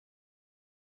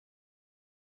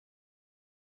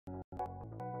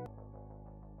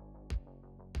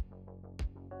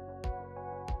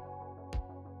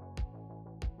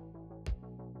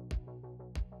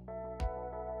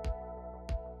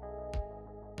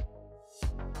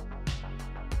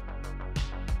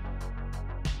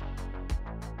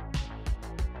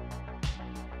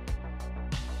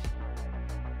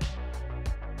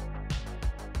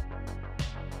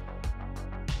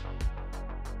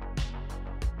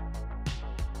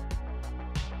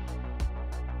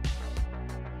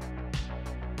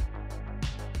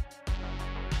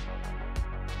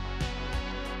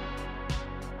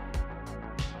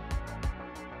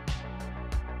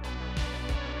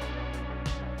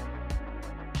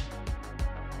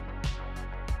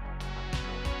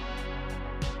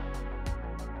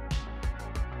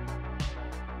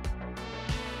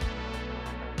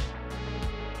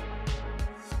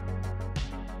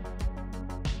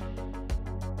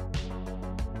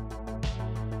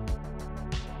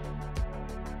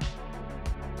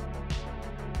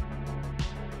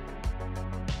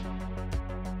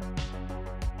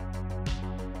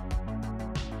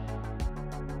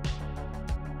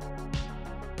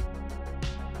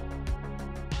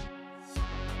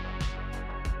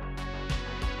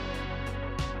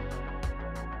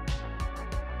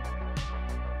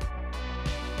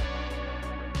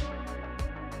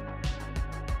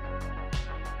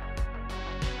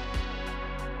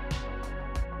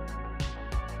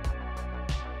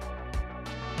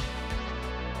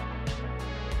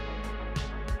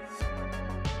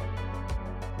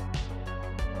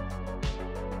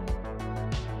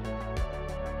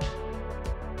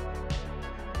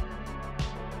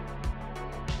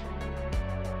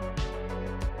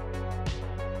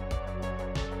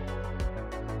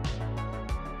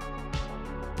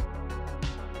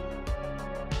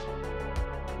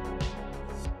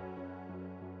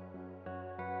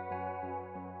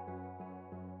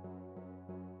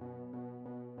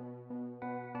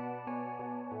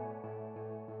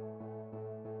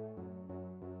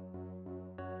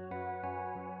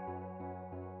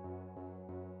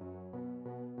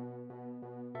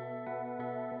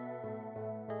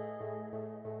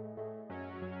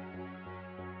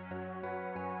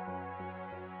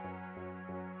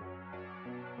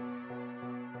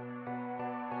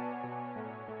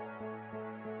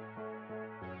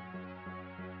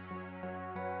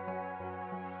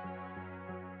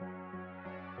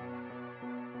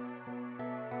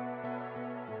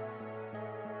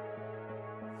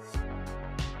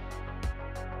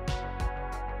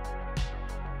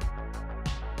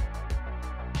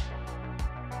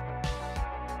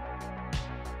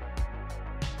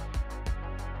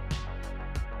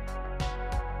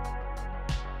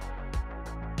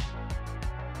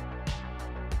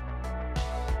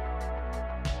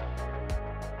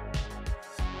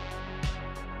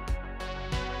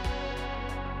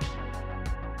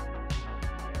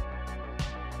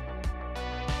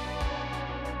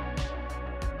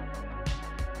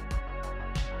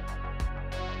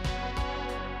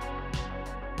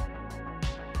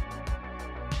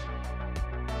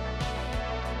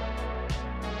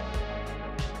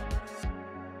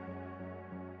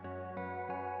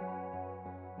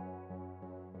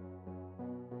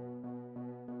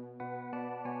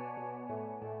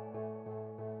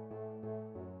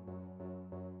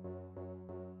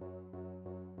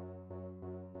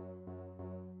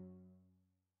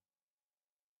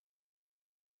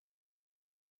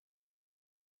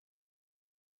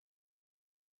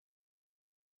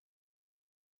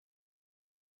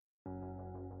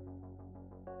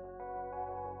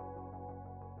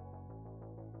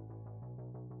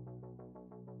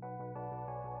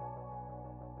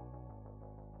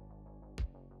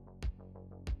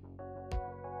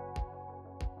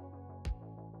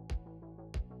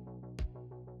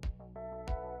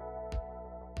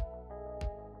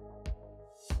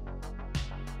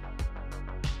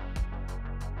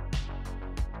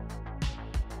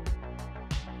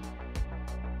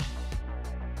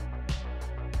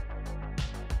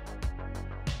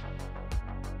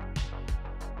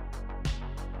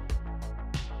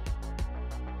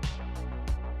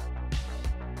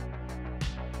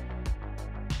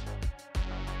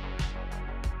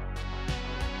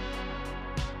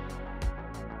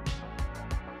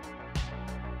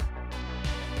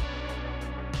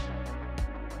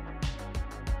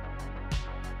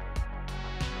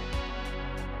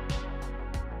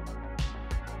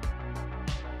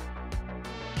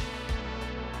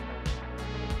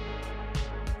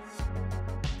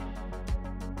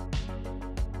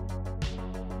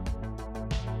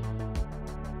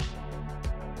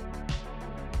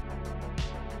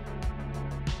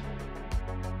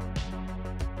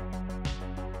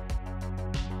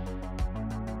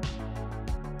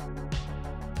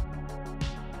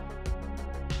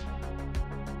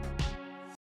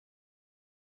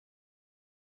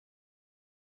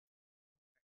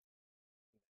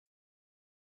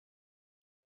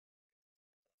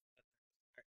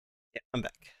Yeah, I'm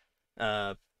back.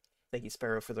 Uh, Thank you,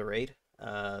 Sparrow, for the raid.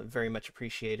 Very much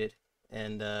appreciated.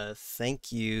 And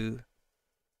thank you,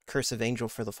 Cursive Angel,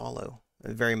 for the follow.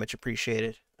 Very much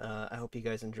appreciated. I hope you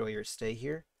guys enjoy your stay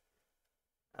here.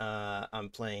 I'm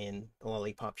playing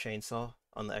Lollipop Chainsaw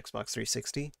on the Xbox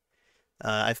 360.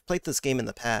 I've played this game in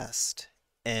the past,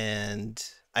 and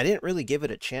I didn't really give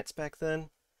it a chance back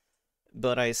then,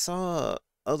 but I saw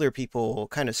other people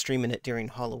kind of streaming it during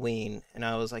Halloween, and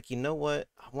I was like, you know what?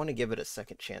 I want to give it a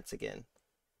second chance again.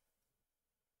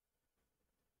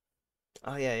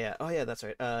 Oh yeah, yeah. Oh yeah, that's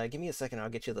right. Give me a second. I'll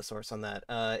get you the source on that.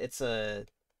 It's a.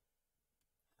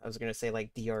 I was gonna say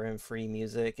like DRM free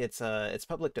music. It's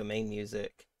public domain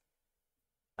music.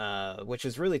 Which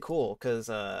is really cool because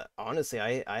honestly,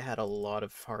 I had a lot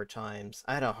of hard times.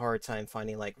 I had a hard time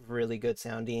finding like really good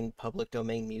sounding public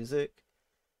domain music,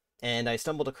 and I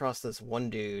stumbled across this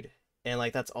one dude, and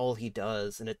like that's all he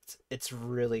does, and it's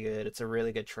really good. It's a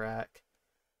really good track.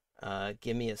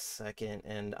 Give me a second,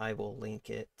 and I will link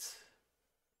it.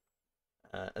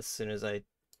 As soon as I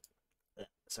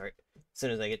sorry, as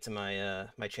soon as I get to my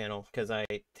my channel because I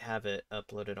have it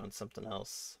uploaded on something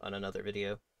else on another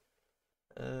video.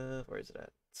 Where is it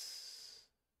at?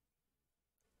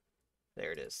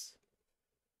 There it is.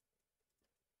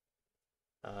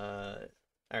 All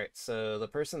right. So the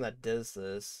person that does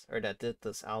this or that did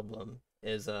this album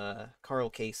is Carl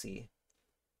Casey.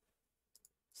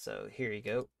 So here you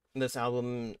go. This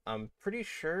album, I'm pretty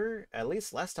sure, at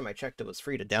least last time I checked, it was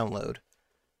free to download.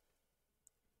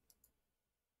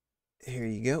 Here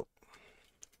you go.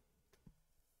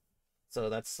 So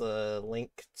that's the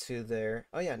link to their.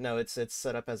 Oh yeah, no, it's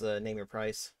set up as a name your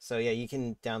price. So yeah, you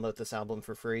can download this album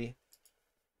for free.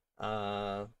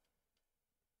 Uh,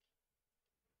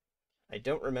 I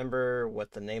don't remember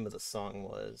what the name of the song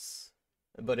was,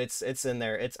 but it's in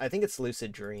there. I think it's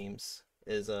Lucid Dreams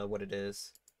is what it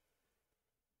is.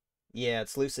 Yeah,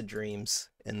 it's Lucid Dreams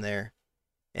in there,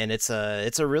 and it's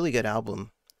a really good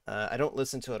album. I don't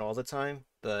listen to it all the time,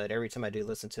 but every time I do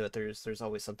listen to it, there's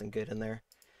always something good in there.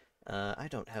 I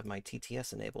don't have my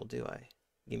TTS enabled, do I?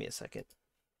 Give me a second.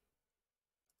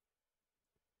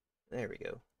 There we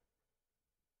go.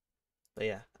 But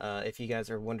yeah, if you guys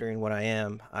are wondering what I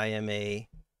am a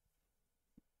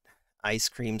ice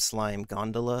cream slime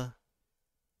gondola.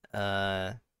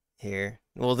 Uh, Here.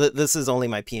 Well, this is only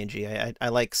my PNG. I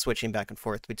like switching back and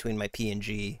forth between my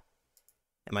PNG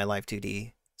and my Live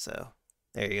 2D. So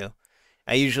there you go.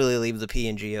 I usually leave the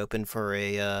PNG open for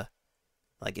a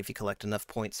like if you collect enough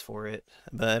points for it.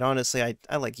 But honestly,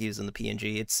 I like using the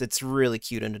PNG. It's really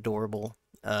cute and adorable.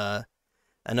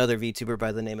 Another VTuber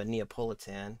by the name of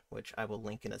Neapolitan, which I will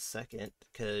link in a second,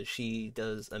 because she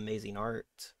does amazing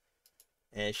art,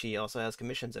 and she also has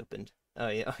commissions opened. Oh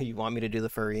yeah, you want me to do the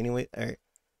furry anyway? Or,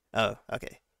 oh,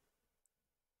 okay.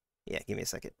 Yeah, give me a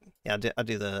second. Yeah, I'll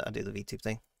do the VTube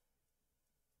thing,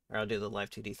 or I'll do the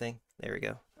live 2D thing. There we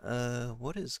go.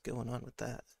 What is going on with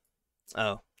that?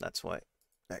 Oh, that's why.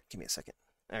 All right, give me a second.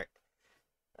 All right.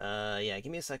 Yeah,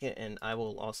 give me a second, and I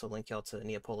will also link y'all to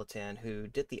Neapolitan, who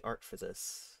did the art for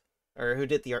this, or who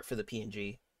did the art for the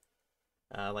PNG.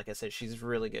 Like I said, she's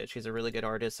really good. She's a really good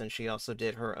artist, and she also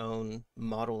did her own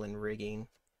model and rigging.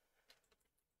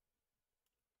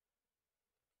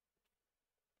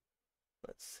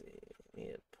 Let's see,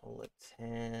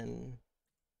 Neapolitan.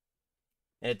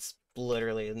 It's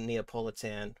literally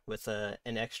Neapolitan with an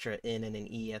extra N and an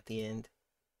E at the end.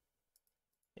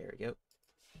 There we go.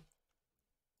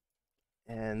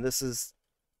 And this is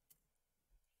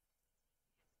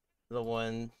the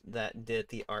one that did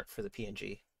the art for the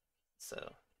PNG.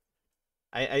 So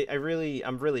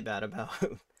I'm really bad about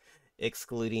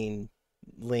excluding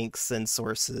links and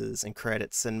sources and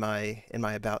credits in my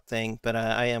about thing, but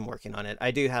I am working on it.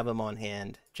 I do have them on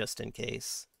hand just in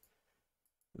case.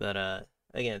 But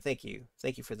again, thank you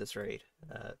for this raid.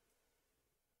 A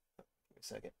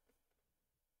second.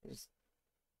 Just,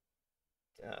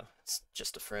 it's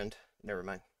just a friend. Never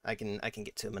mind. I can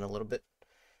get to him in a little bit.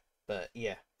 But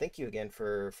yeah, thank you again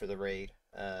for the raid.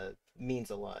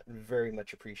 Means a lot. Very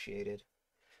much appreciated.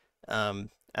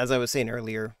 As I was saying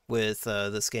earlier with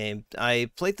this game,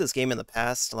 I played this game in the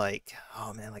past, like,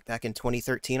 oh man, like back in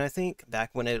 2013, I think,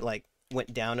 back when it like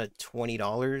went down to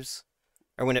 $20,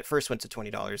 or when it first went to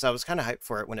 $20. I was kind of hyped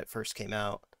for it when it first came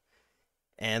out,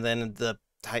 and then the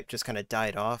hype just kind of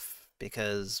died off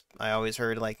because I always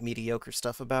heard like mediocre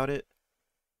stuff about it,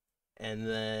 and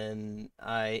then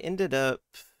I ended up,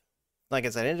 like I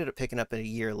said, I ended up picking up it a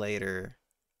year later,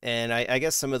 and I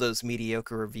guess some of those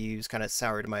mediocre reviews kind of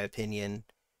soured my opinion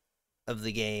of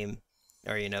the game,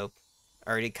 or I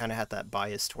already kind of had that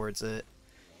bias towards it.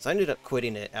 So I ended up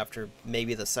quitting it after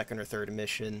maybe the second or third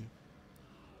mission,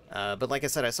 But like I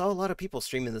said, I saw a lot of people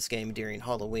streaming this game during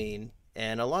Halloween,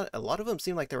 and a lot of them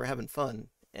seemed like they were having fun.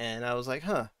 And I was like,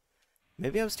 huh,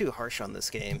 maybe I was too harsh on this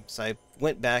game. So I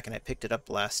went back and I picked it up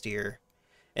last year.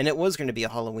 And it was going to be a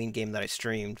Halloween game that I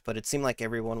streamed, but it seemed like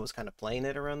everyone was kind of playing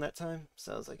it around that time.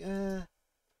 So I was like,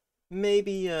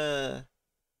 maybe,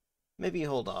 maybe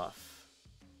hold off.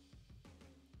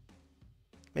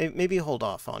 Maybe hold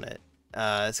off on it.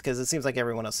 It's because it seems like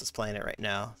everyone else is playing it right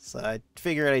now. So I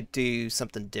figured I'd do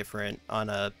something different on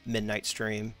a midnight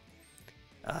stream.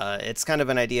 It's kind of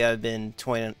an idea I've been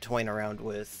toying around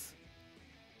with.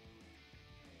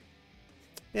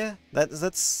 Yeah,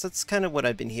 that's kind of what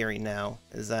I've been hearing now,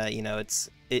 is that, you know,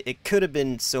 it could have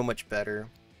been so much better.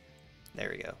 There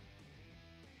we go.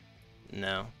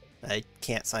 No, I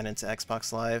can't sign into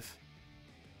Xbox Live.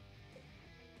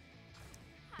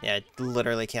 Yeah, I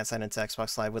literally can't sign into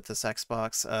Xbox Live with this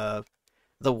Xbox. The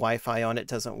Wi-Fi on it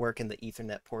doesn't work, and the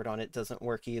Ethernet port on it doesn't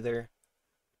work either.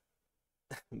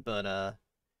 But,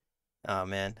 oh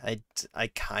man, I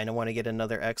kind of want to get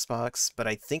another Xbox, but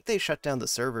I think they shut down the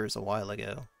servers a while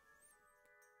ago.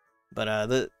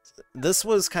 But, this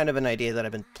was kind of an idea that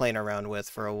I've been playing around with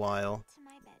for a while.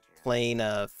 Playing,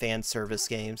 fan service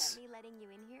games.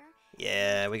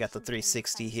 Yeah, we got the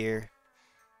 360 here.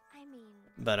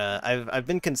 But I've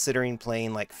been considering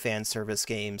playing like fan service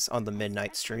games on the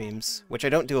midnight streams, which I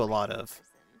don't do a lot of.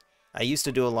 I used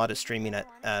to do a lot of streaming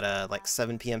at like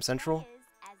 7 p.m. Central,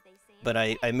 but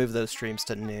I moved those streams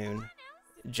to noon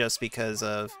just because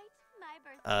of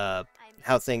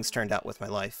how things turned out with my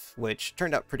life, which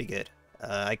turned out pretty good.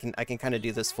 I can kind of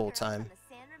do this full time.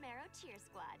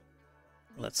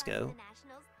 Let's go.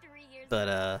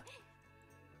 But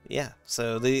yeah,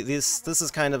 so this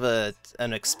is kind of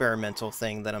an experimental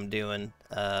thing that I'm doing.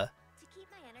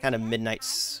 Kind of midnight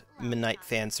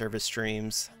fan service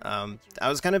streams. I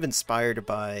was kind of inspired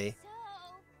by.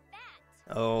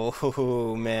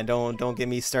 Oh man, don't get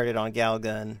me started on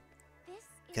Galgun,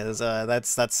 because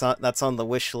that's on the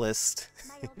wish list.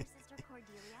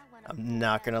 I'm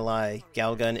not gonna lie,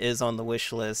 Galgun is on the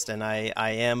wish list, and I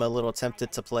am a little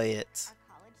tempted to play it.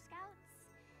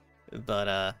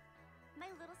 But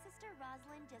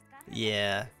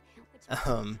yeah.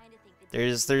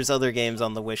 There's other games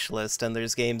on the wish list, and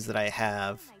there's games that I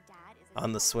have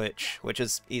on the Switch, which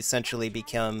has essentially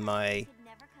become my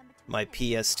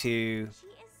PS2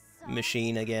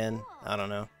 machine again. I don't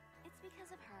know. It's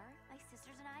because of her. My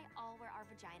sisters and I all wear our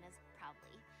vaginas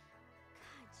proudly.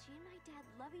 God, she and my dad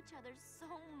love each other so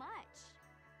much.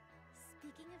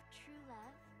 Speaking of true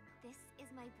love, this is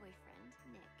my boyfriend,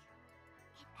 Nick.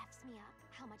 It F's me up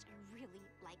how much I really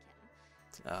like him.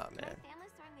 Oh man. My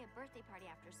family's throwing me a birthday party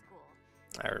after school.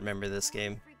 I remember this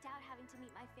game. Freaked out having to meet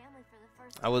my family for the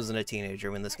first I wasn't a teenager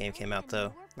when this game came out,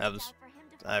 though.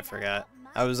 I forgot.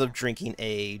 I was of drinking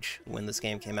age when this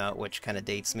game came out, which kind of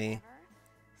dates me.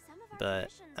 But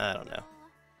I don't know.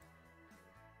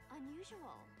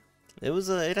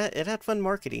 It had fun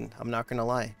marketing. I'm not gonna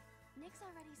lie. Nick's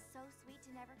already so sweet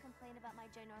to never complain about my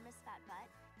ginormous fat butt.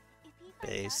 If he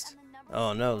Based.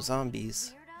 Oh no,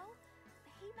 zombies.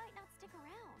 He might not stick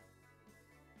around.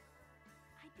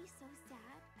 I'd be so sad.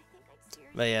 I think I'd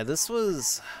seriously. But yeah, this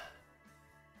was.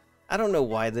 I don't know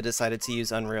why they decided to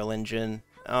use Unreal Engine.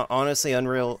 Honestly,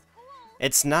 Unreal,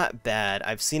 it's not bad.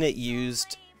 I've seen it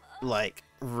used like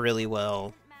really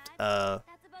well.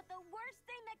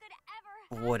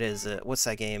 What is it? What's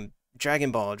that game?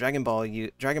 Dragon Ball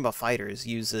FighterZ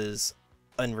uses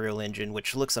Unreal Engine,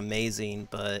 which looks amazing,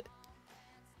 but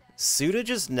Suda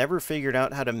just never figured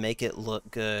out how to make it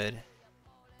look good,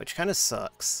 which kind of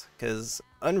sucks, because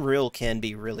Unreal can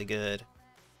be really good.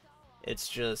 It's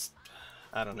just,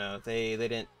 I don't know, they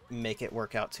didn't make it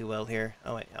work out too well here.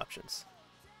 Oh wait, options.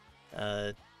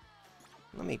 Let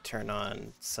me turn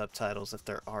on subtitles if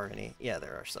there are any. Yeah,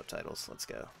 there are subtitles. Let's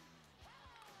go.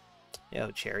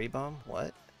 Yo, Cherry Bomb?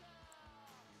 What?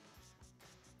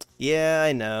 Yeah,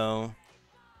 I know.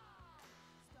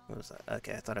 What was that?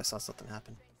 Okay, I thought I saw something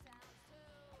happen.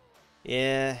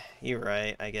 Yeah, you're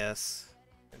right, I guess.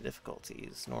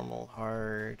 Difficulties. Normal,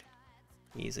 hard,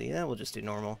 easy. Yeah, we'll just do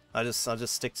normal. I'll just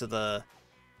stick to the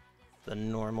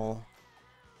normal.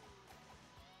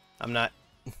 I'm not.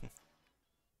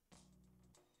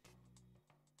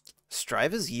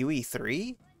 Strive is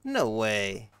UE3? No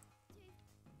way.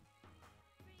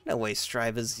 No way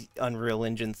Strive is Unreal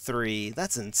Engine 3.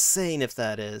 That's insane if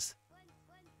that is.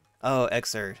 Oh,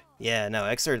 Xrd. Yeah, no,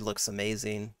 Xrd looks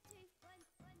amazing.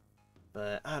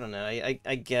 But, I don't know,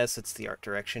 I guess it's the art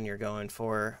direction you're going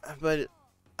for. But,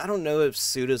 I don't know if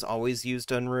Suda's always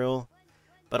used Unreal.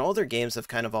 But all their games have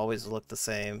kind of always looked the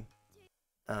same.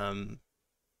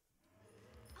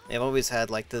 They've always had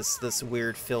like this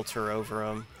weird filter over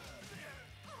them.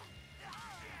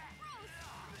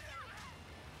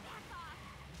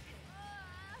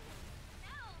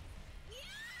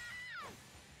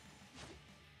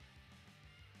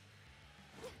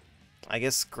 I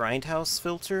guess Grindhouse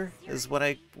filter is what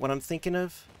I'm thinking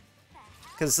of.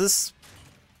 Cause this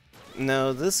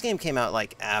game came out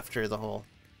like after the whole.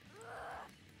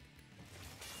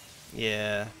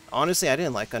 Yeah, honestly, I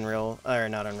didn't like Unreal, or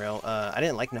not Unreal. I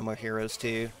didn't like No More Heroes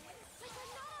 2.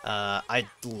 I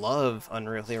love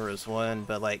Unreal Heroes 1,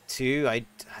 but like 2, I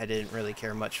didn't really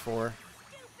care much for.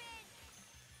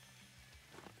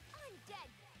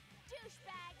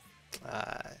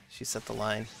 She set the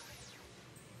line.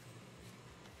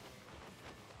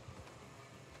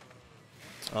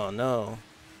 Oh no.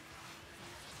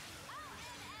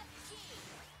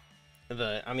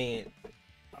 But I mean,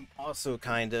 I'm also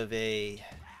kind of a.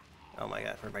 Oh my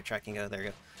god, where'd my tracking go? There we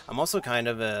go. I'm also kind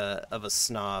of a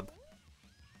snob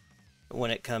when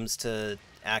it comes to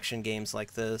action games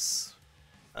like this.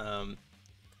 And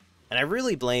I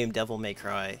really blame Devil May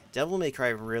Cry. Devil May Cry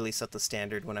really set the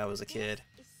standard when I was a kid.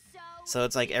 So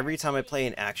it's like every time I play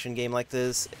an action game like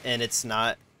this and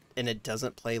it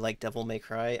doesn't play like Devil May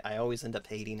Cry, I always end up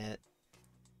hating it.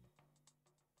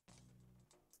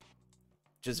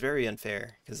 Which is very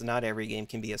unfair, because not every game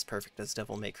can be as perfect as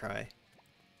Devil May Cry.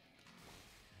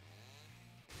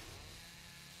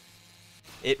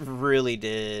 It really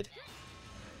did.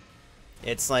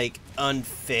 It's like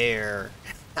unfair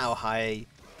how high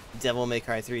Devil May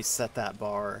Cry 3 set that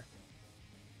bar.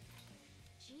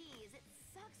 Jeez, it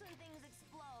sucks when things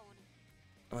explode.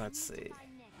 Let's see.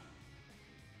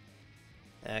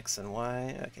 X and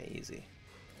Y. Okay, easy.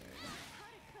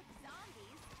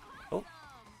 Oh.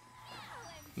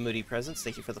 Moody Presents,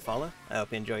 thank you for the follow. I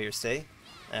hope you enjoy your stay,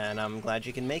 and I'm glad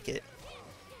you can make it.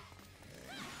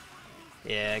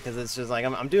 Yeah, because it's just like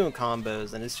I'm doing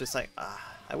combos, and it's just like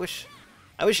I wish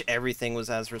everything was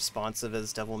as responsive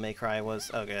as Devil May Cry was.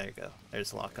 Okay, there you go.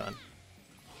 There's lock on.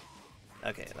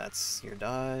 Okay, that's your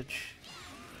dodge.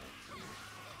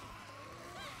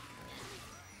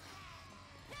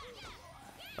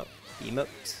 Oh,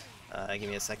 emote. Give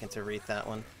me a second to read that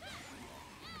one.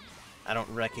 I don't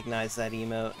recognize that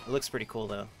emote. It looks pretty cool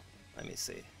though. Let me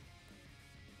see.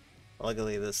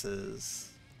 Luckily this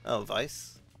is... Oh,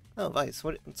 Vice? Oh, Vice.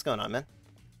 What's going on, man?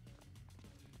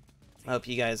 I hope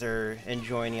you guys are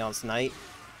enjoying y'all's night.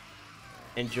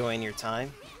 Enjoying your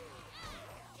time.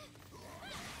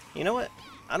 You know what?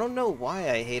 I don't know why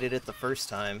I hated it the first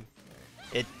time.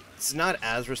 It's not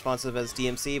as responsive as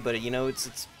DMC, but you know,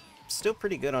 it's still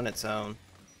pretty good on its own.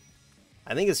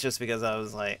 I think it's just because I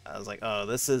was like, oh,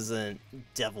 this isn't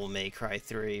Devil May Cry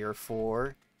 3 or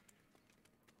 4.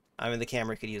 I mean, the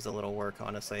camera could use a little work,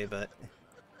 honestly, but...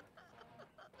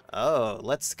 Oh,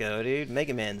 let's go, dude.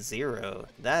 Mega Man 0.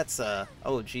 That's, oh,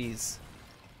 jeez.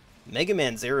 Mega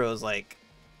Man 0 is, like,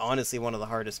 honestly one of the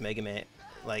hardest Mega Man...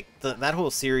 Like, that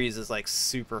whole series is, like,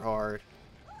 super hard.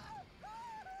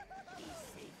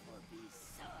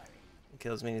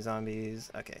 Kills many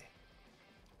zombies. Okay.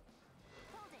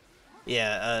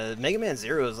 Yeah, Mega Man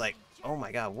 0 is like, oh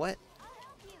my god, what?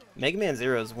 Mega Man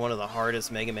 0 is one of the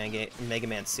hardest Mega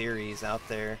Man series out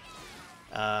there.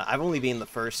 I've only beaten the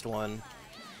first one.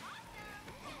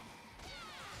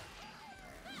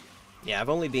 Yeah, I've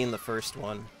only beaten the first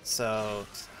one, so...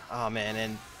 Oh man,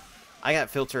 and I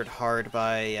got filtered hard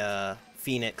by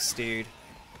Phoenix Dude.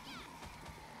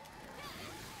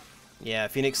 Yeah,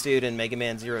 Phoenix Dude and Mega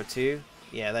Man 02.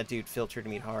 Yeah, that dude filtered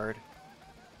me hard.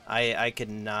 I could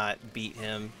not beat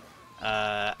him.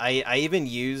 I even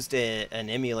used an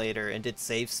emulator and did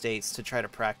save states to try to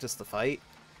practice the fight.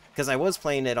 Because I was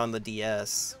playing it on the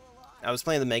DS. I was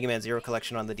playing the Mega Man Zero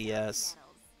collection on the DS.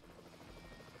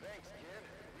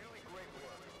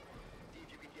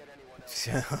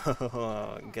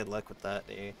 Good luck with that,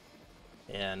 dude.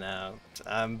 Yeah, no.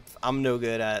 I'm no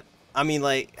good at... I mean,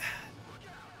 like...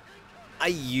 I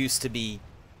used to be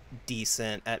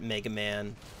decent at Mega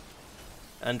Man.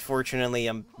 Unfortunately,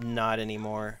 I'm not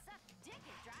anymore.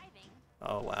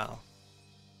 Oh, wow.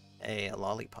 Hey, a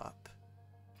lollipop.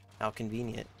 How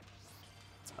convenient.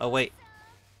 Oh, wait.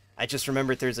 I just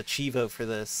remembered there's a Chivo for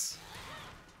this.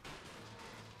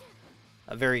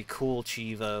 A very cool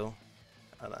Chivo.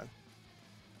 Hold on.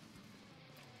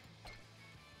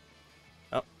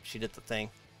 Oh, she did the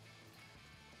thing.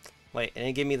 Wait, it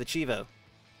didn't give me the Chivo.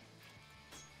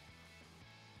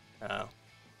 Oh.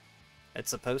 It's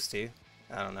supposed to.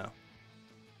 I don't know.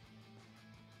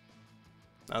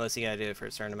 Unless you gotta do it for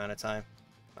a certain amount of time.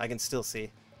 I can still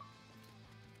see.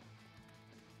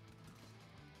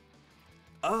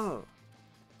 Oh!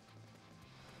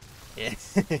 Yeah.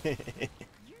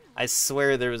 I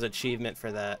swear there was achievement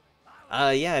for that.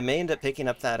 Yeah, I may end up picking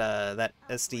up that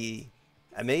SD.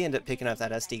 I may end up picking up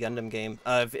that SD Gundam game.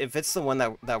 If it's the one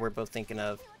that we're both thinking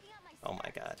of. Oh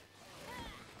my god.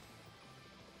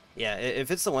 Yeah,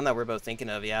 if it's the one that we're both thinking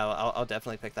of, yeah, I'll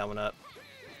definitely pick that one up.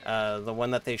 The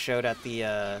one that they showed at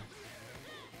the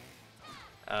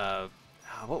uh,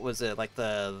 what was it? Like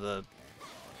the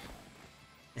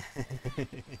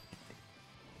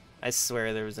I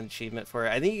swear there was an achievement for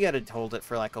it. I think you gotta hold it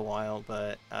for like a while,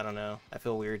 but I don't know. I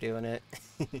feel weird doing it.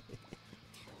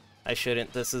 I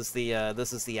shouldn't. This is the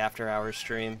after hours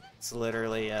stream. It's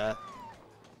literally nah,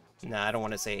 I don't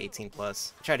want to say 18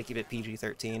 plus. I try to keep it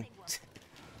PG-13.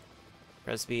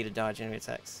 Press B to dodge enemy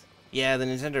attacks. Yeah, the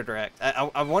Nintendo Direct.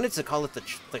 I wanted to call it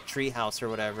the tree house or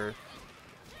whatever.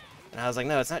 And I was like,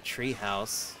 no, it's not tree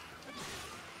house.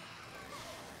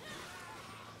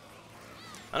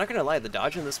 I'm not gonna lie, the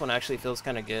dodge in this one actually feels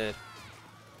kind of good.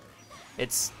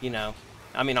 It's, you know,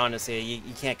 I mean, honestly, you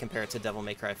can't compare it to Devil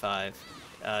May Cry 5.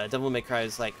 Devil May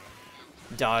Cry's, like,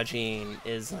 dodging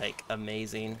is, like,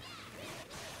 amazing.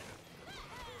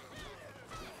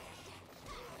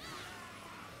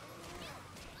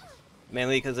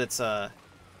 Mainly because it's,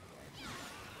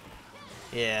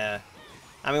 yeah.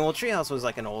 I mean, well, Treehouse was,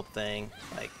 like, an old thing.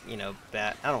 Like, you know,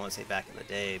 I don't want to say back in the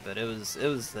day, but it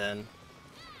was then.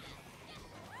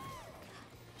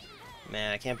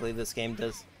 Man, I can't believe this game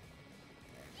does...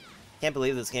 Can't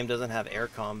believe this game doesn't have air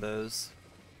combos.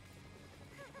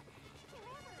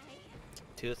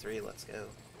 2 of 3, let's go.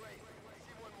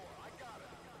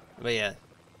 But yeah.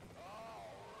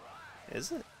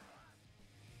 Is it?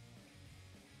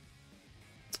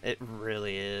 It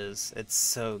really is. It's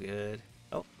so good.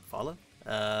 Oh, follow.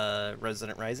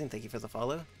 Resident Rising, thank you for the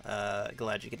follow.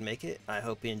 Glad you could make it. I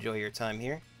hope you enjoy your time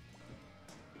here.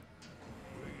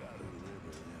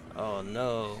 Oh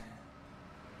no.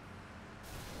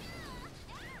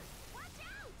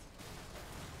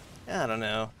 I don't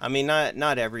know. I mean,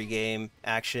 not every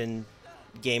action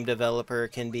game developer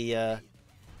can be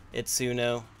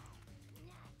Itsuno.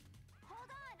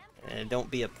 And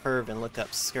don't be a perv and look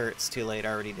up skirts. Too late, I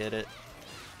already did it.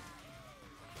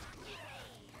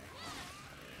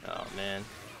 Oh man.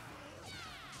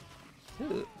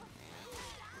 Ooh.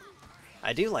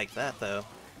 I do like that though.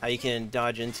 How you can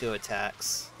dodge into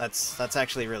attacks. That's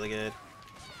actually really good.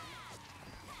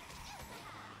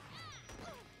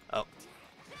 Oh.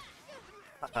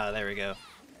 There we go.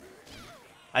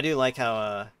 I do like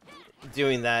how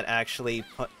doing that actually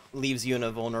leaves you in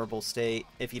a vulnerable state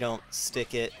if you don't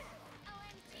stick it.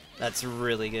 That's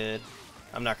really good.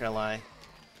 I'm not gonna lie.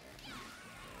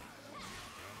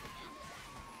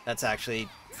 That's actually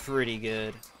pretty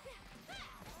good.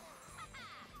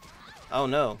 Oh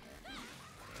no.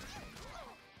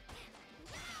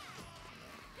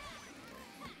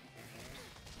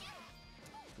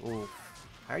 Ooh.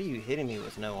 How are you hitting me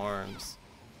with no arms?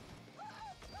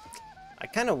 I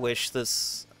kind of wish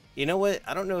this... You know what?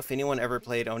 I don't know if anyone ever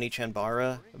played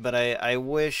Oni-Chanbara, but I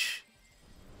wish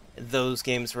those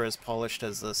games were as polished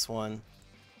as this one.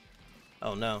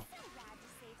 Oh no.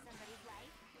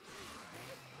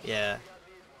 Yeah.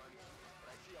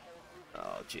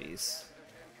 Oh jeez.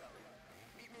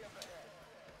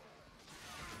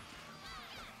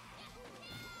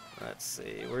 Let's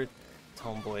see, where'd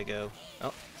Homeboy go?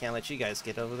 Oh, can't let you guys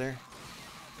get over there.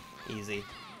 Easy.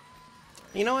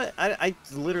 You know what? I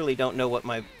literally don't know what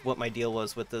my deal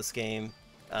was with this game,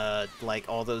 like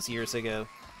all those years ago.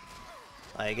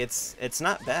 Like it's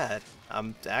not bad.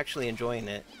 I'm actually enjoying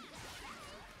it.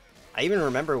 I even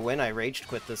remember when I rage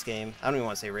quit this game. I don't even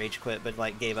want to say rage quit, but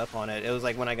like gave up on it. It was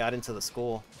like when I got into the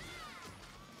school.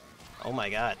 Oh my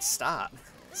god, stop.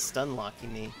 Stun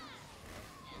locking me.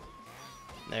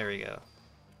 There we go.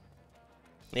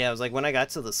 Yeah, it was like when I got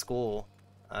to the school.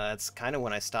 It's kind of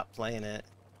when I stopped playing it.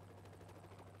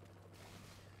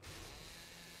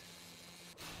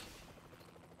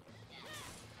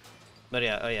 But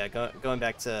yeah, oh yeah, going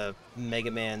back to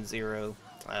Mega Man Zero,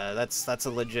 that's a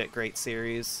legit great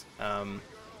series.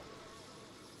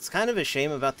 It's kind of a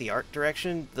shame about the art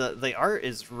direction. The art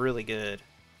is really good.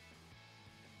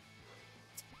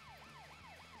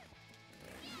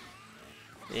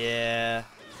 Yeah,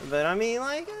 but I mean,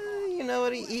 like, you know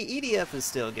what? EDF is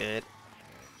still good.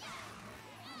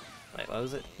 Wait, what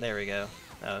was it? There we go.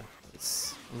 Oh,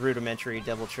 it's rudimentary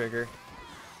double trigger.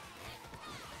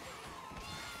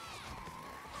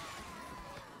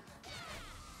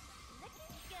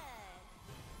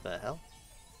 The hell?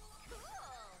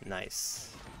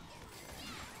 Nice.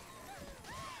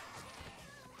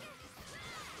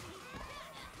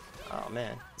 Oh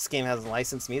man, this game has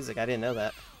licensed music. I didn't know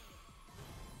that.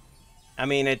 I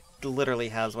mean, it literally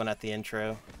has one at the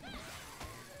intro.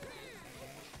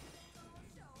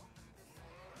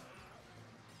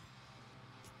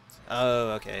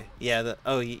 Oh, okay. Yeah,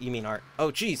 oh, you mean art.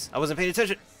 Oh, jeez, I wasn't paying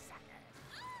attention.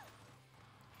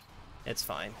 It's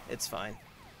fine. It's fine.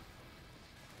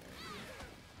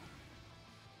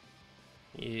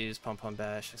 Use Pom Pom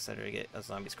Bash, etc. to get a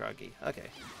zombie's groggy. Okay.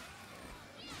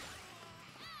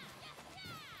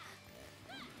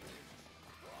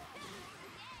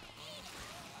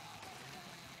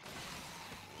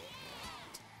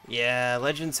 Yeah,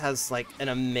 Legends has like an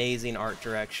amazing art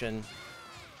direction.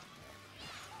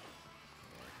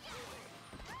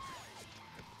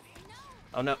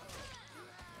 Oh no.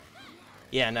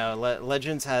 Yeah, no,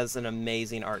 Legends has an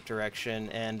amazing art direction,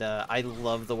 and I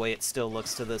love the way it still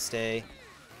looks to this day.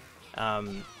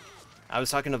 I was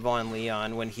talking to Vaughn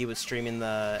Leon when he was streaming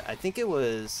the... I think it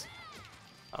was...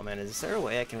 Oh man, is there a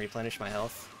way I can replenish my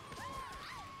health?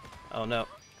 Oh no.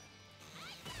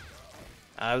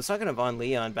 I was talking to Vaughn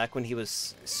Leon back when he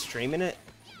was streaming it.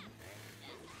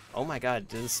 Oh my god,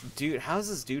 this dude... How is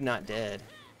this dude not dead?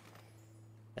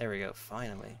 There we go,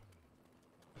 finally.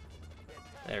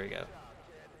 There we go.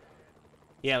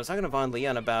 Yeah, I was talking to Vaughn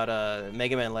Leon about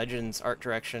Mega Man Legends art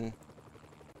direction.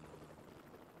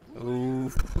 Ooh.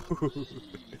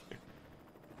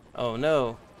 Oh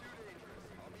no.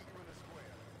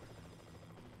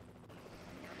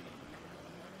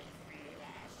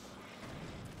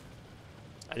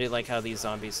 I do like how these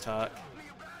zombies talk.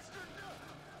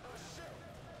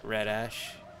 Red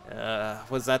Ash.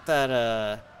 Was that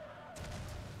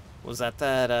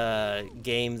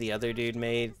game the other dude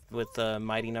made with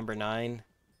Mighty Number 9?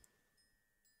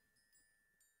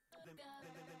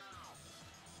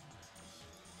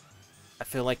 I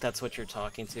feel like that's what you're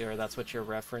talking to, or that's what you're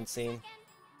referencing.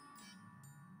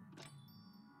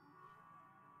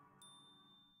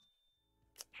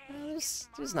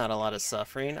 There's not a lot of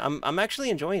suffering. I'm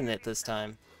actually enjoying it this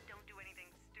time. Don't do anything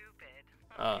stupid.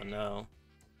 Oh no.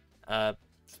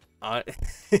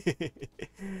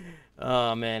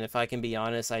 Oh man, if I can be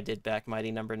honest, I did back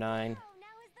Mighty Number 9. Oh, now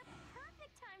is the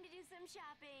perfect time to do some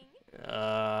shopping.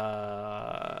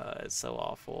 It's so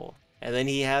awful. And then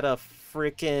he had a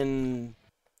frickin'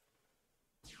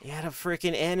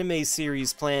 anime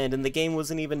series planned, and the game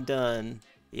wasn't even done.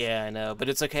 Yeah, I know, but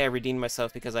it's okay. I redeemed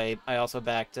myself because I also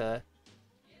backed.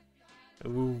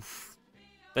 Oof.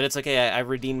 But it's okay. I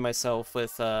redeemed myself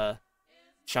with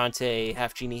Shantae,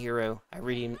 Half Genie Hero. I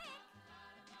redeemed.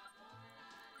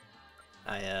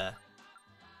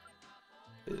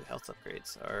 Ooh, health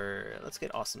upgrades. Or let's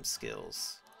get awesome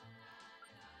skills.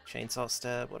 Chainsaw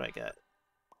stab. What I got?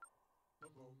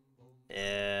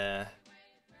 Yeah.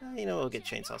 You know, we'll get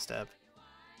chainsaw stab.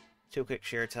 2 quick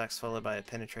shear attacks followed by a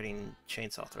penetrating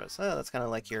chainsaw thrust. Oh, that's kind of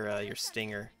like your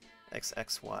stinger.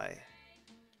 XXY.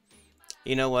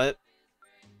 You know what?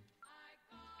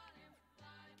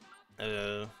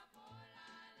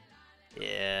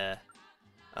 Yeah.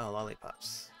 Oh,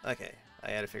 lollipops. Okay,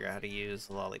 I gotta figure out how to use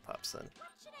lollipops then.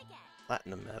 What should I get?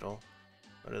 Platinum medal.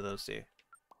 What do those do?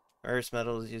 Earth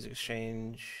metals use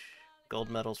exchange. Gold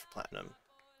medals for platinum.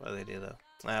 What do they do though?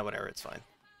 Ah, whatever, it's fine.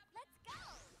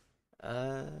 Let's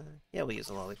go. Yeah, we'll use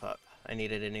a lollipop. I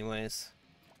need it anyways.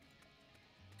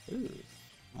 Ooh,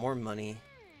 more money.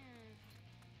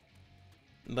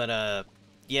 But,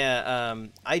 yeah,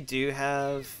 I do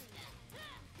have...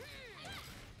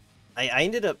 I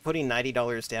ended up putting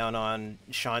 $90 down on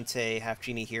Shantae Half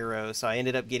Genie Hero, so I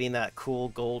ended up getting that cool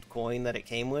gold coin that it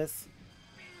came with.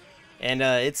 And,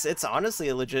 it's honestly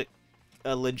a legit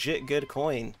good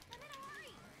coin.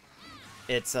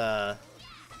 It's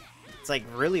like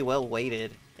really well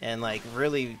weighted and like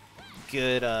really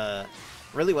good,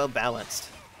 really well balanced.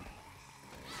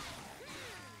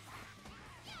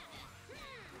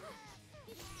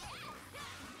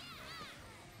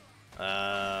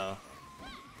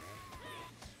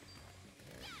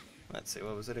 Let's see,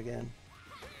 what was it again?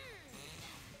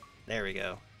 There we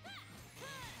go.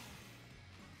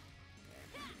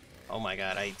 Oh my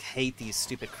god, I hate these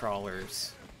stupid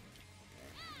crawlers.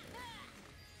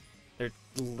 They're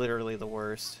literally the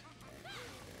worst.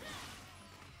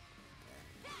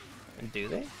 And do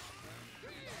they?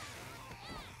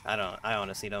 I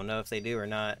honestly don't know if they do or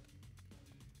not.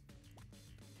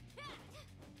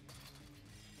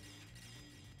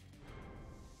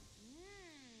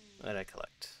 What did I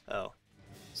collect? Oh,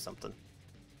 something.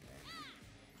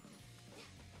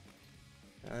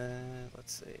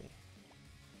 Let's see.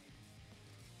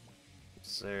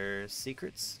 Is there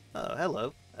secrets? Oh,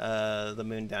 hello. The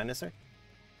moon dinosaur.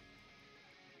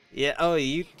 Yeah. Oh,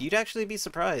 you'd actually be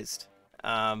surprised.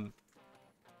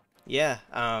 Yeah.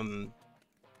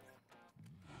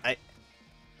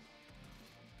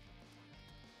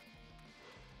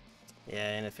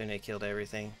 Yeah, Inafune killed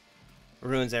everything.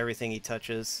 Ruins everything he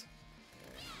touches.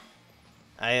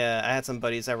 I had some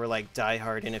buddies that were like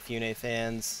diehard Inafune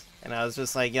fans, and I was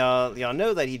just like, y'all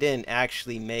know that he didn't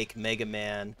actually make Mega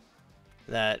Man.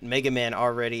 That Mega Man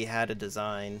already had a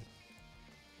design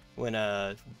when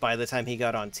by the time he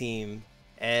got on Team,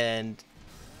 and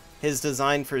his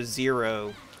design for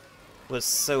Zero was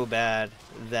so bad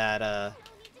that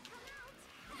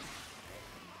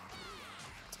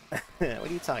what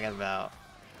are you talking about?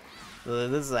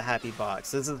 This is a happy box.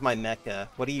 This is my mecha.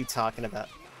 What are you talking about?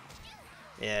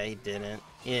 Yeah, he didn't.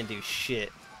 He didn't do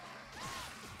shit.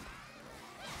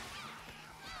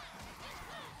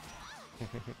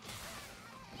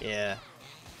 Yeah.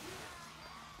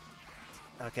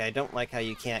 Okay, I don't like how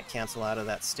you can't cancel out of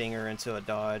that stinger into a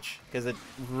dodge, because it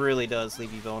really does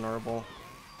leave you vulnerable.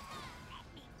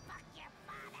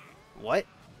 What?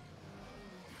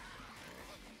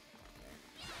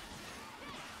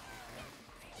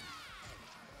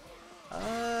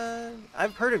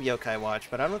 I've heard of Yokai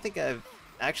Watch, but I don't think I've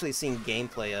actually seen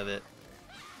gameplay of it.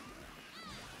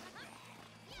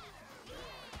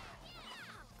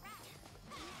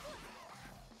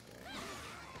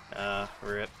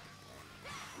 Rip.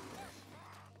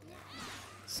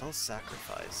 Soul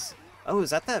Sacrifice. Oh,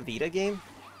 is that Vita game?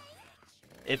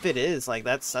 If it is, like,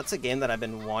 that's a game that I've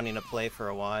been wanting to play for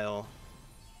a while.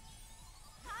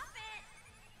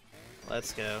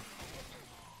 Let's go.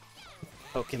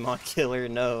 Pokemon Killer,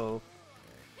 no.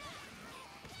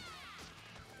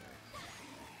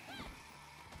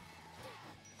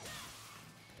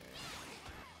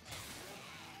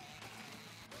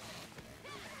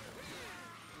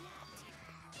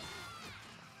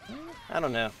 I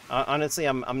don't know. Honestly,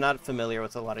 I'm not familiar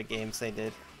with a lot of games they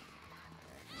did.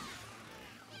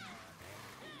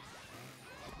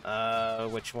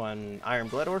 Which one? Iron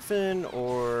Blood Orphan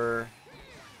or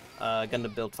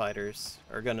Gundam Build Fighters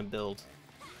or Gundam Build?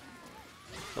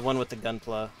 The one with the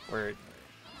Gunpla where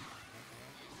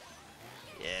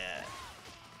yeah.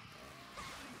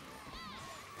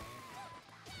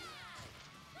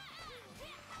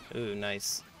 Ooh,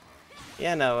 nice.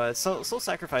 Yeah, no, Soul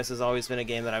Sacrifice has always been a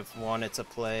game that I've wanted to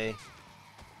play.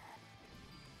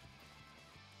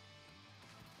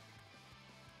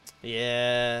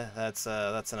 Yeah, that's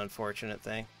an unfortunate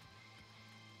thing.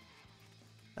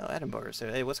 Oh, Edinburgh.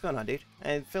 So, hey, what's going on, dude?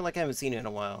 I feel like I haven't seen you in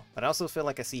a while, but I also feel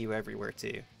like I see you everywhere,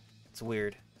 too. It's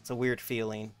weird. It's a weird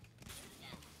feeling.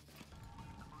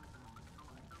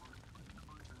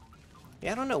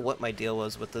 Yeah, I don't know what my deal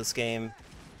was with this game.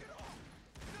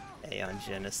 Hey, on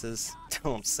Genesis.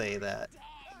 Don't say that.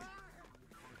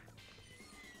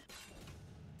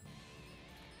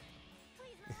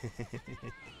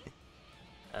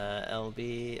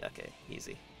 LB. Okay,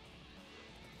 easy.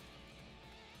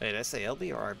 Wait, did I say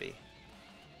LB or RB?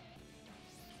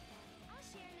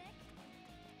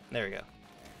 There we go.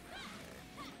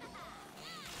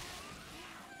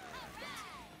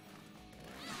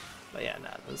 But yeah,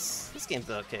 nah, this game's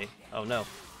okay. Oh no.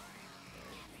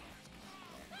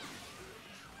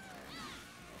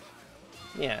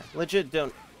 Yeah, legit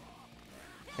don't.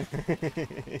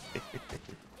 You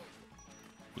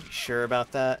sure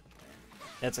about that?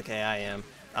 It's okay, I am.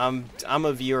 I'm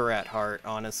a viewer at heart,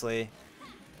 honestly.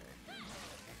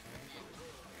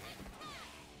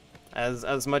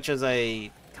 As much as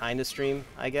I kind of stream,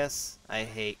 I guess, I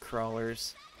hate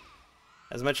crawlers.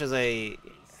 As much as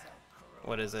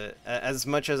what is it? As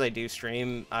much as I do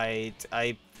stream, I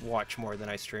watch more than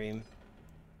I stream.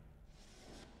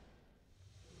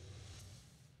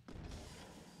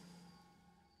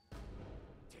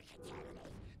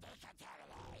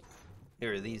 Who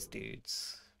are these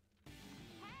dudes?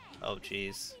 Oh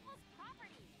jeez.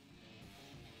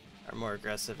 Are more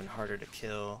aggressive and harder to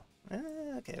kill.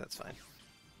 Okay, that's fine.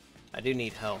 I do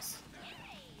need health.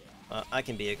 Well, I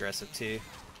can be aggressive too.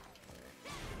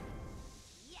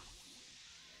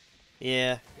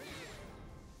 Yeah.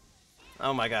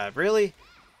 Oh my god, really?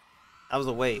 That was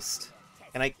a waste.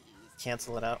 Can I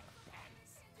cancel it out?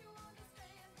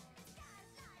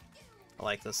 I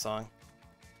like this song.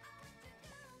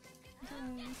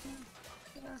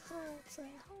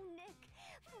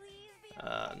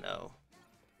 No.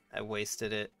 I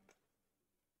wasted it.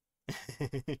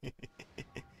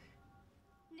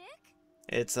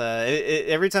 It's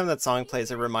every time that song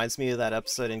plays, it reminds me of that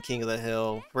episode in King of the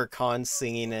Hill where Khan's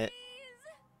singing it.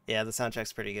 Yeah, the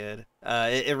soundtrack's pretty good.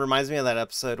 It reminds me of that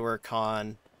episode where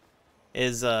Khan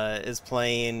is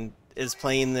playing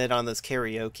it on this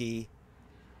karaoke,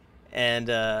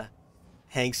 and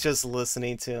Hank's just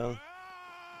listening to him.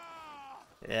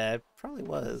 Yeah, it probably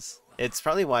was. It's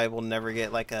probably why we'll never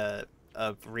get like a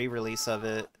re-release of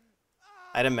it.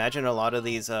 I'd imagine a lot of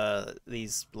these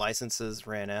licenses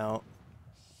ran out.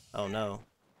 Oh no.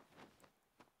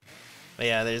 But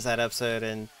yeah, there's that episode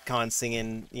and Khan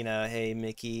singing, you know, hey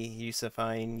Mickey, you so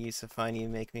fine, you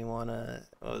make me wanna,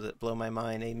 what was it, blow my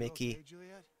mind, hey Mickey.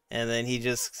 And then he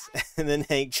just, and then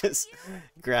Hank just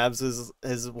grabs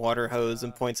his water hose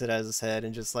and points it at his head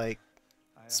and just like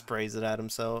sprays it at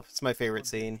himself. It's my favorite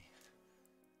scene.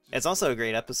 It's also a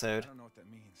great episode.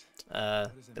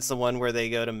 It's the one where they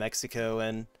go to Mexico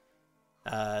and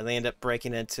they end up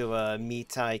breaking into a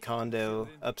Mitai condo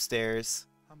upstairs.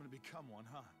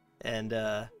 And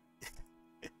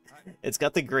it's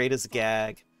got the greatest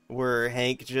gag where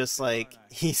Hank just like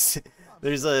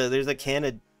there's a can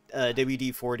of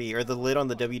WD-40, or the lid on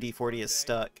the WD-40 is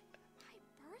stuck.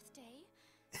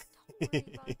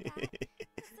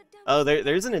 Oh,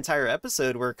 there's an entire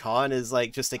episode where Khan is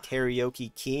like just a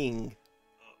karaoke king.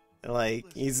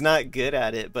 Like, he's not good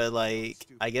at it, but like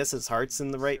I guess his heart's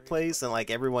in the right place and like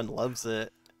everyone loves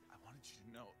it.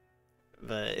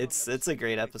 But it's a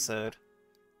great episode.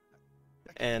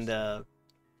 And oh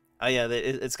yeah,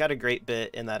 it's got a great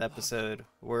bit in that episode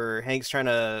where Hank's trying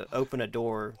to open a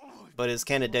door, but his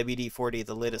can of WD-40,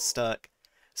 the lid is stuck.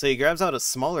 So he grabs out a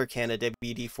smaller can of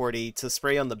WD-40 to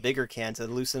spray on the bigger can to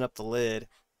loosen up the lid.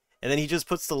 And then he just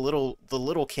puts the little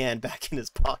can back in his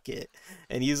pocket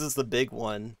and uses the big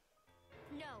one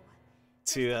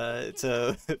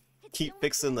to keep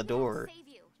fixing the door.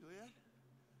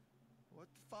 What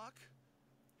the fuck?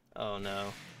 Oh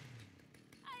no.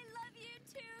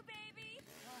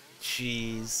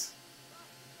 Jeez.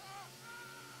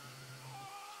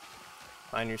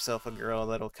 Find yourself a girl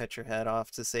that'll cut your head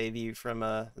off to save you from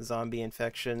a zombie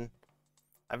infection.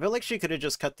 I feel like she could have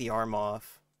just cut the arm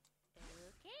off.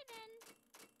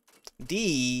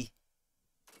 D.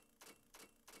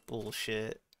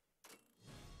 Bullshit.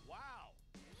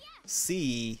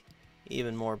 C.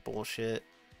 Even more bullshit.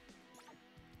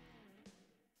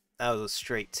 That was a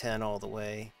straight 10 all the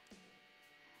way.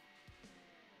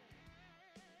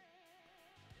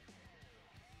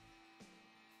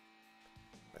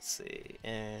 Let's see,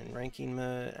 in ranking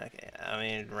mode. Okay, I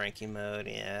mean ranking mode.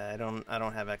 Yeah, I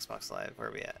don't have Xbox Live. Where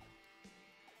are we at?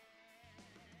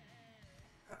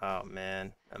 Oh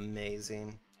man,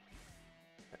 amazing.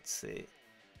 Let's see.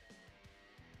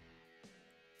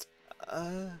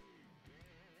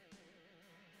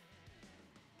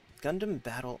 Gundam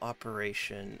Battle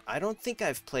Operation. I don't think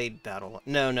I've played Battle.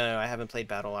 No, I haven't played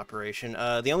Battle Operation.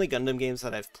 The only Gundam games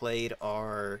that I've played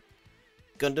are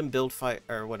Gundam Build Fight,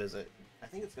 or what is it? I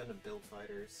think it's Gundam Build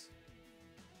Fighters.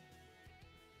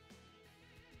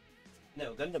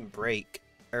 No, Gundam Break.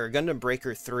 Or Gundam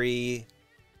Breaker 3.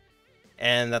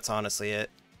 And that's honestly it.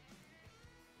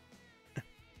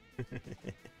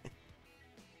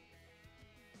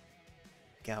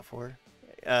 God 4?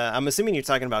 I'm assuming you're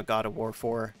talking about God of War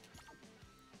 4.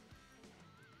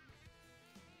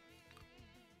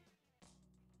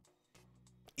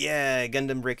 Yeah,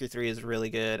 Gundam Breaker 3 is really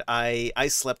good. I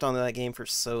slept on that game for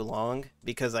so long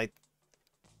because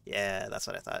yeah, that's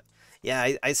what I thought.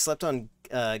 Yeah, I slept on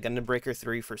Gundam Breaker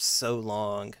 3 for so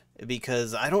long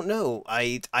because I don't know.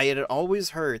 I had always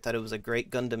heard that it was a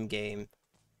great Gundam game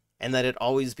and that it'd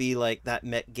always be like that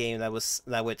mech game that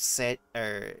would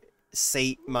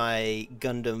sate my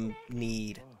Gundam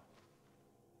need.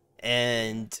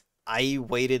 And I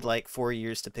waited like 4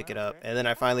 years to pick it up, and then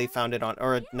I finally found it on,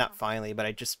 or not finally, but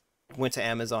I just went to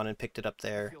Amazon and picked it up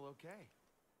there.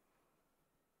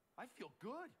 I feel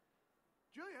good.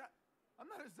 Julia, I'm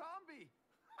not a zombie.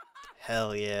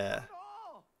 Hell yeah.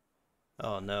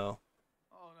 Oh no.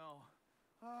 Oh no.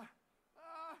 I had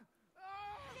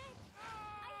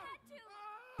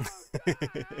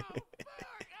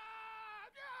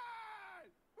to.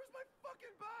 Where's my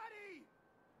fucking body?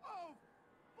 Oh,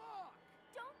 fuck.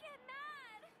 Don't get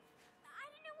mad. I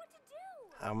didn't know what to do.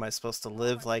 How am I supposed to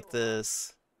live like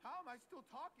this? How am I still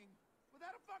talking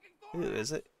without a fucking Ooh, thought?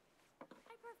 is it?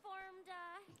 I performed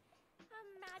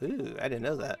a magical Ooh, I didn't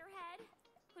know that. on your head. It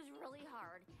was really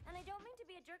hard, and I don't mean to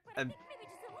be a jerk, but I think maybe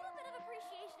just a little bit of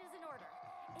appreciation is in order.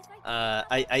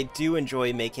 I do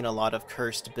enjoy making a lot of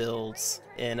cursed builds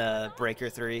in Breaker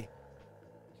 3.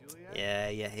 Juliet? Yeah,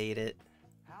 you hate it.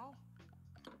 How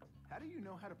do you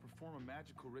know how to perform a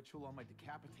magical ritual on my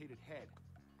decapitated head?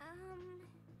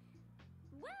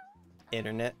 Well,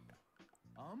 Internet.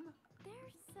 there's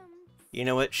some. You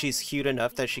know what? She's cute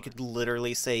enough that she could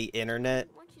literally say internet.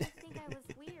 I want you to think I was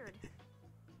weird.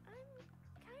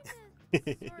 I'm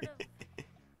kinda, sort of.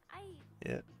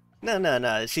 Yeah.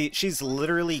 No. She's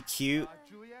literally cute,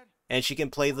 Juliet? and she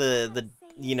can play the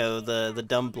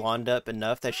dumb blonde up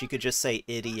enough that she could just say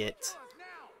idiot.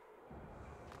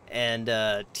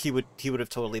 and he would have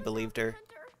totally believed her.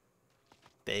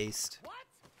 Based.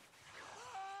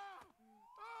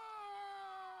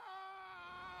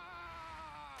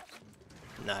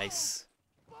 Nice.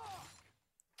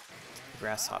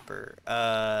 Grasshopper.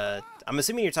 I'm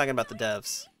assuming you're talking about the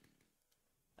devs.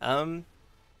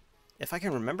 If I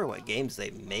can remember what games they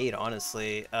made,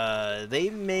 honestly. They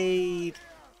made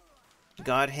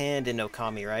God Hand and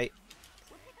Okami, right?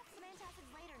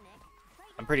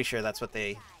 I'm pretty sure that's what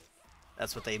they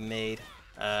made.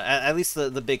 At least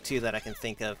the big two that I can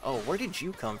think of. Oh, where did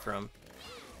you come from?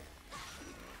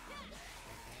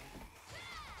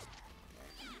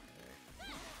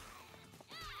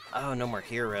 Oh, No More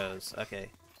Heroes. Okay.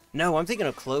 No, I'm thinking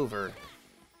of Clover.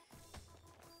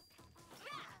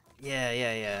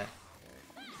 Yeah.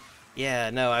 Yeah,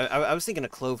 no, I was thinking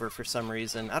of Clover for some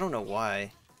reason. I don't know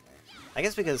why. I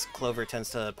guess because Clover tends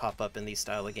to pop up in these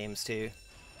style of games too.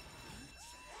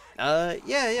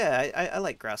 Yeah, I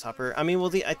like Grasshopper. I mean,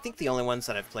 well, I think the only ones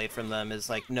that I've played from them is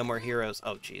like No More Heroes.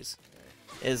 Oh, jeez.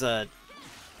 Is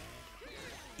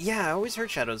yeah, I always heard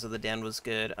Shadows of the Damned was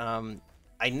good.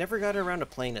 I never got around to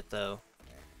playing it though.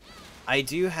 I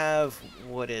do have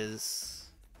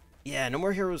yeah, No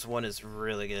More Heroes 1 is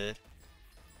really good.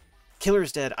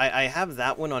 Killer's Dead, I have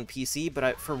that one on PC,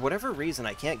 but for whatever reason,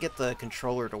 I can't get the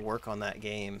controller to work on that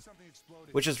game.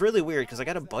 Which is really weird, because I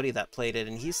got a buddy that played it,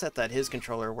 and he said that his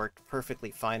controller worked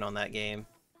perfectly fine on that game.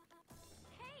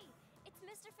 Hey, it's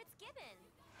Mr. Fitzgibbon.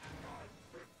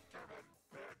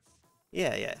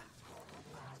 Yeah.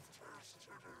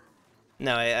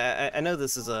 No, I know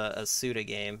this is a Suda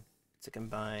game to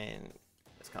combine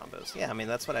its combos. Yeah, I mean,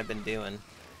 that's what I've been doing.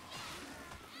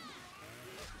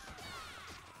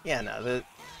 Yeah, no,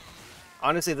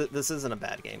 honestly, this isn't a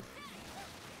bad game.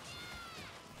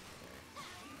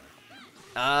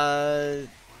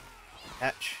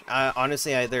 Patch.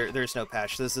 Honestly, there's no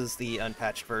patch. This is the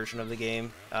unpatched version of the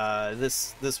game.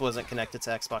 This wasn't connected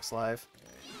to Xbox Live.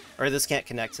 Or this can't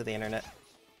connect to the internet.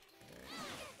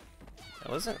 It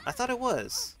wasn't? I thought it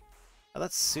was. I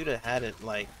thought Suda had it,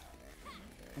 like,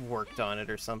 worked on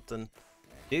it or something.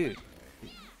 Dude.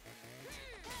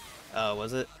 Oh,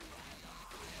 was it?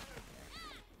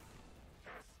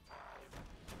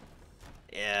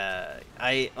 Yeah,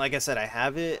 like I said, I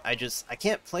have it. I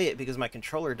can't play it because my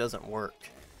controller doesn't work.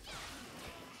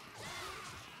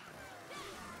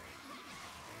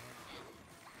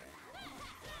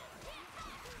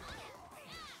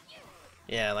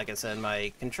 Yeah, like I said,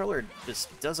 my controller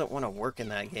just doesn't want to work in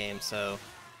that game, so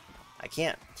I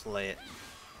can't play it.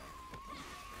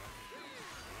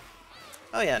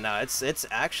 Oh yeah, no, it's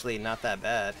actually not that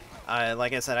bad.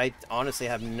 Like I said, I honestly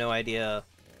have no idea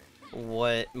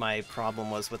what my problem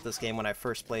was with this game when I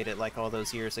first played it, like all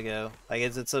those years ago. Like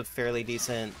it's a fairly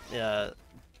decent.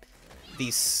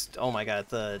 These, oh my god,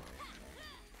 the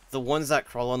ones that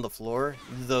crawl on the floor,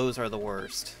 those are the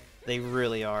worst. They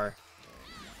really are.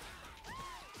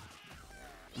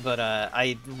 But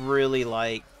I really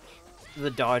like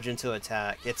the dodge into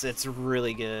attack. It's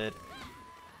really good.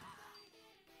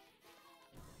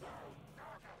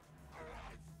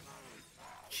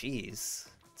 Jeez,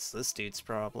 it's this dude's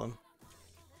problem.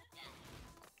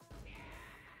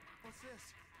 What's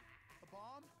this? A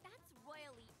bomb? That's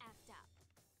royally effed up.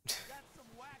 That's some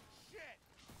whack shit!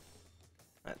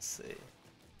 Let's see.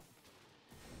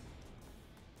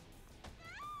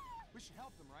 We should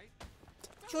help them, right?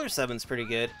 Killer 7's pretty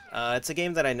good. It's a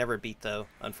game that I never beat though,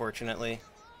 unfortunately.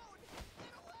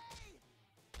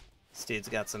 This dude's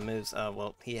got some moves. Oh,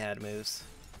 well, he had moves.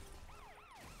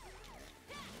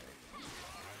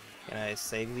 Can I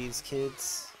save these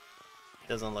kids?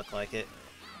 Doesn't look like it.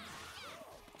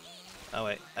 Oh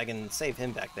wait, I can save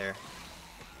him back there.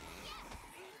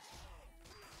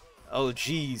 Oh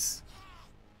jeez.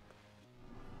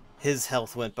 His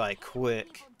health went by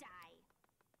quick.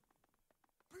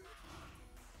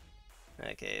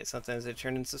 Okay, sometimes they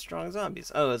turn into strong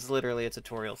zombies. Oh, it's literally a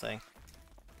tutorial thing.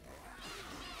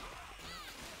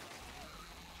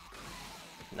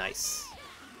 Nice.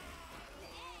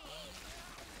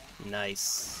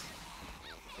 Nice.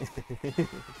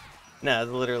 No,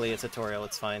 literally a tutorial,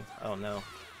 it's fine. Oh no.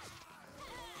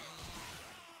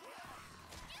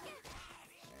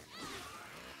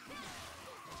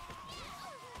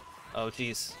 Oh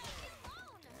jeez.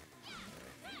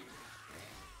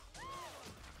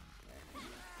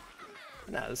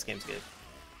 Nah, this game's good.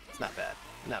 It's not bad.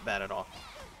 Not bad at all.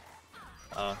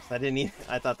 Oh, I didn't even...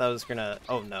 I thought that was gonna...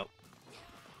 Oh no.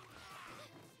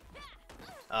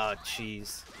 Oh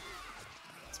jeez.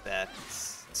 It's bad.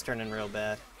 It's turning real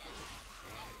bad.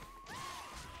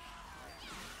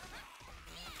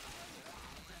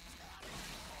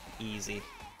 Easy.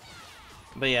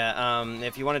 But yeah,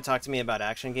 if you want to talk to me about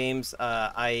action games,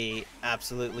 I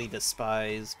absolutely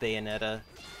despise Bayonetta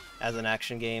as an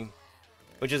action game.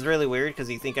 Which is really weird, because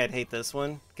you think I'd hate this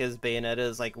one, because Bayonetta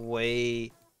is like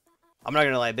way... I'm not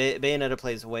gonna lie, Bayonetta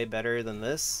plays way better than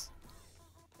this.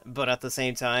 But at the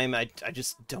same time, I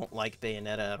just don't like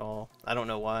Bayonetta at all. I don't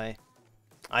know why.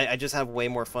 I just have way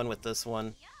more fun with this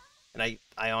one. And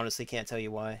I honestly can't tell you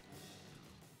why.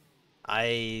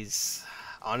 I...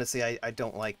 Honestly, I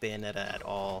don't like Bayonetta at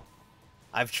all.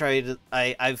 I've tried...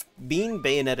 I've been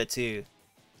Bayonetta 2.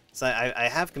 So I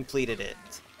have completed it.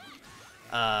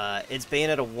 It's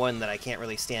Bayonetta 1 that I can't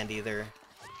really stand either.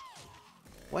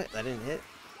 What? That didn't hit?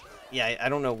 Yeah, I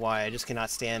don't know why. I just cannot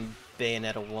stand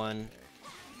Bayonetta 1.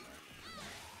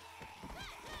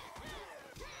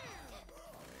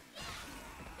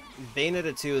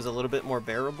 Bayonetta 2 is a little bit more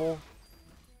bearable.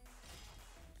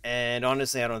 And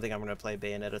honestly, I don't think I'm going to play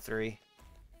Bayonetta 3.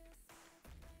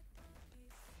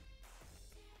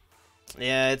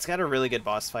 Yeah, it's got a really good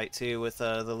boss fight too with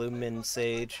the Lumen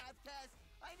Sage.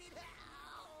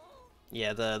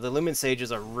 Yeah, the Lumen Sage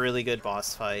is a really good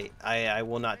boss fight. I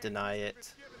will not deny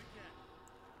it.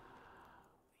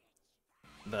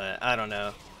 But I don't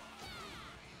know.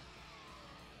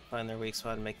 Find their weak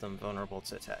spot and make them vulnerable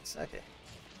to attacks. Okay.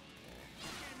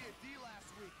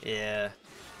 Yeah.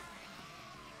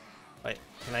 Wait,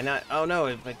 can I not? Oh no,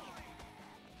 like...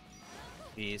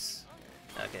 Jeez.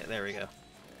 Okay, there we go.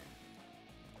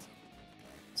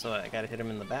 So I gotta hit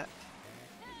him in the back.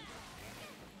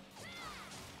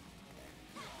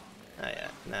 Oh yeah,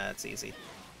 nah, it's easy.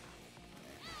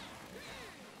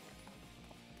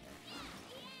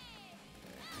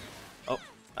 Oh,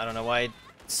 I don't know why I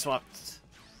swapped.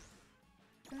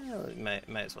 Well, might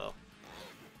as well.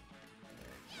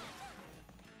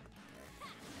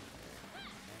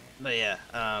 But yeah,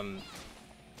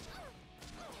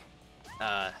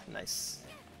 nice.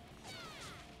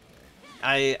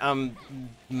 I'm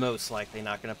most likely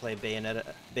not gonna play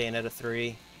Bayonetta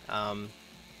 3.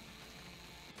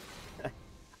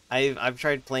 I've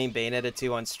tried playing Bayonetta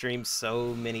 2 on stream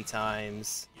so many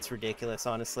times. It's ridiculous,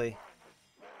 honestly.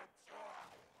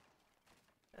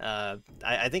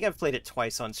 I think I've played it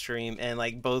twice on stream, and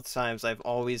like both times I've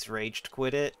always raged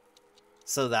quit it,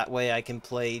 so that way I can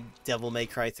play Devil May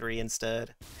Cry 3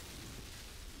 instead.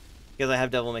 Because I have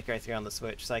Devil May Cry 3 on the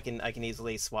Switch, so I can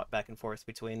easily swap back and forth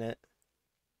between it.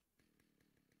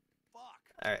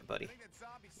 Alright, buddy.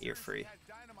 You're free.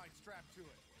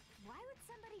 Why would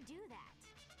somebody do that?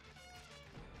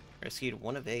 Rescued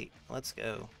 1 of 8. Let's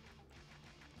go.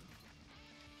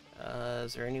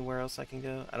 Is there anywhere else I can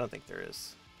go? I don't think there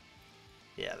is.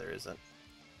 Yeah, there isn't.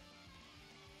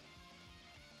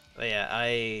 But yeah,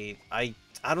 I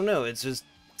don't know, it's just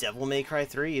Devil May Cry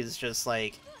 3 is just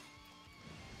like...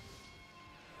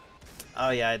 Oh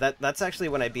yeah, that's actually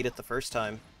when I beat it the first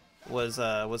time. Was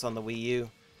on the Wii U.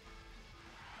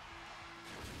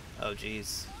 Oh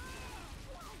jeez.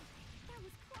 That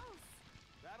was close.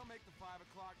 That'll make the 5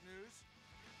 o'clock news.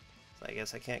 So I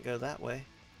guess I can't go that way.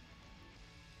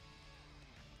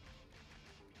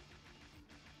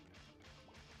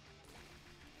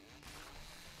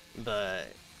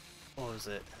 But what was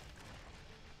it?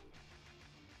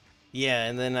 Yeah,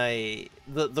 and then the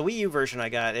Wii U version I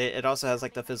got, it also has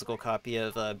like the physical copy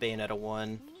of Bayonetta 1,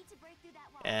 We need to break through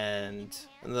that wall. and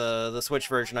the Switch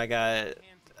version I got.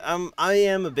 I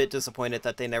am a bit disappointed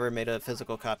that they never made a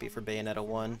physical copy for Bayonetta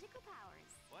 1. Magical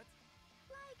powers. What?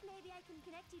 Like maybe I can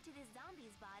connect you to this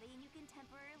zombie's body and you can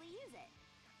temporarily use it.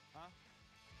 Huh?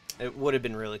 It would have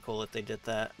been really cool if they did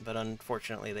that, but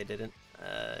unfortunately they didn't.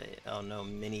 Oh no,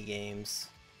 mini games.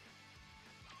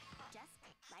 Just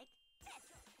like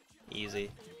this.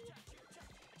 Easy.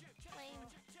 Lame.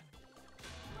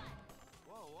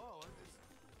 Whoa, whoa.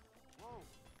 Whoa.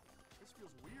 This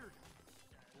feels weird.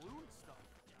 Balloon stuff.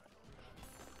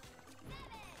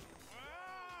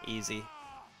 Easy.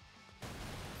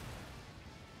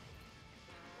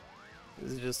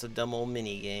 This is just a dumb old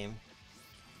mini game.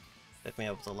 Pick me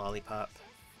up with a lollipop.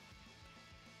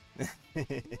 Nick, look!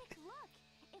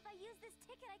 If I use this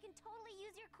ticket, I can totally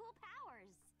use your cool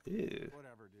powers. Ew.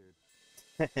 Whatever,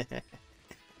 dude.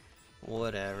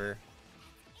 Whatever.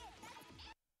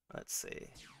 Let's see.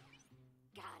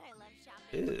 God, I love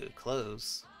shopping. Ooh,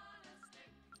 clothes.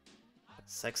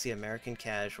 Sexy American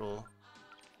casual.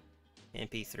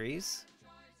 MP3s.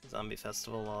 Zombie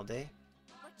festival all day.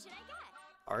 What should I get?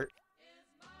 Art.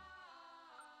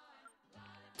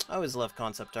 I always love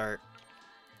concept art.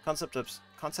 Concept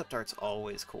art's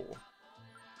always cool.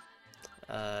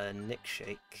 Nick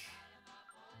Shake.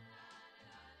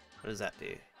 What does that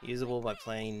do? Usable by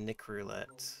playing Nick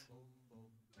Roulette.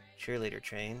 Cheerleader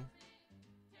chain.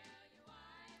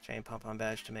 Chain pom-pom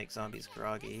badge to make zombies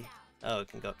groggy. Oh, it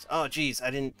can go up. Oh, jeez,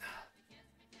 I didn't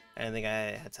think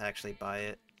I had to actually buy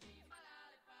it.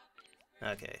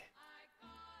 Okay.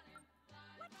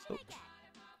 Oh.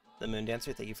 The Moon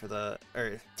Dancer, thank you for the...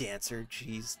 Dancer,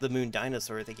 jeez. The Moon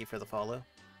Dinosaur, thank you for the follow.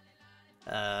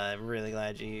 I'm really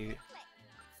glad you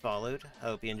followed.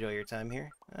 Hope you enjoy your time here.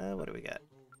 What do we got?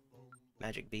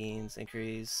 Magic Beans,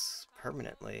 increase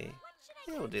permanently.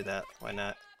 Yeah, we'll do that. Why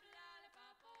not?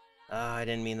 I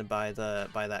didn't mean to buy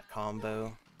that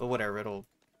combo, but whatever,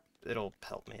 it'll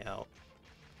help me out.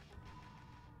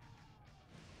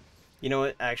 You know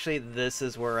what? Actually, this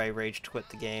is where I rage quit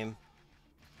the game.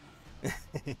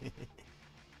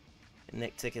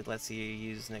 Nick Ticket lets you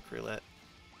use Nick Roulette.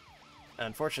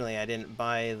 Unfortunately, I didn't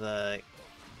buy the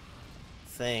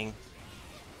thing.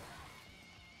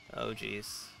 Oh,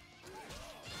 jeez.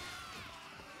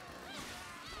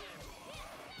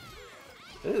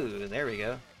 Ooh, there we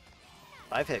go.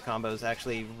 5-hit combo is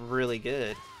actually really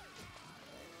good.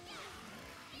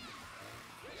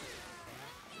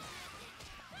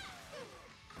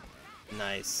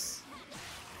 Nice.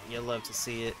 You'll love to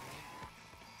see it.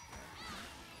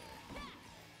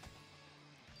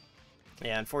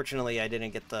 Yeah, unfortunately I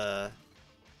didn't get the...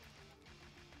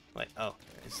 Wait, oh,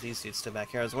 there's these dudes still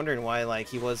back here. I was wondering why, like,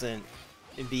 he wasn't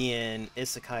being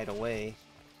isekai'd away.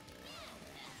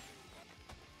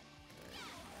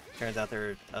 Turns out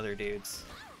there are other dudes.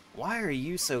 Why are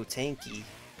you so tanky?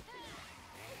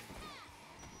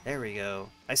 There we go.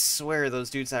 I swear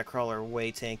those dudes that crawl are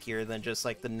way tankier than just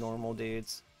like the normal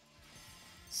dudes.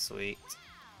 Sweet.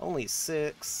 Only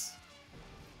 6.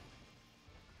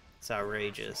 It's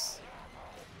outrageous.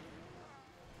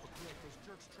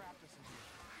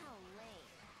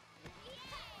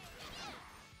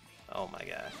 Oh my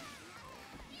god.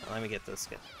 Let me get this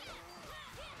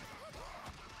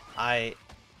guy.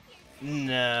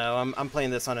 No, I'm playing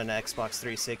this on an Xbox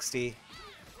 360.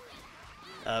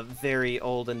 A very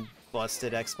old and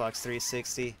busted Xbox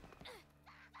 360.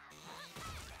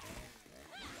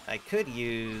 I could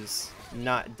use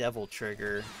not Devil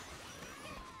Trigger,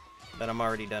 but I'm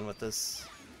already done with this.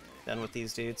 Done with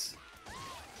these dudes.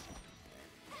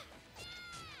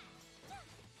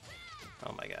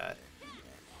 Oh my god.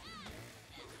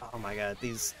 Oh my god,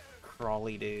 these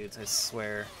crawly dudes, I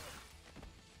swear.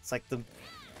 It's like the...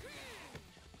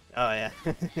 Oh yeah.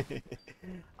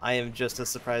 I am just as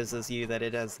surprised as you that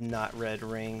it has not red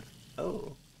ring.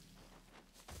 Oh.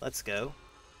 Let's go.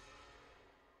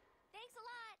 Thanks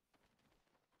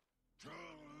a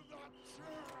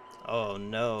lot. Oh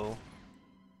no.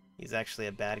 He's actually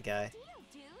a bad guy. Damn,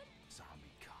 dude.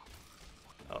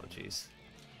 Oh jeez.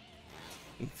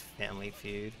 Family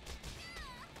Feud.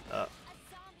 A zombie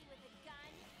with a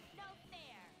gun? No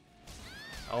fair.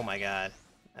 Oh my god.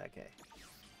 Okay.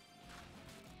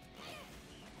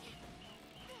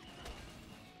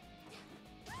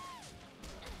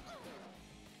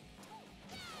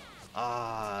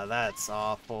 Ah, that's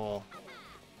awful.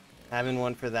 Having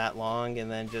one for that long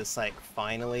and then just like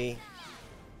finally...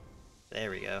 There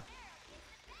we go.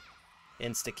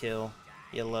 Insta-kill.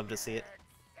 You'll love to see it.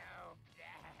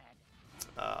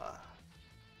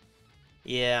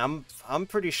 Yeah, I'm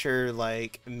pretty sure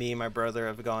like me and my brother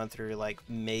have gone through like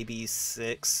maybe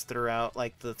 6 throughout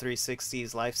like the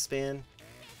 360's lifespan.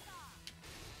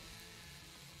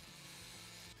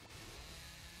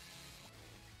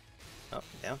 Oh,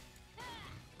 down.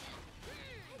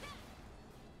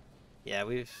 Yeah,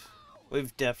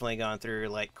 we've definitely gone through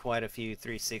like quite a few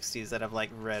 360s that have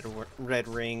like red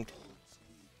ringed.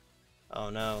 Oh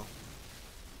no.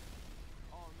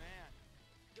 Oh man,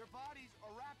 their bodies are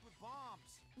wrapped with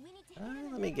bombs. We need to hit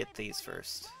it Let me and get let these everyone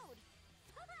first. explode.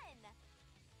 Fun.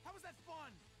 How was that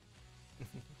fun?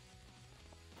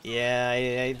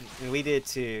 Yeah, we did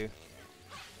too.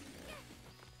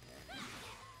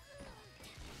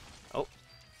 Oh.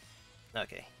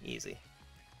 Okay, easy.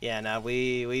 Yeah, now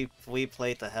we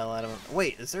played the hell out of them.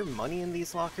 Wait, is there money in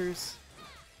these lockers?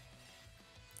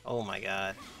 Oh my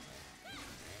god.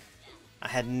 I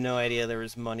had no idea there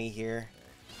was money here.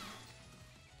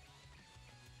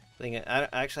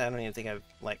 Actually, I don't even think I've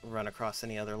like run across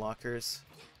any other lockers.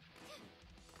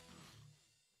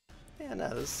 Yeah, no,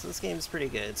 this game is pretty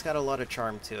good. It's got a lot of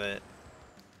charm to it.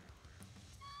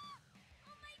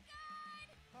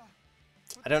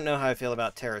 I don't know how I feel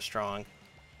about Tara Strong.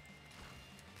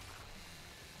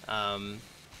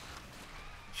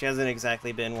 She hasn't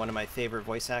exactly been one of my favorite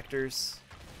voice actresses.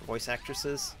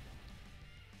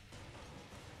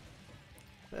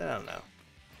 But I don't know.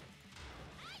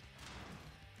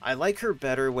 I like her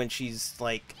better when she's,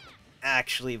 like,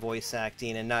 actually voice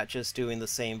acting and not just doing the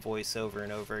same voice over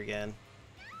and over again.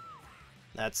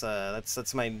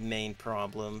 That's my main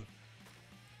problem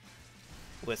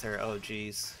with her. Oh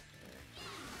geez.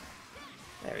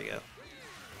 There we go.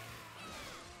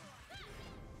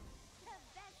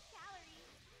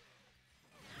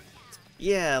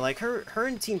 Yeah, like her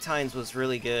in Teen Titans was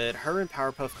really good. Her in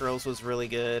Powerpuff Girls was really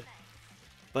good.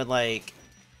 But like,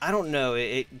 I don't know,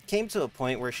 it came to a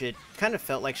point where she kind of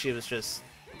felt like she was just,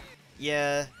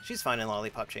 yeah, she's fine in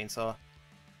Lollipop Chainsaw.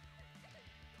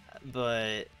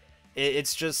 But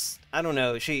it's just, I don't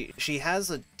know, she has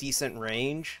a decent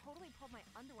range. Totally pulled my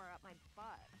underwear up my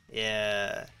butt.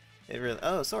 Yeah, it really,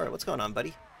 oh, Sora, what's going on,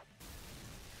 buddy?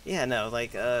 Yeah, no,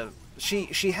 like,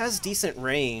 she has decent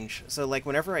range, so like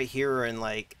whenever I hear her in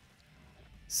like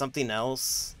something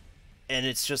else, and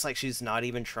it's just like she's not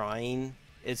even trying,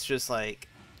 it's just like,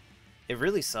 it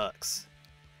really sucks.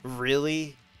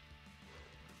 Really?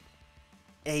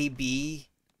 AB?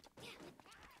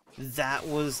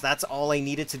 That's all I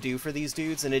needed to do for these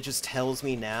dudes, and it just tells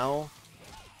me now?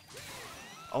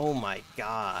 Oh my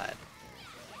god.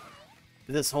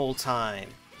 This whole time.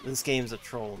 This game's a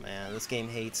troll, man. This game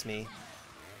hates me.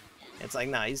 It's like,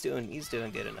 nah, he's doing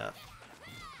good enough.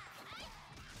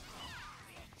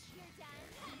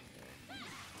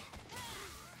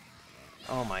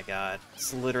 Oh my god.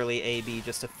 It's literally AB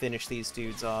just to finish these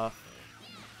dudes off.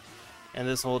 And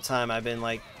this whole time I've been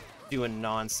like doing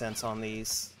nonsense on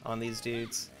these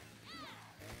dudes.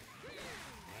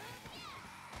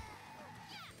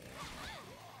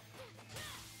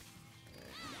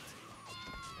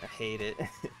 I hate it.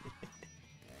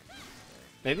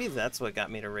 Maybe that's what got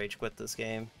me to rage quit this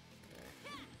game.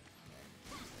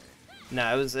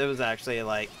 No, it was actually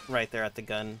like right there at the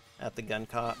gun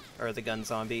cop or the gun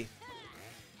zombie.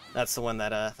 That's the one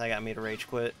that that got me to rage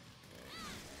quit.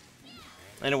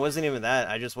 And it wasn't even that,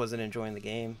 I just wasn't enjoying the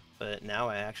game, but now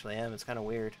I actually am. It's kind of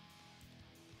weird.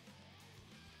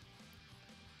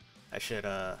 I should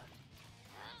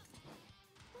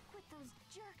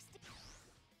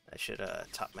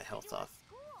top my health off.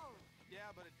 Yeah,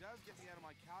 but it does get me out of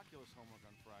my calculus homework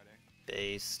on Friday.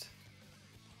 Based.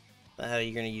 What the hell are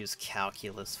you gonna use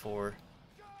calculus for?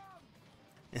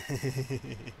 What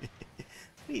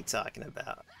are you talking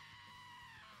about?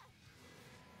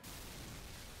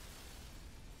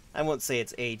 I won't say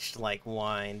it's aged like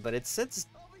wine, but it's oh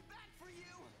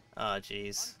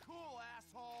jeez.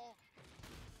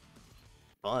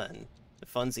 Fun. The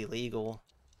fun's illegal.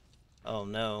 Oh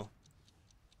no.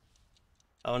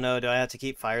 Oh no, do I have to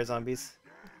keep fire zombies?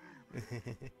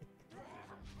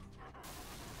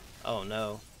 Oh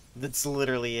no. That's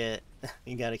literally it.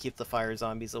 You gotta keep the fire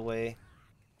zombies away.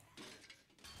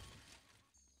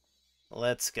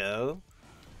 Let's go.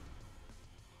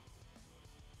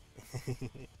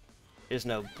 There's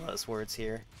no buzzwords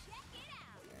here.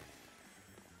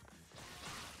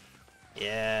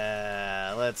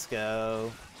 Yeah, let's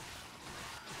go.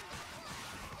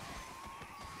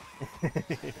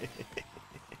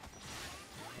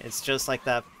 It's just like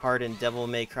that part in Devil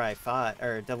May Cry 5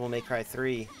 or Devil May Cry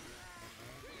 3.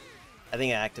 I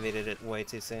think I activated it way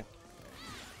too soon.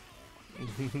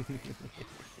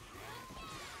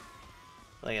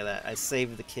 Look at that. I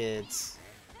saved the kids.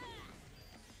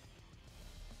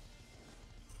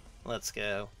 Let's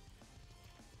go.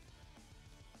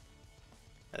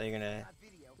 Are they gonna...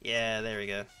 Yeah, there we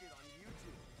go.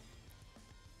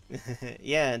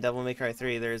 Yeah, in Devil May Cry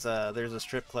 3, there's a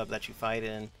strip club that you fight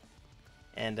in,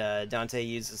 and Dante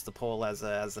uses the pole as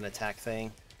an attack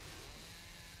thing.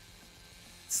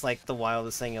 It's like the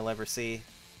wildest thing you'll ever see.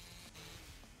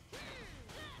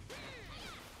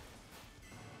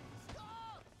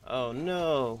 Oh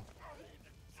no!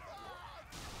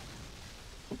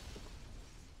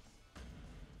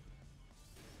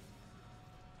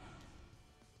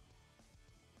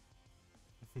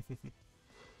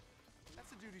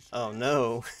 Oh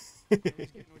no! You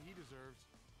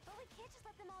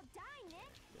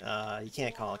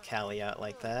can't call Callie out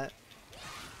like that.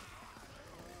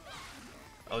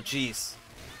 Oh jeez.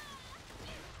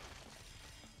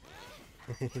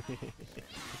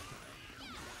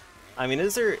 I mean,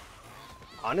 is there...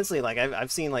 Honestly, like,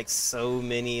 I've seen, like, so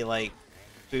many, like,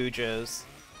 Fujos.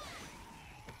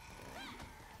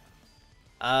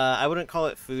 I wouldn't call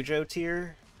it Fujo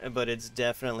tier, but it's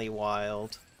definitely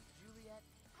wild.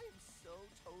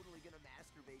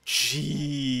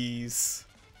 Jeez.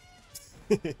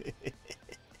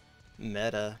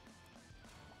 Meta.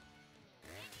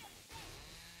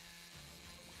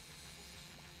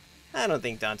 I don't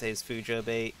think Dante's Fujo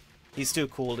bait. He's too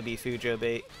cool to be Fujo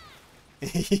bait.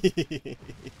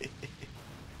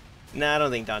 Nah, I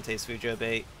don't think Dante's Fujo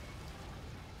bait.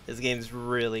 This game's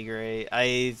really great.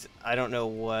 I don't know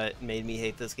what made me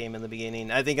hate this game in the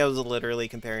beginning. I think I was literally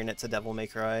comparing it to Devil May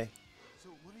Cry. So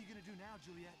what are you gonna do now,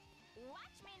 Juliet? Watch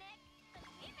me, Nick.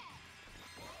 Be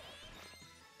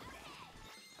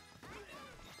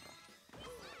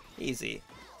back. Easy.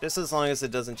 Just as long as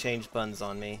it doesn't change buttons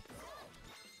on me.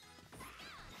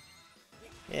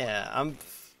 Yeah, I'm...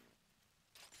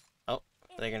 Oh,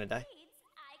 they're gonna die.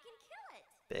 Bleeds, I can kill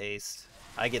it. Based.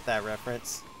 I get that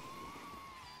reference.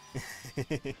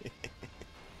 Juliet,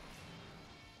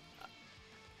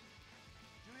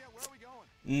 where are we going?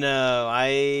 No,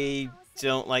 I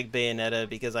don't like Bayonetta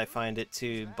because I find it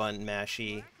too button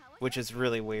mashy, which is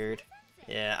really weird.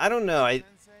 Yeah, I don't know. I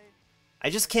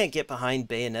just can't get behind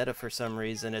Bayonetta for some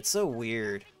reason. It's so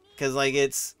weird. Cause like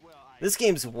this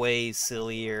game's way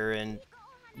sillier and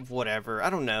whatever. I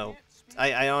don't know.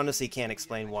 I honestly can't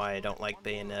explain why I don't like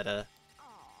Bayonetta. Aw.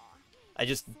 I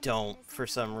just don't for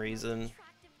some reason.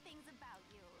 Attractive things about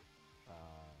you.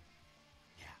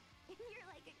 Yeah. You're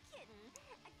like a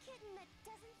kitten that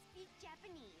doesn't speak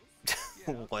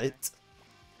Japanese. What?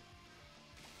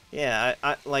 Yeah,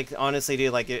 I like honestly,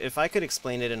 dude, like if I could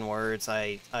explain it in words,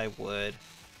 I would.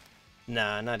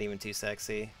 Nah, not even too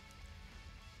sexy.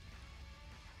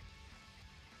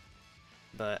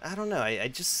 But I don't know.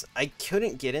 I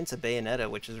couldn't get into Bayonetta,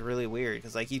 which is really weird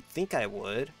because like you'd think I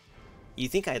would. You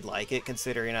think I'd like it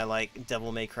considering I like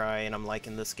Devil May Cry and I'm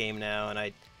liking this game now and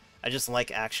I just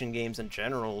like action games in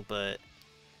general, but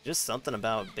just something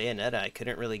about Bayonetta I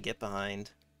couldn't really get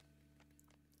behind.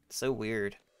 So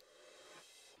weird.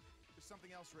 There's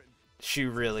something else written. She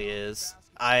really is.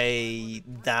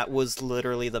 That was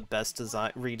literally the best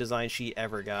redesign she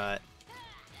ever got.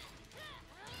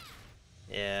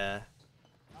 Yeah.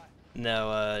 No,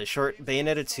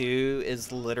 Bayonetta 2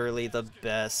 is literally the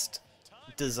best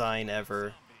design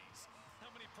ever.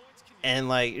 And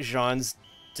like Jean's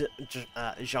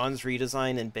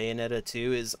redesign in Bayonetta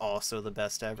 2 is also the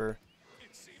best ever.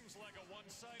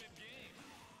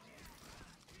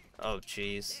 Oh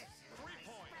jeez.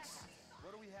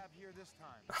 What do we have here this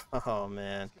time? Oh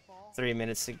man. 3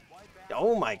 minutes to...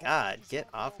 Oh my god, get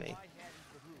off me. Time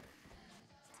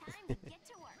to get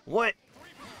to work. What?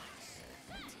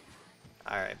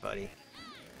 Alright, buddy.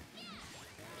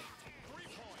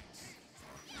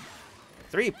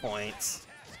 3 points?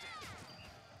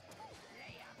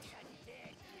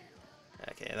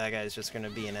 Okay, that guy's just gonna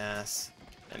be an ass.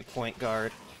 And point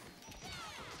guard.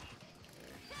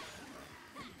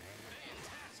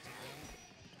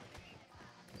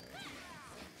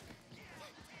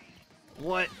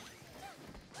 What?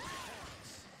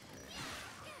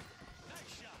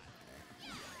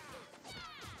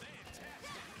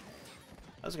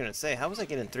 I was gonna say, how was I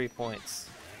getting 3 points?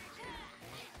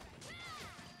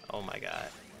 Oh my god.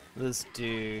 This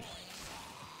dude.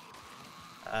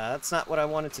 That's not what I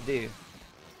wanted to do.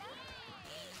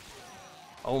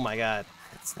 Oh my god.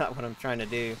 That's not what I'm trying to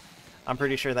do. I'm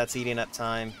pretty sure that's eating up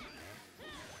time.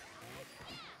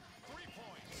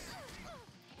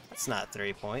 That's not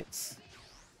 3 points.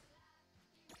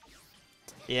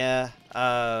 Yeah,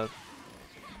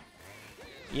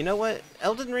 you know what?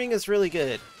 Elden Ring is really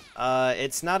good.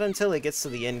 It's not until it gets to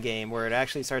the end game where it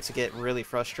actually starts to get really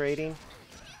frustrating.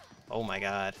 Oh my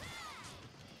god.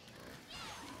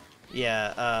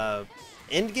 Yeah,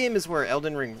 end game is where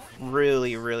Elden Ring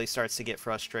really starts to get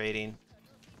frustrating.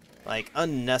 Like,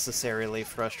 unnecessarily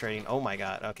frustrating. Oh my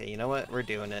god. Okay, you know what? We're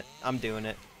doing it. I'm doing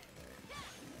it.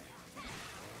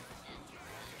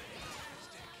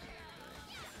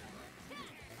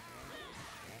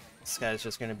 This guy's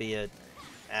just gonna be a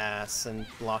ass and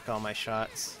block all my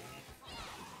shots.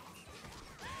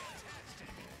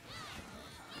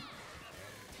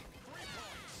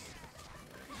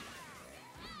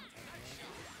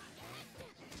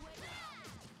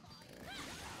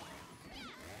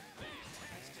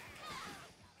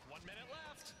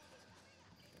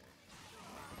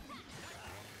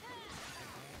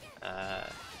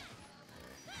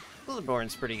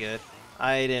 Bloodborne's pretty good.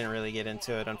 I didn't really get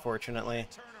into it, unfortunately.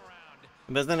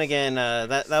 But then again,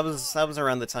 that was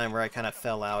around the time where I kind of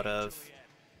fell out of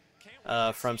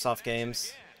FromSoft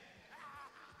games.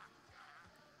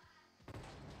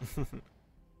 Where's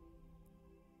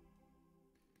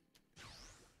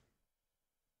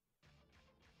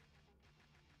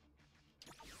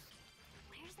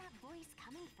that voice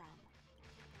coming from?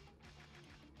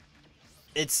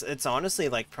 It's honestly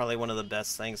like probably one of the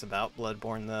best things about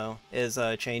Bloodborne though, is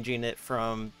changing it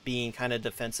from being kind of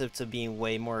defensive to being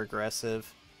way more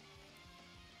aggressive.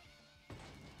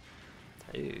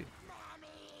 Ooh.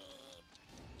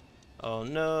 Oh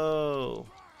no.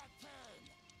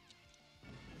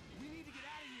 We need to get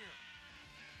out of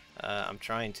here. I'm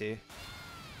trying to,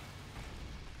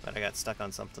 but I got stuck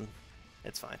on something.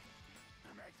 It's fine.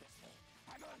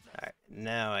 Alright,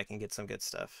 now I can get some good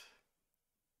stuff.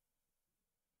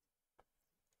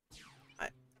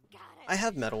 I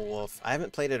have Metal Wolf. I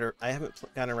haven't played it, or I haven't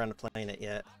gotten around to playing it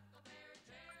yet.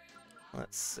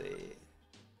 Let's see.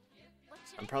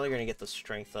 I'm probably gonna get the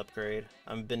strength upgrade.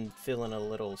 I've been feeling a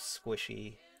little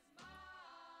squishy.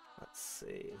 Let's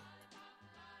see.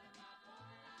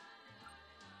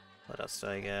 What else do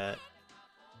I got?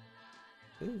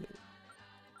 Ooh.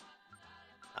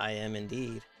 I am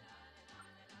indeed.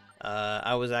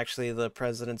 I was actually the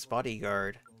president's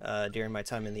bodyguard during my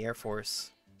time in the Air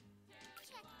Force.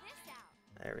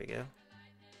 There we go.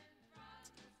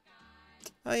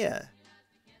 Oh yeah.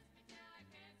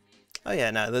 Oh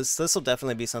yeah, no, this will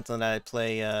definitely be something that I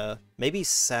play maybe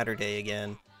Saturday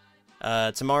again.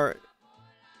 Tomorrow,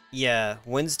 yeah,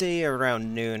 Wednesday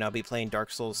around noon I'll be playing Dark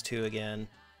Souls 2 again.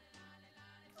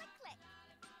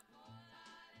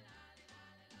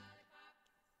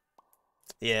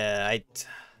 Yeah,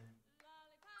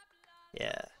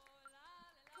 yeah.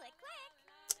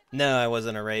 No, I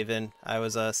wasn't a Raven. I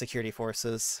was security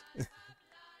forces.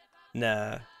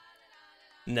 No.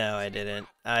 No, I didn't.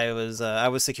 I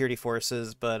was security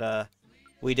forces, but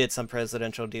we did some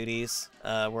presidential duties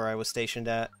where I was stationed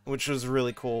at, which was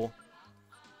really cool.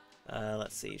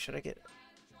 Let's see, should I get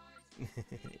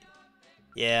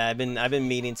Yeah, I've been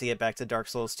meaning to get back to Dark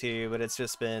Souls 2, but it's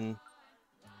just been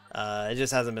it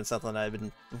just hasn't been something I've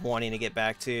been wanting to get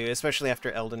back to, especially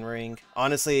after Elden Ring.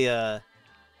 Honestly,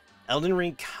 Elden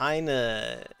Ring kind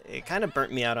of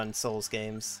burnt me out on Souls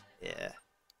games. Yeah.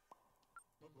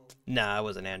 Nah, I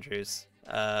wasn't Andrews.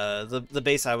 The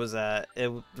base I was at,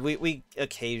 we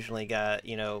occasionally got,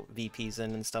 you know, VPs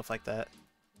in and stuff like that.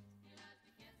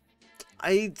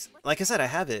 Like I said, I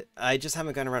have it. I just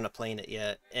haven't gotten around to playing it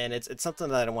yet, and it's something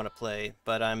that I want to play.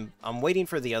 But I'm waiting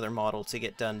for the other model to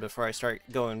get done before I start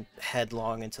going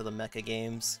headlong into the mecha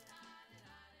games.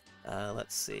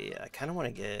 Let's see. I kind of want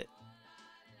to get.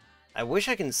 I wish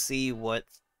I can see what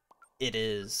it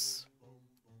is.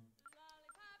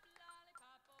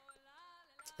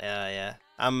 Yeah.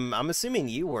 I'm assuming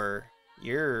you were.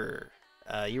 You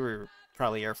were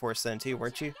probably Air Force then too,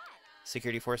 weren't you?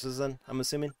 Security forces then, I'm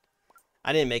assuming.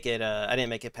 I didn't make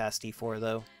it past D4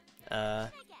 though.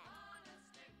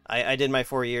 I did my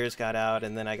 4 years, got out,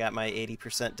 and then I got my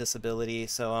 80% disability,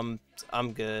 so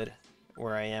I'm good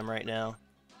where I am right now.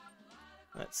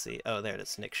 Let's see. Oh, there it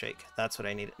is, Nick Shake. That's what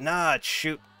I needed. Nah,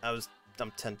 shoot. I'm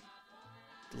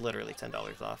literally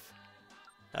 $10 off.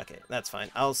 Okay, that's fine.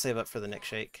 I'll save up for the Nick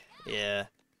Shake. Yeah.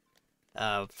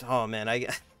 Oh man, I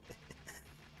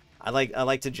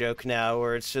like to joke now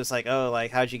where it's just like, oh,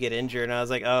 like, how'd you get injured? And I was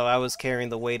like, oh, I was carrying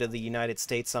the weight of the United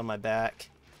States on my back.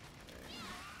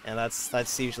 And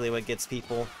that's usually what gets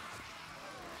people.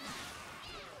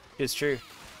 It's true.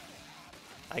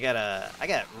 I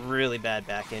got really bad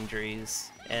back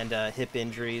injuries and hip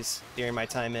injuries during my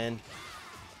time in.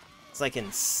 It's like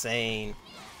insane.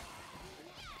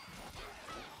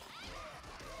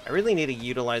 I really need to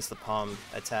utilize the palm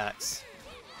attacks.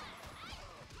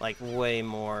 Like, way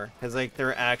more, because like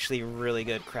they're actually really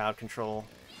good crowd control,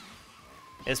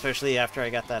 especially after I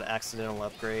got that accidental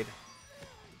upgrade.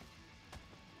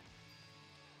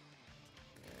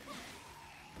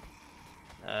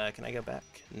 Can I go back?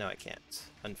 No, I can't,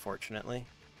 unfortunately.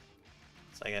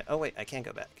 So I got. Oh wait, I can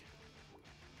go back.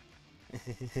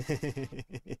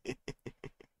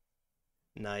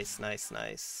 Nice.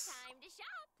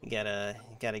 You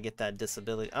gotta get that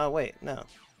disability. Oh wait, no,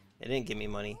 it didn't give me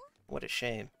money. What a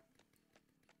shame.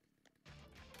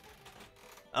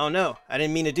 Oh no, I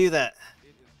didn't mean to do that.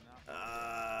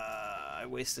 I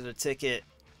wasted a ticket.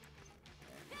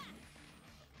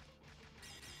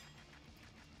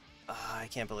 I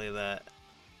can't believe that.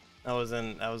 I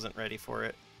wasn't ready for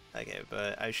it. Okay,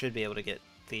 but I should be able to get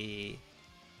the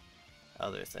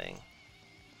other thing.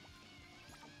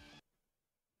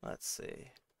 Let's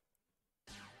see.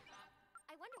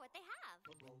 I wonder what they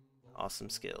have. Awesome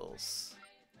skills.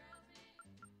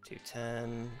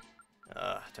 210.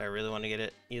 Do I really want to get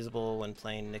it? Usable when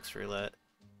playing Nyx Roulette.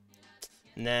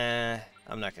 Nah,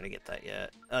 I'm not gonna get that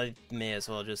yet. I may as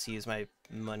well just use my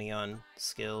money on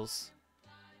skills.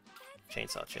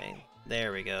 Chainsaw Chain.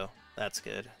 There we go. That's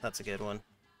good. That's a good one.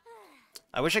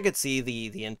 I wish I could see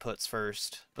the inputs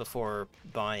first before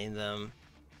buying them.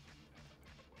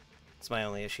 It's my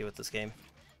only issue with this game.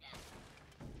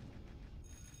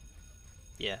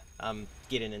 Yeah, I'm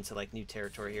getting into like new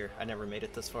territory here. I never made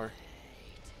it this far.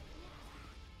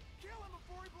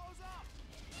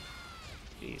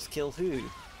 Jeez, kill who?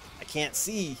 I can't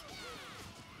see.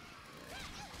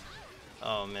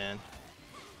 Oh man.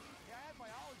 Yeah, I had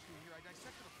biology in here. I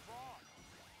dissected a frog.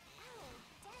 Oh,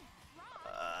 dead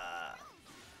frog.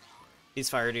 These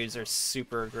fire dudes are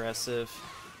super aggressive.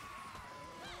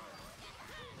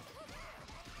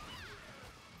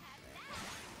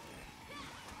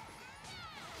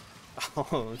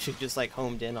 Oh, she just like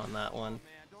homed in on that one. Man,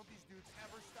 don't these dudes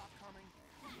ever stop coming?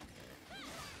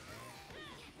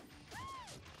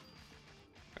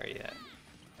 Where are you at?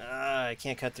 I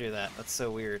can't cut through that. That's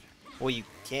so weird. Well, you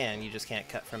can. You just can't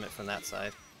cut from it from that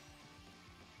side.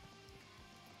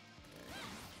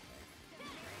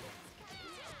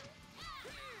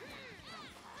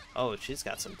 Oh, she's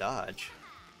got some dodge.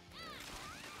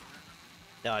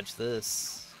 Dodge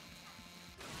this.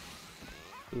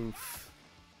 Oof.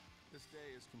 This day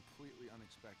is completely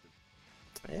unexpected.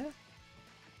 Yeah.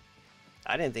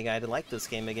 I didn't think I'd like this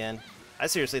game again. I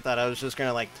seriously thought I was just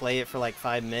gonna like play it for like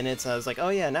 5 minutes. I was like, oh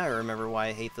yeah, now I remember why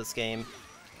I hate this game.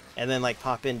 And then like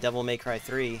pop in Devil May Cry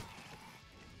 3.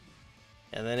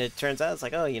 And then it turns out it's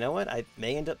like, oh, you know what? I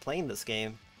may end up playing this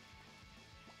game.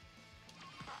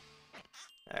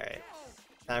 Alright.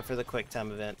 Time for the quick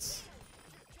time events.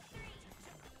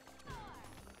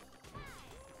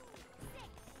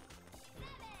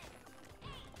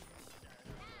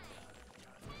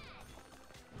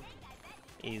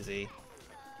 Easy.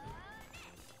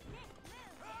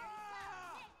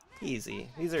 Easy.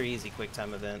 These are easy quick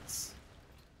time events.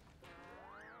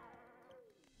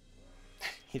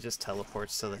 He just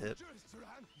teleports to the hip.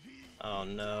 Oh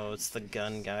no, it's the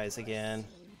gun guys again.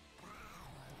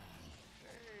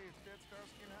 Hey, Fitz,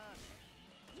 Starsky and Hutch.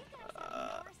 You guys have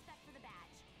no respect for the badge.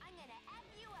 I'm gonna F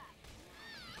you up.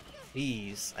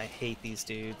 Jeez, I hate these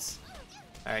dudes.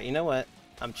 Alright, you know what?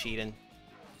 I'm cheating.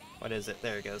 What is it?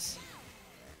 There it goes.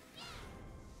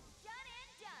 Done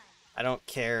and done. I don't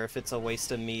care if it's a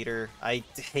waste of meter. I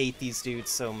hate these dudes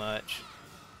so much.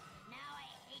 Now I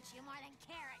hate you more than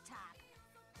Carrot Top.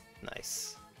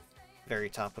 Nice. Very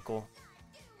topical.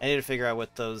 I need to figure out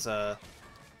what those,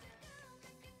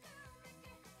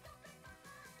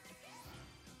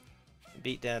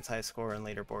 beat Dad's high score and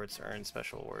leaderboards to earn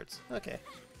special awards. Okay.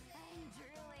 I'm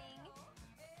drooling.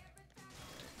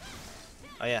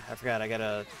 Oh yeah, I forgot, I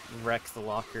gotta wreck the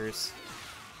lockers.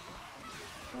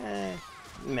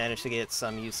 Managed to get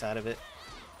some use out of it.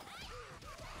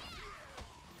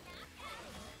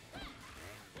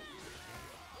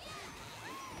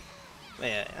 But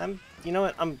yeah, you know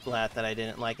what? I'm glad that I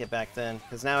didn't like it back then,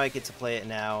 because now I get to play it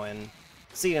now and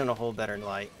see it in a whole better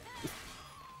light.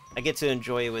 I get to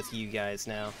enjoy it with you guys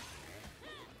now.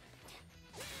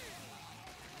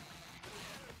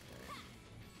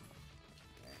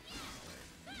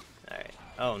 Alright.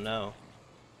 Oh no.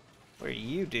 Where are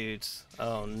you dudes?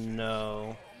 Oh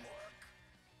no.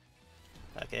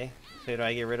 Okay, who do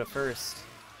I get rid of first?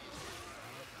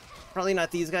 Probably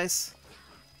not these guys.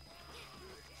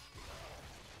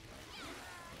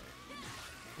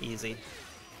 Easy.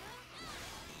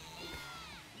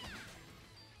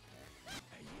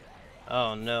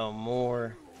 Oh no,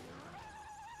 more.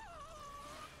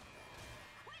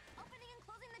 Quit opening and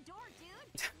closing the door,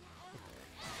 dude.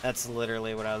 That's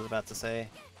literally what I was about to say.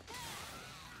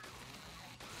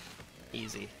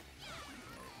 Easy.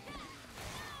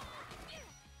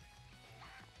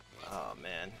 Oh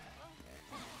man.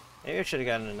 Maybe I should have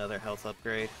gotten another health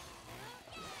upgrade.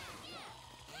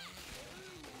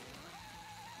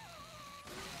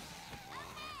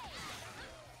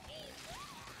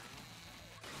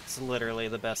 It's literally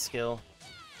the best skill.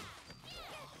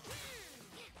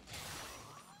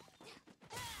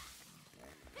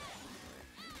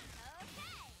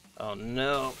 Oh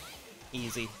no.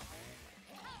 Easy.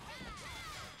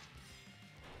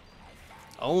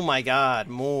 Oh my god,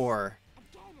 more.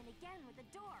 Again and again with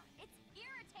the door. It's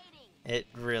irritating. It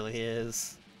really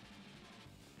is.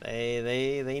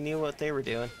 They knew what they were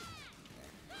doing.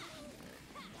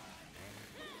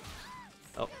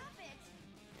 Oh. Stop it.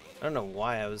 I don't know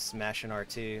why I was smashing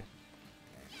R2.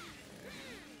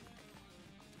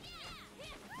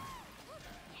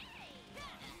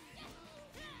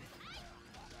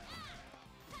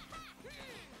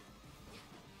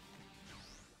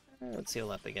 Let's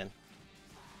heal up again.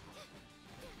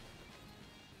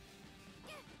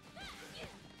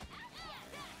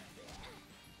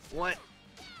 What?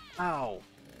 Ow!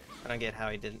 I don't get how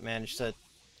he didn't manage to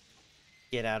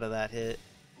get out of that hit.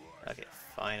 Okay,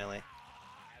 finally.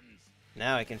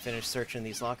 Now I can finish searching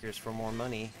these lockers for more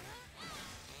money.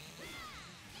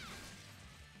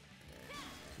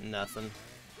 Nothing.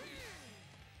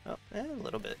 Oh, a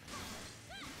little bit.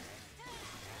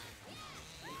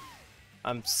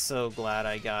 I'm so glad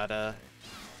I got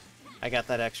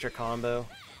that extra combo.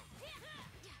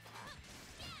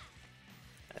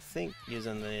 think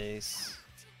using these...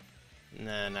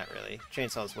 Nah, not really.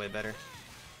 Chainsaw's way better.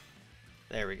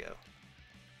 There we go.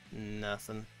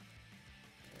 Nothing.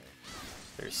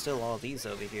 There's still all these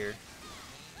over here.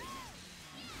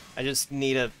 I just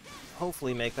need to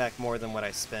hopefully make back more than what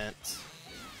I spent.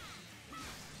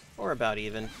 Or about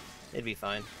even. It'd be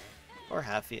fine. Or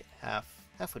half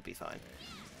would be fine.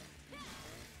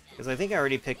 Because I think I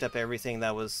already picked up everything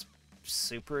that was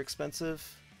super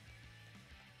expensive.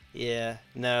 Yeah,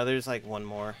 no, there's like one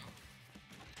more.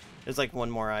 There's like one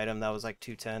more item that was like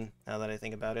 210, now that I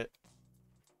think about it.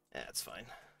 Yeah, it's fine.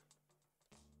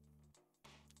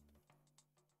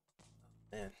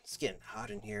 Man, it's getting hot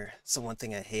in here. It's the one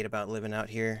thing I hate about living out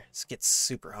here. It gets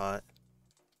super hot.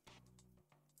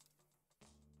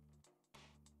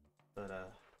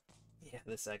 But, yeah,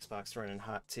 this Xbox running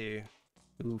hot too.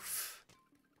 Oof.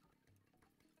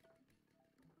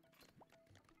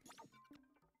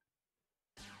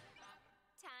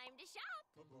 Time to shop.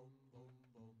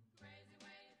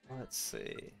 Let's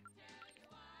see.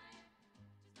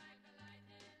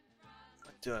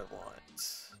 What do I want?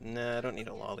 Nah, I don't need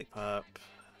a lollipop.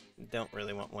 Don't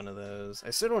really want one of those. I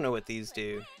still don't know what these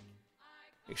do.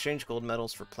 Exchange gold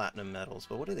medals for platinum medals,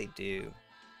 but what do they do?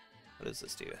 What does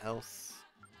this do? Health?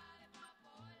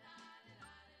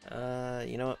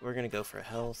 You know what? We're gonna go for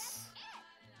health.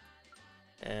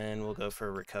 And we'll go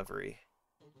for recovery.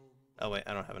 Oh wait,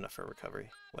 I don't have enough for recovery.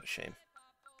 What a shame.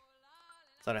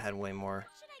 Thought I had way more.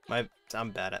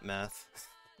 I'm bad at math.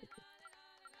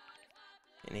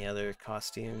 Any other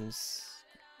costumes?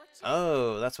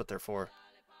 Oh, that's what they're for.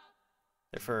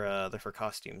 They're for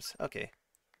costumes. Okay.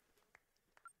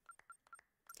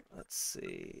 Let's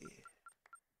see.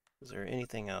 Is there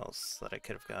anything else that I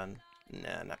could have gotten?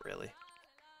 Nah, not really.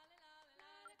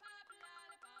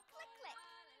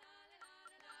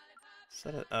 Is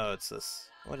that oh, it's this.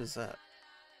 What is that?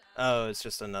 Oh, it's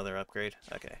just another upgrade.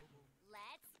 Okay.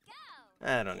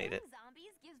 I don't need it.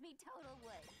 Zombies gives me total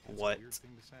wood. What? Weird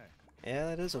thing to say. Yeah,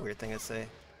 that is a weird thing to say.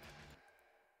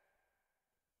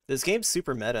 This game's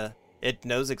super meta. It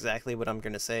knows exactly what I'm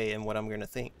gonna say and what I'm gonna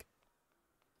think.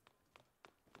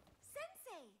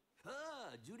 Sensei!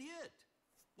 Ah, Juliet.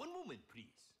 One moment, please.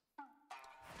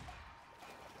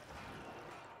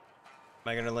 Am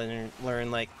I gonna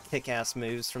learn like kick-ass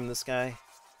moves from this guy?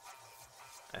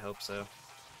 I hope so.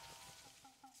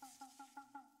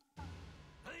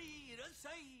 Hey,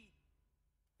 Rasai.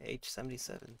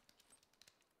 H77.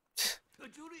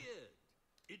 Juliet,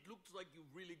 it looks like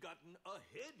you've really gotten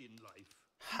ahead in life.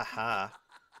 Haha.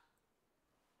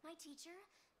 My teacher,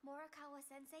 Morikawa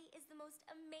Sensei, is the most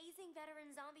amazing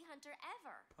veteran zombie hunter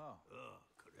ever. Oh. Ah,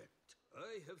 correct.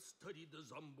 I have studied the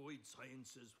zomboid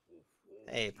sciences for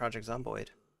 4 Hey, Project Zomboid.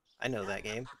 I know that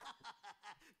game.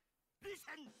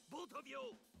 Listen, both of you.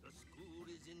 The school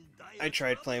is in dire I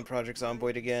tried trouble. playing Project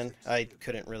Zomboid again. I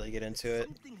couldn't really get into it,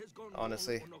 Something has gone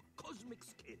honestly. wrong on a cosmic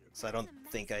scale. So I don't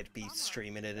think I'd be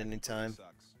streaming it anytime. Sucks.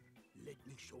 Let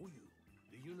me show you.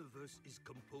 The universe is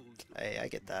composed of Hey, I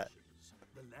get that. dimensions.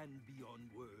 The land beyond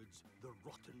words, the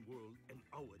rotten world, and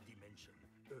our dimension,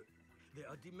 Earth. There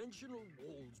are dimensional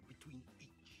walls between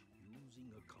each.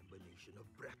 Using a combination of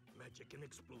black magic and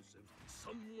explosives,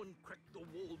 someone cracked the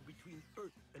wall between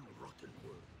Earth and rotten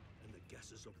world, and the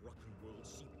gases of rotten world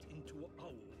seeped into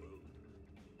our world.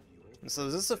 So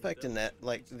is this affecting that,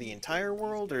 like, the entire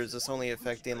world, or is this only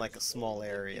affecting, like, a small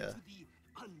area?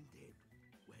 Undead.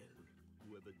 Well,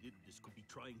 whoever did this could be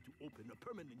trying to open a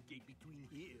permanent gate between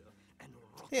here and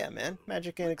rotten Yeah, man. world.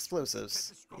 Magic and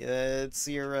explosives. Yeah, it's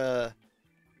your,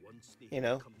 Once they you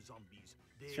know, become zombies,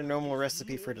 it's your there normal is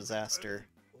recipe for no disaster. return.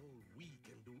 All we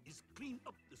can do is clean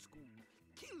up the school,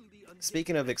 kill the undead,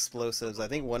 Speaking of explosives, I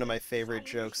think one of my favorite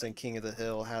jokes in King of the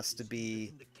Hill has to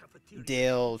be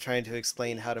Dale trying to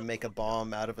explain how to make a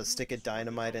bomb out of a stick of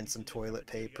dynamite and some toilet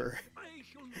paper.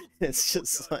 It's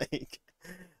just like,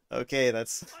 okay,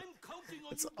 that's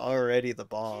already the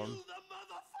bomb.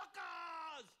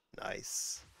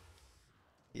 Nice.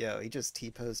 Yo, he just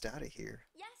T-posed out of here.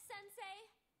 Yes, Sensei!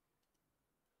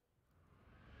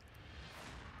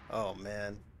 Oh,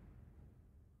 man.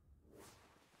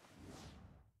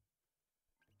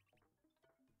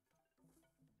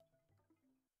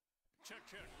 Check,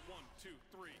 check. 1, 2,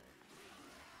 3.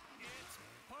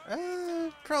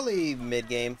 It's Probably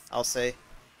mid-game, I'll say.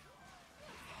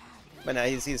 But no,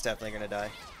 he's definitely gonna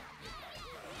die.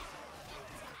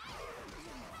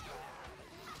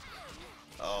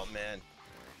 Oh, man.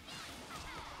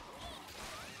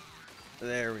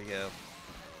 There we go.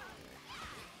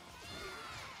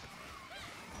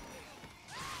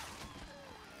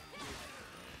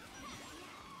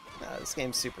 Nah, this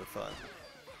game's super fun.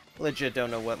 Legit don't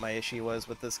know what my issue was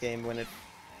with this game when it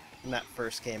when that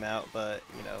first came out, but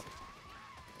you know,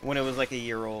 when it was like a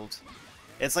year old.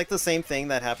 It's like the same thing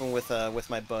that happened with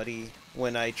my buddy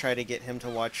when I tried to get him to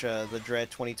watch the Dread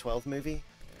 2012 movie.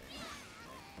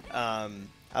 I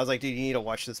was like, dude, you need to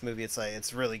watch this movie. It's like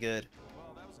it's really good.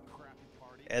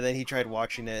 And then he tried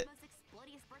watching it,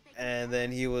 and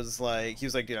then he was like,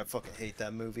 dude, I fucking hate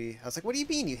that movie. I was like, what do you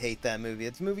mean you hate that movie?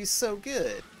 This movie's so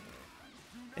good.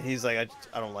 And he's like,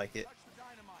 I don't like it.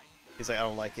 He's like, I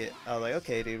don't like it. I was like,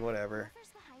 okay, dude, whatever.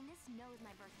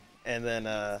 And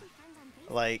then,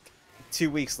 like, 2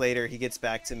 weeks later, he gets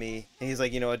back to me, and he's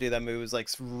like, you know what, dude, that movie was, like,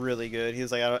 really good. He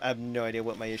was like, I have no idea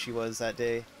what my issue was that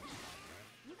day.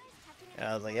 And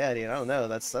I was like, yeah, dude, I don't know.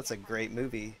 That's a great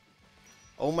movie.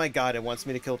 Oh my god, it wants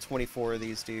me to kill 24 of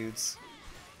these dudes.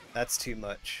 That's too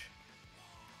much.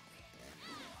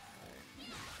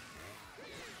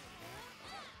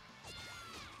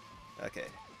 Okay.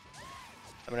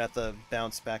 I'm gonna have to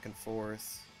bounce back and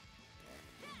forth.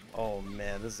 Oh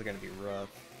man, this is gonna be rough.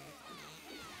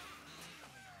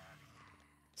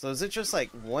 So is it just like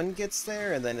one gets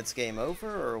there and then it's game over,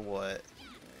 or what?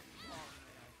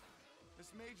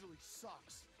 This majorly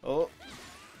sucks. Oh.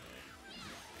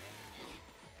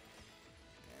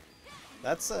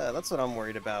 That's what I'm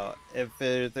worried about. If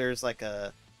there's like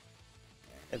a...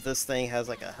 If this thing has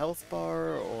like a health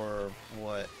bar, or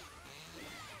what?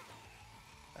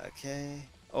 Okay.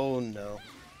 Oh no.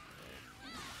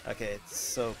 Okay, it's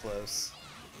so close.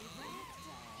 Oh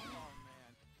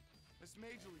man, this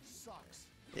majorly sucks.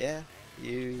 Yeah,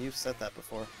 you've said that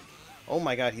before. Oh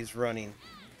my god, he's running.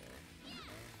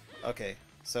 Okay,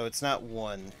 so it's not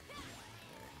one.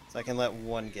 So I can let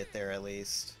one get there at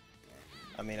least.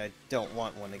 I mean, I don't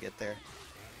want one to get there.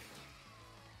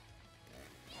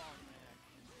 Oh man,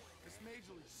 this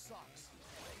majorly sucks.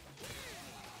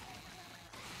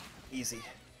 Easy.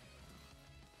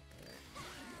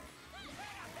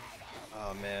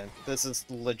 Oh man, this is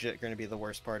legit going to be the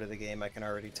worst part of the game, I can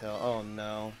already tell. Oh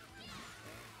no.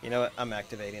 You know what? I'm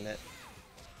activating it.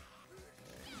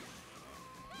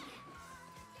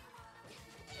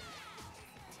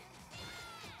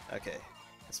 Okay.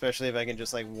 Especially if I can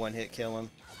just like one-hit kill him.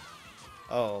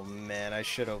 Oh man, I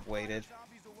should have waited.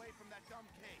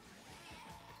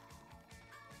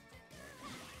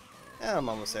 Yeah, I'm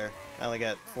almost there. I only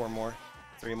got 4 more.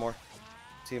 3 more.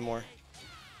 2 more.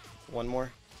 1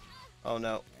 more. Oh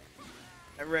no.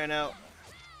 I ran out.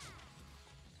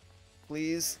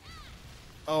 Please.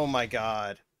 Oh my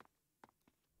god.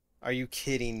 Are you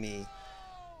kidding me?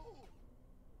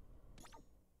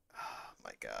 Oh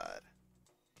my god.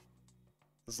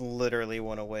 This literally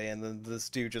one away and then this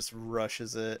dude just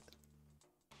rushes it.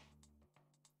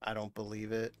 I don't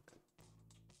believe it.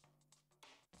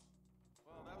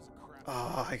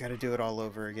 Oh, I gotta do it all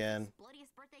over again.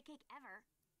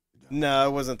 No,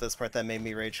 it wasn't this part that made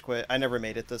me rage quit. I never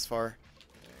made it this far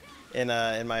in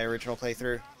my original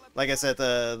playthrough. Like I said,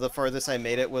 the farthest I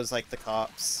made it was like the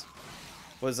cops.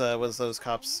 Was those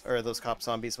cops, or those cop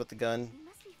zombies with the gun.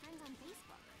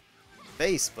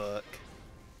 Facebook?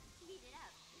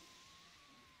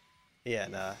 Yeah,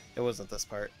 nah, it wasn't this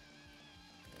part.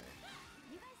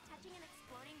 You guys touching and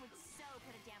exploding would so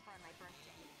put a damper on my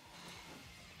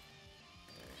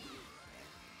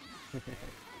birthday.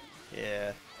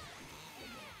 Yeah.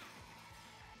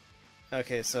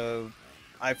 Okay, so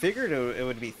I figured it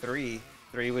would be 3.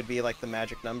 3 would be like the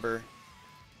magic number.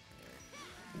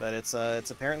 But it's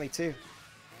apparently 2.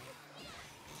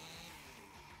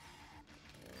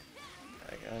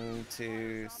 Like 1,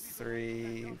 2,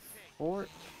 3, 4.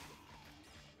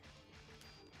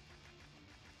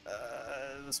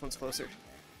 This one's closer.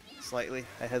 Slightly.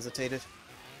 I hesitated.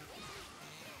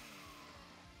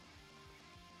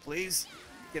 Please,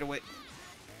 get away.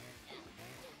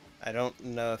 I don't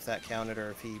know if that counted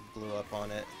or if he blew up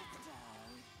on it.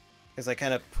 Because I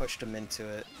kind of pushed him into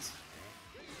it.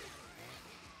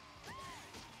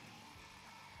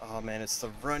 Oh man, it's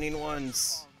the running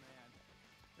ones.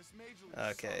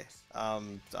 Okay,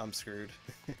 I'm screwed.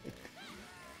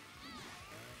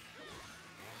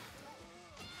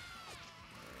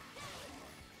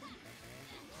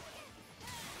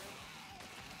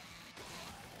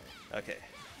 Okay.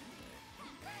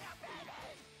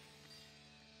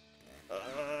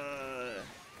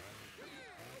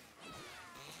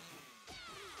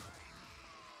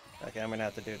 Okay, I'm gonna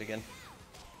have to do it again.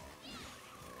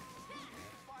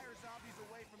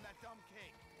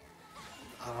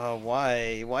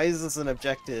 Why? Why is this an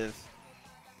objective?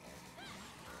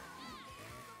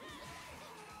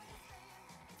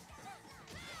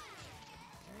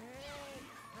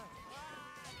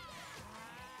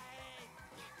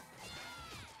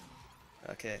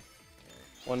 Okay.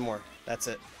 One more. That's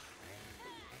it.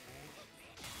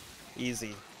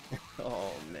 Easy.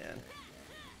 Oh man.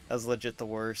 That was legit the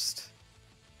worst.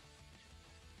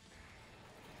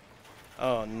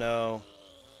 Oh no.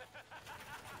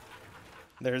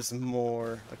 There's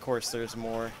more. Of course there's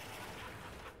more.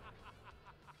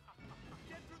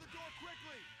 Get through the door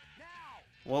quickly! Now!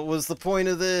 What was the point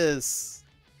of this?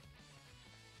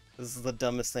 This is the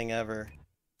dumbest thing ever.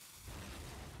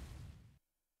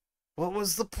 What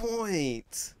was the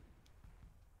point?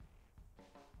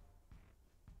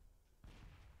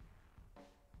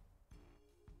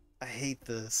 I hate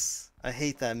this. I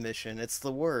hate that mission. It's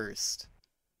the worst.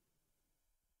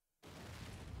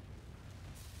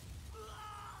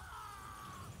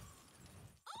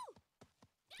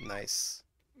 Nice.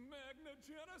 Magna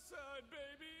genocide,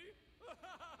 baby!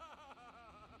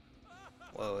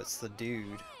 Whoa, it's the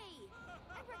dude. Hey!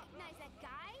 I recognize that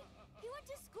guy. He went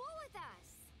to school with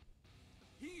us.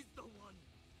 He's the one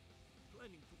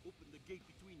planning to open the gate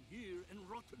between here and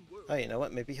Rotten World. Oh, you know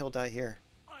what? Maybe he'll die here.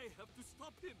 I have to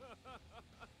stop him.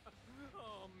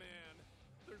 Oh man,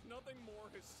 there's nothing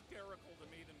more hysterical to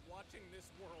me than watching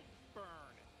this world burn.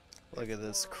 Look at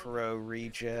this Crow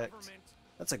reject.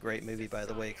 That's a great movie, by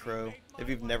the way, Crow. If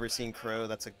you've never seen Crow,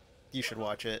 you should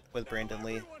watch it with Brandon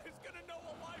Lee. Everyone is gonna know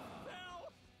a life now,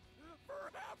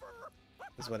 forever.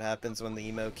 This is what happens when the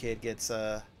emo kid gets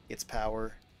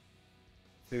power.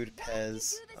 Food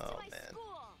Pez. Oh man.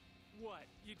 What?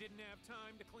 You didn't have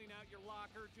time to clean out your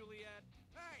locker, Juliet?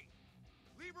 Hey!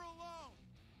 Leave her alone!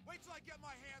 Wait till I get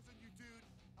my hands on you, dude!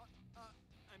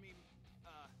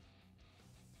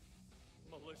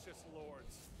 Malicious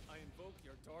lords, I invoke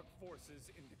your dark forces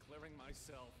in declaring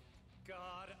myself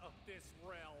god of this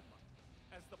realm.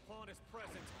 As the pawn is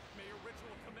present, may your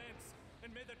ritual commence,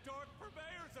 and may the dark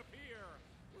purveyors appear!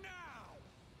 Now!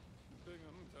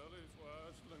 Bingham, Tally,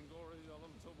 Swash, Lingori,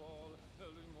 Yellum, Tobal,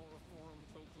 Ellie, Moriforum,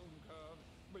 Tokum, Cab,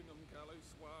 Bingham, Cali,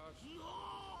 Swash.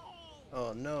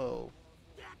 Oh no.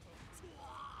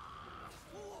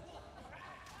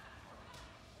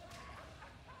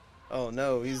 Oh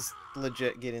no, he's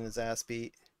legit getting his ass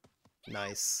beat.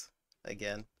 Nice.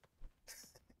 Again.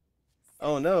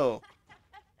 Oh no.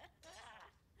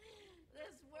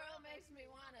 This world makes me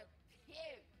want to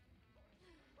puke.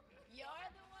 You're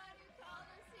the one who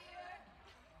called us here?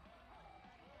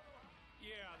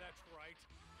 Yeah, that's right.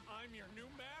 I'm your new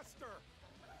master.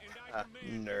 And I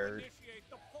demand nerd. you initiate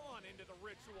the pawn into the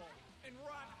ritual and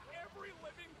rot every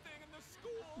living thing in the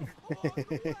school along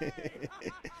the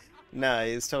way. Nah,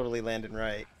 he's totally landing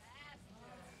right.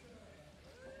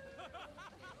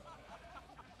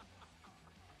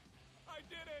 I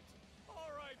did it!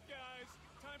 Alright, guys.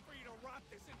 Time for you to rot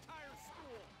this entire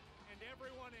school and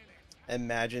everyone in it.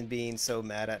 Imagine being so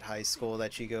mad at high school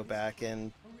that you go back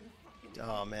and...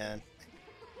 Oh man.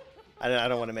 I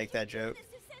don't want to make that joke. This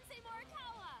is Sensei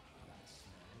Morikawa.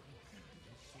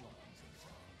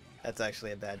 That's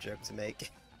actually a bad joke to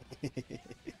make.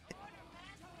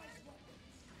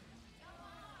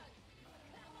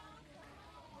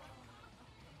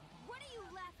 What are you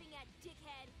laughing at,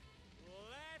 dickhead?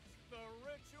 Let the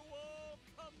ritual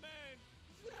commence!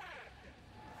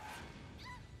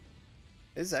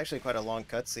 This is actually quite a long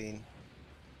cutscene.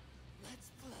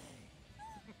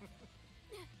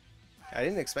 I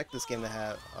didn't expect this game to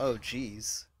have... Oh,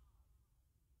 jeez.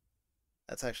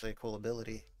 That's actually a cool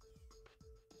ability.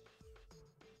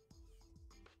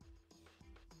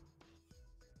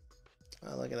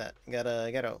 Oh, look at that. Got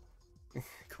a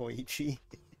Koichi.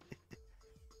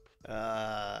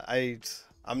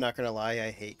 I'm not gonna lie,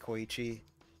 I hate Koichi.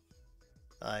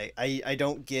 I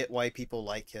don't get why people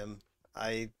like him.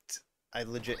 I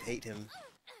legit hate him.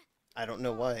 I don't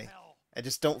know why. I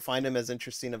just don't find him as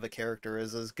interesting of a character,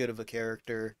 as good of a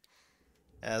character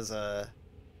as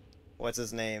what's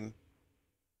his name?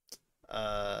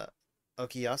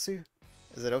 Okuyasu?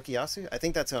 Is it Okuyasu? I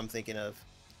think that's who I'm thinking of.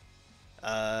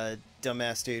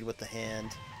 Dumbass dude with the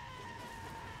hand.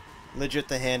 Legit,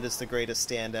 the hand is the greatest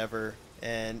stand ever,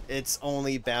 and it's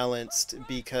only balanced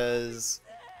because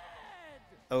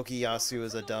Okuyasu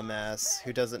is a dumbass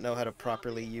who doesn't know how to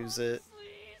properly use it.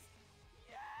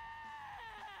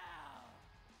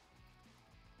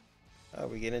 Oh,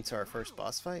 we get into our first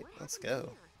boss fight? Let's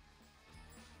go.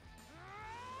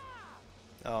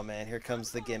 Oh man, here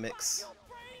comes the gimmicks.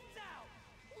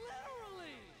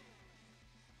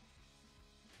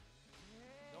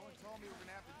 No one told me we're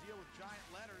gonna have to deal with giant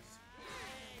letters.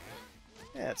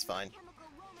 Yeah, it's fine.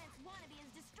 Chemical Romance wannabe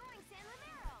is destroying San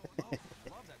Romero.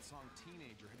 Oh, love that song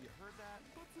Teenager. Have you heard that?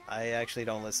 That's not I actually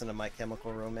don't listen to My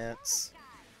Chemical Romance.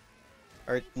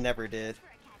 Or never did. for a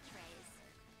catchphrase.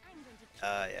 I'm going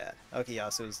to Yeah.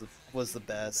 Okuyasu was the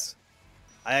best.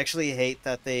 I actually hate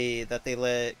that they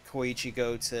let Koichi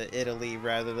go to Italy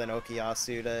rather than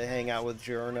Okuyasu to hang out with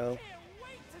Giorno.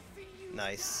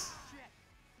 Nice.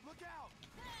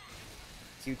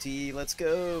 QTE, let's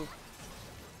go.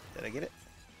 Did I get it?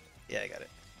 Yeah, I got it.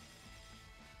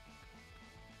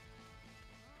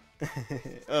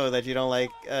 Oh, that you don't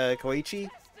like Koichi?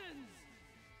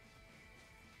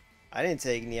 I didn't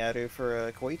take Niaru for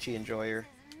a Koichi enjoyer.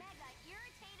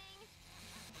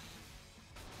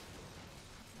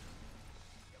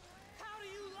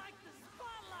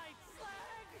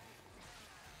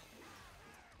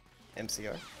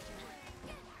 MCR.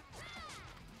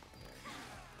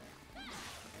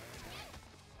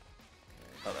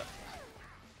 Oh, that.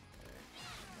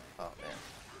 Oh, man.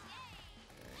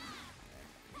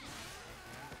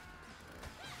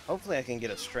 Hopefully I can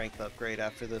get a strength upgrade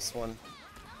after this one.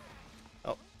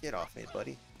 Oh, get off me,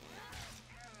 buddy.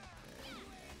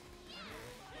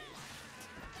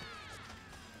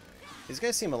 These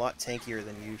guys seem a lot tankier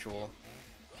than usual.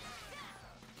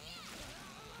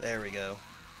 There we go.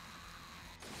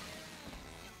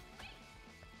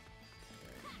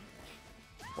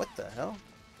 What the hell?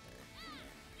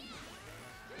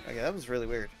 Okay, that was really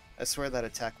weird. I swear that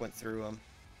attack went through him.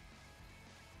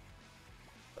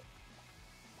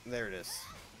 There it is.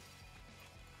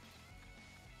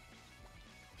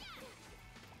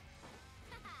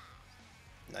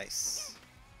 Nice.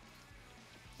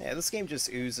 Yeah, this game just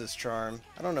oozes charm.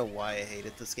 I don't know why I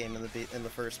hated this game in the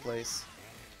first place.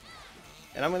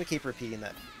 And I'm gonna keep repeating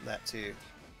that too,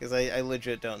 because I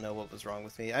legit don't know what was wrong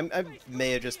with me. I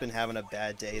may have just been having a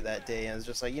bad day that day, and I was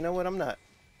just like, you know what, I'm not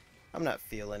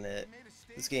feeling it.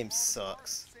 This game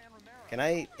sucks. Can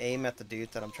I aim at the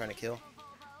dude that I'm trying to kill?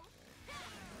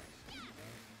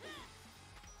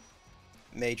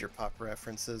 Major pop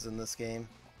references in this game.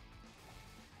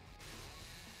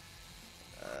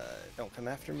 Don't come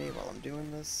after me while I'm doing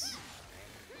this.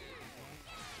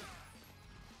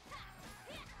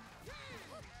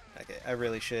 Okay, I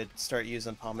really should start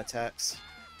using palm attacks,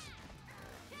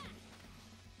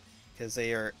 because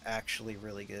they are actually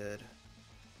really good.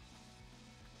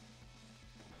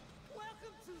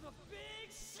 Welcome to the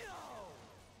big show.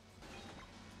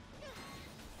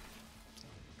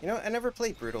 You know, I never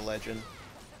played Brutal Legend.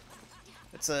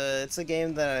 It's a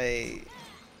game that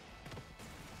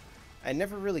I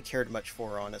never really cared much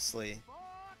for, honestly.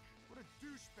 What a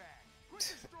douchebag. Quit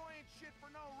destroying shit for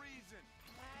no reason.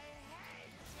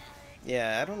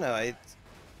 Yeah, I don't know. I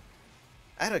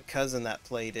had a cousin that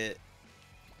played it,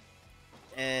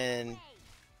 and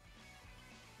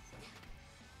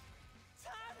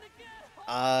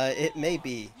it may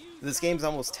be. This game's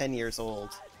almost 10 years old.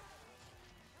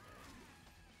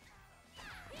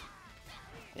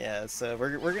 Yeah, so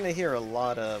we're gonna hear a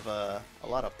lot of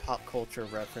pop culture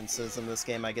references in this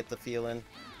game, I get the feeling.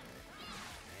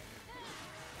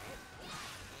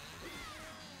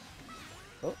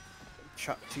 Oh,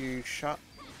 chop to shop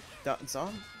dot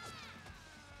zon.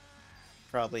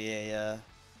 Probably a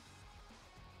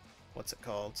what's it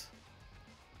called?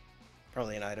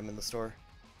 Probably an item in the store.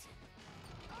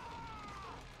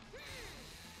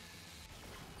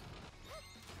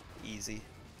 Easy.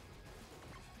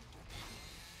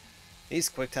 These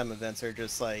QuickTime events are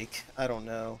just like, I don't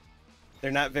know.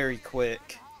 They're not very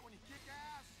quick.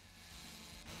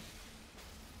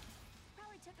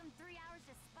 Probably took him 3 hours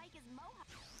to spike his mohawk.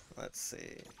 Let's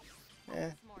see.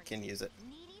 We can use it.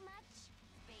 Needy much?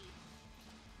 Babe.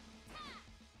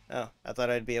 Oh, I thought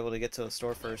I'd be able to get to a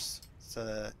store first.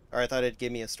 So, or I thought it'd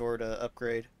give me a store to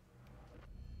upgrade.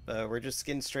 But we're just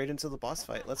getting straight into the boss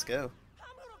fight. Let's go. I'm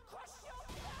gonna crush your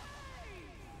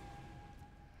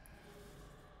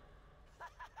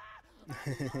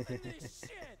I'm loving this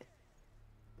shit.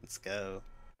 Let's go.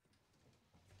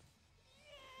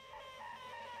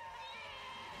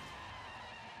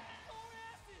 Your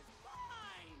ass is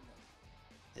mine.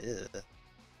 Ew. I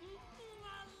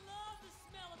love the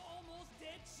smell of almost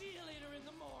dead cheerleader in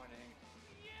the morning.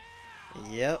 Yeah.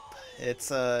 Yep.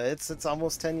 It's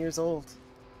almost 10 years old.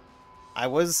 I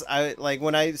like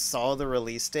when I saw the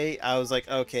release date, I was like,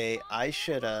 okay, I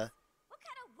shoulda. What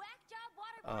kind of whack job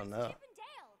water Oh, boys no. Chip and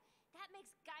Dale? That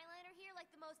makes Skyliner here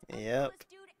like the most Yep. coolest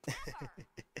dude ever.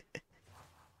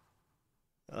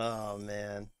 Oh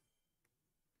man.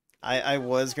 I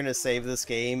was gonna save this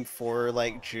game for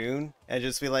like June and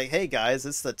just be like, hey guys,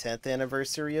 it's the 10th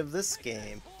anniversary of this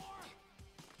game.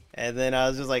 And then I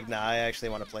was just like, nah, I actually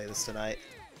want to play this tonight.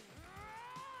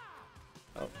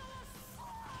 Oh.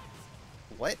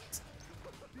 What?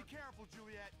 Be careful,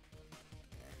 Juliet.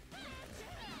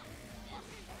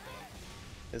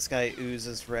 This guy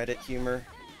oozes Reddit humor.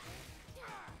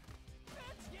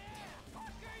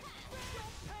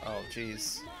 Oh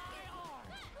jeez.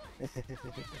 What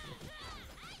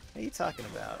are you talking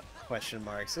about? Question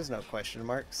marks. There's no question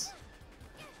marks.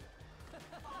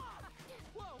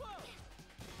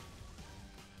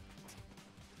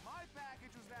 My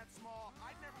package was that small.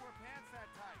 I'd never wear pants that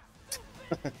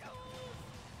tight.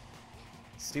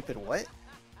 Stupid what?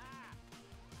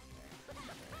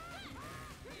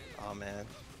 Oh man.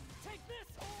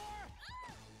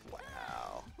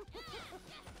 Wow.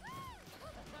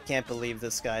 Can't believe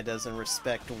this guy doesn't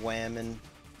respect whammon.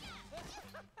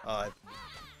 Oh, I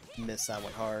missed that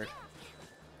one hard.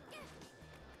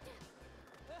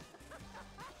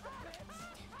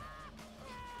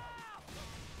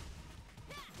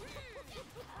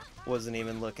 Wasn't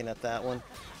even looking at that one.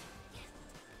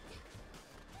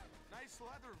 Nice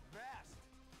leather vest.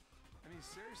 I mean,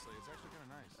 seriously, it's actually kind of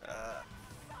nice.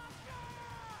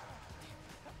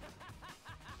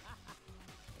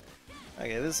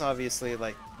 Okay, this is obviously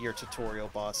like your tutorial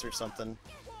boss or something.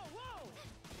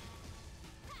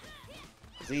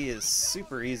 Z is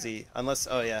super easy, unless,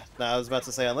 oh yeah, no, I was about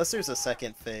to say, unless there's a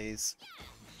second phase.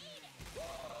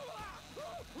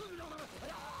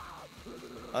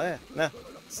 Oh yeah, no,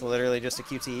 it's literally just a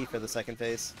QTE for the second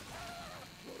phase.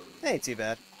 Ain't too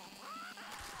bad.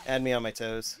 Add me on my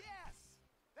toes.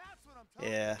 That's what I'm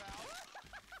talking Yeah. about.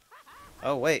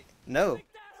 Oh wait, no.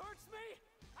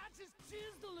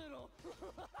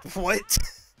 What?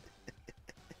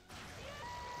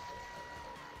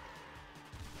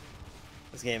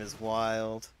 This game is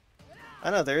wild.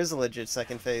 I know there is a legit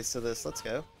second phase to this. Let's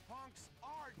go. Punks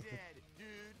are dead,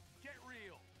 dude. Get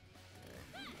real.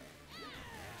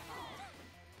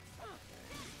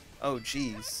 Oh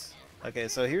jeez. Okay,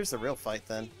 so here's the real fight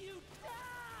then.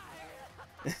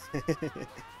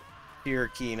 Pure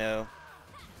Kino.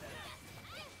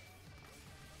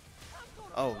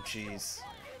 Oh jeez.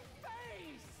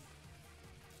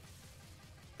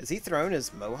 Is he throwing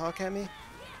his mohawk at me?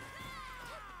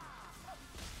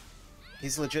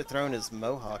 He's legit throwing his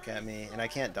mohawk at me, and I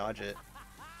can't dodge it.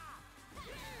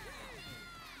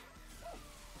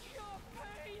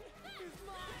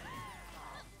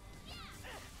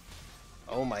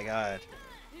 Oh my god.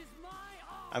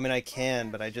 I mean, I can,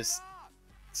 but I just...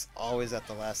 It's always at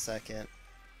the last second.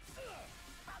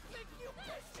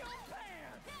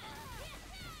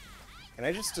 Can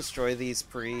I just destroy these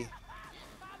pre...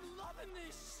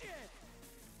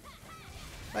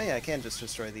 Oh yeah, I can just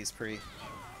destroy these pre.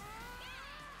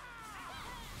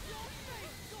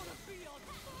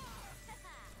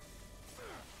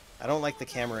 I don't like the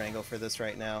camera angle for this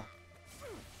right now.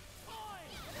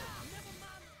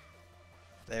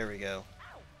 There we go.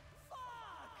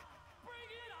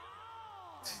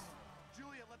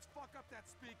 Juliet, let's fuck up that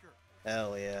speaker.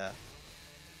 Hell yeah.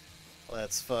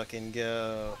 Let's fucking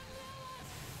go.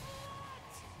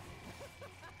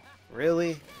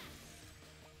 Really?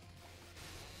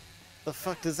 The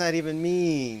fuck does that even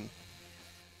mean?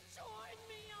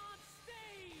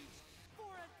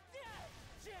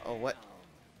 Oh, what?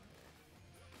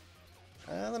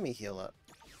 Let me heal up.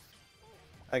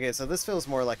 Okay, so this feels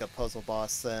more like a puzzle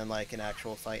boss than like an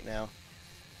actual fight now.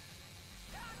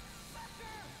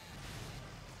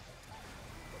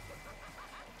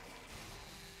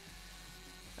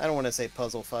 I don't want to say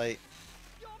puzzle fight.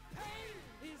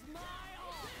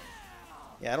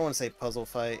 Yeah, I don't want to say puzzle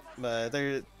fight, but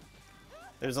there's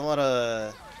a lot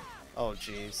of... Oh,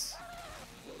 jeez.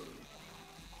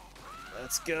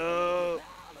 Let's go!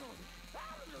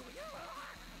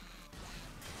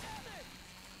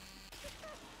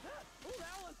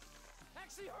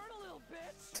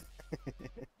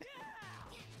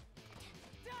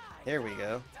 There we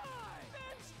go.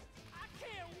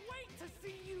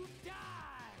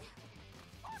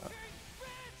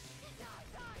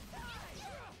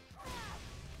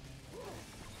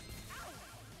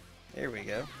 There we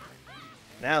go.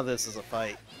 Now this is a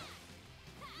fight.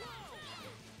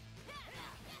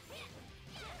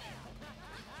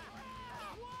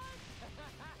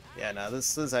 Yeah, no,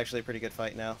 this is actually a pretty good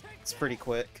fight now. It's pretty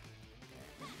quick.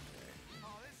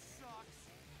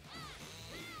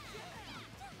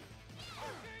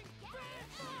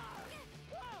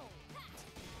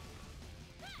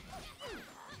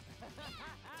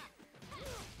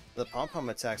 The pom-pom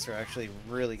attacks are actually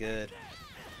really good.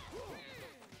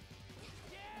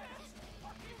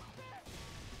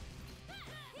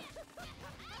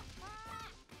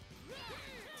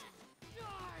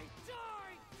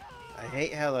 I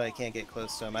hate how I can't get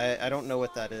close to him. I don't know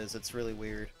what that is. It's really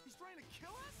weird. He's trying to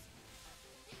kill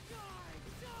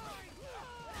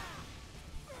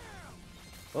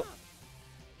us? Oh.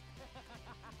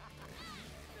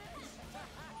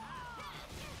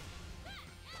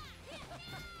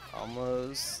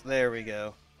 Almost. There we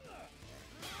go.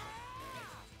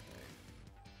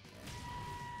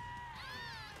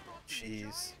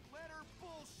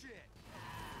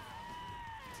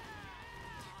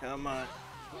 Come on.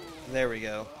 There we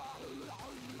go.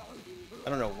 I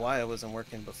don't know why it wasn't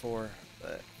working before,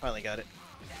 but finally got it.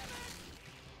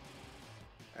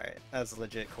 Alright, that was a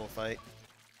legit cool fight.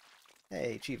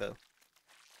 Hey, Chivo.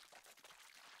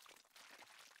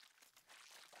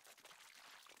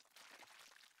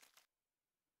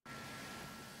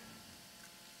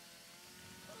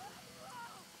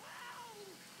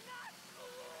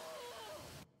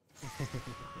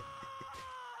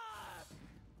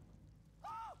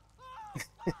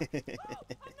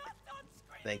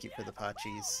 Thank you for the pot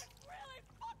cheese.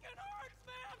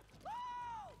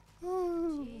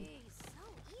 Jeez, so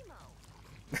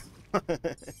emo.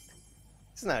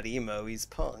 He's not emo, he's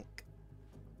punk.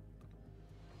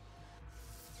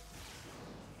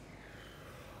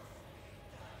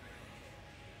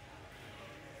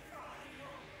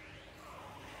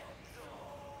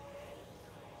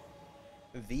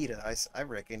 Vita, I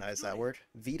recognize that word.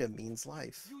 Vita means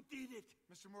life. You did it!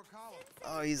 Mr. Morikawa.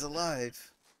 Oh, he's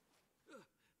alive.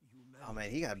 You Oh man,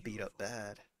 managed he to got beat up purify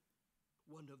bad.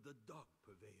 one of the dark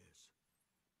purveyors.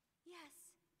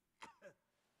 Yes.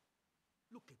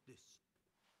 Look at this.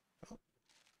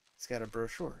 He's got a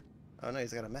brochure. Oh no,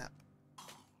 he's got a map.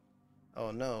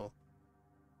 Oh no.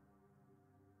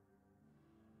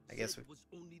 I guess Zed was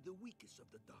only the weakest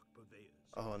of the dark purveyors.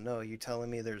 Oh no, you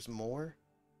telling me there's more?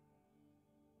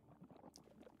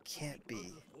 Can't The be.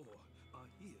 other four are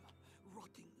here,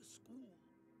 rotting the school.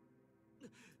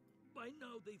 By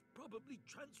now, they've probably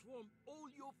transformed all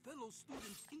your fellow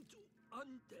students into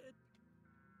undead.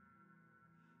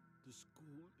 The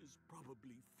school is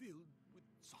probably filled with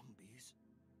zombies.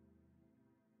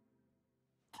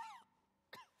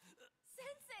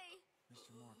 Sensei!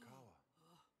 Mr. Morikawa.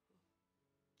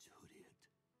 Juliet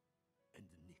and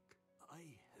Nick,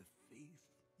 I have faith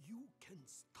you can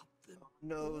stop them.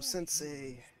 No, All Sensei,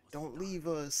 heroes must don't die, leave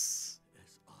us.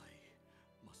 as I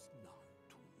must now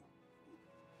too.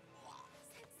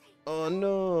 Sensei! Oh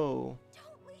no.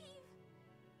 Don't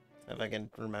leave! If I can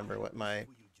remember what my...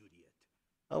 For you, Juliet.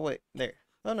 Oh wait, there.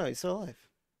 Oh no, he's still alive.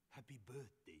 Happy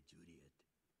birthday, Juliet.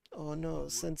 Oh You no, were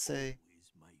Sensei.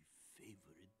 always my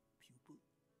favorite pupil.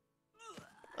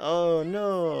 Oh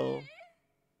no.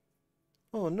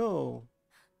 Oh no.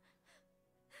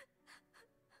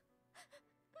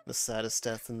 The saddest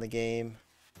death in the game.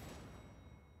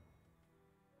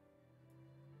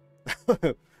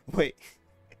 Wait.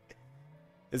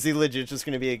 Is he legit just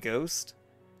gonna be a ghost?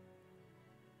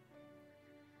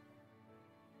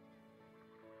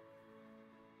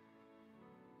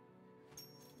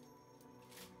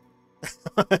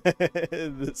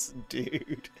 This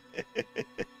dude.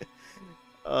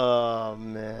 Oh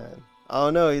man. Oh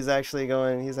no, he's actually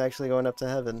going up to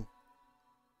heaven.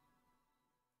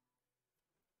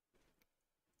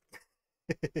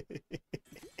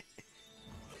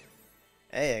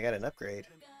 Hey, I got an upgrade.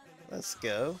 Let's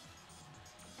go.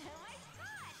 Oh my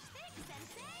gosh! Thanks,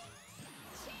 Sensei!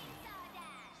 Chainsaw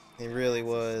Dash! He really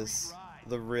was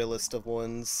the realest of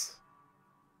ones.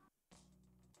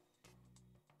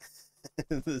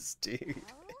 This dude.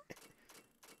 Oh?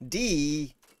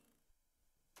 D.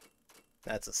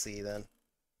 That's a C then.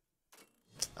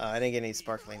 I didn't get any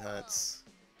sparkling hunts.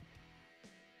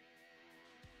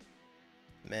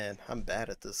 Man, I'm bad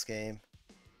at this game.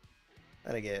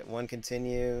 Gotta get one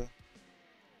continue.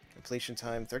 Completion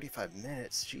time 35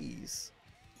 minutes. Jeez.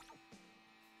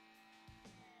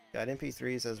 Got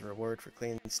MP3s as a reward for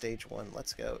clearing stage 1.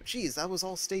 Let's go. Jeez, that was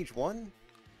all stage 1?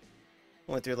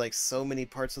 Went through like so many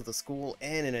parts of the school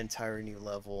and an entire new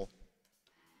level.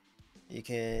 You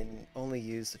can only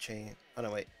use the chain. Oh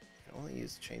no, wait. You can only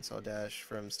use the chainsaw dash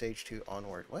from stage 2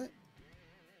 onward. What?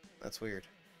 That's weird.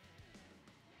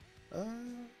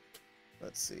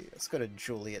 Let's see. Let's go to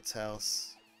Juliet's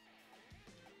house.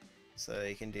 So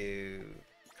you can do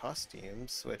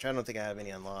costumes, which I don't think I have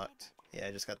any unlocked. Yeah,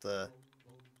 I just got the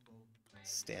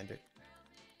standard.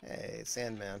 Hey,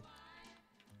 Sandman.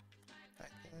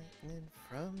 Lightning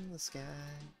from the sky.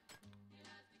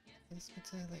 Kiss me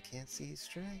till I can't see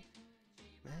straight.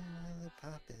 My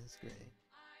lollipop is great.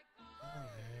 Oh,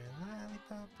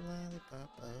 lollipop,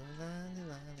 lollipop, oh, lolly,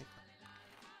 lollipop.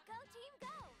 Go team,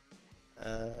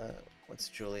 go! What's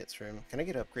Juliet's room? Can I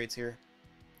get upgrades here?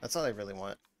 That's all I really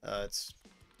want. It's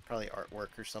probably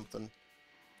artwork or something.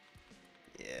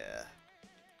 Yeah.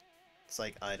 It's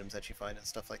like items that you find and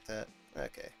stuff like that.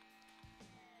 Okay.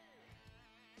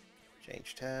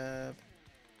 Change tab.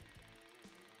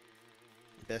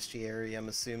 Bestiary, I'm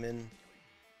assuming.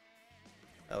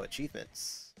 Oh,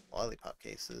 achievements. Lollipop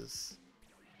cases.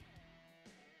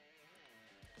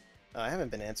 I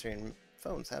haven't been answering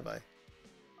phones, have I?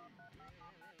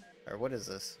 Or what is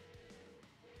this?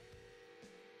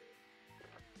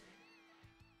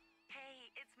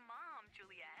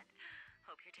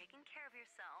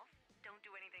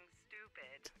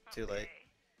 Too late.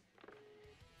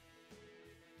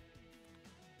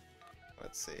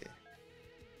 Let's see.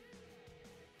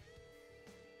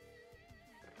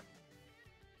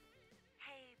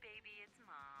 Hey, baby, it's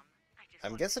Mom.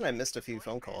 I'm guessing I missed a few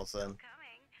phone calls then.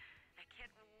 I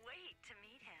can't wait to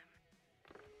meet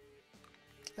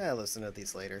him. I'll listen to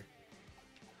these later.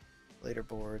 Later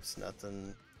boards,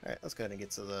 nothing. Alright, let's go ahead and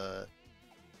get to the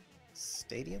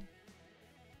stadium?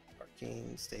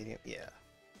 Parking, stadium, yeah.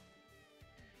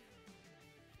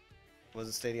 Was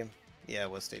it stadium? Yeah,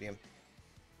 it was stadium.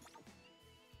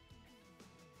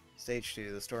 Stage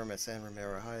 2, the storm at San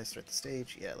Romero High. Start the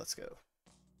stage. Yeah, let's go.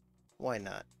 Why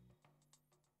not?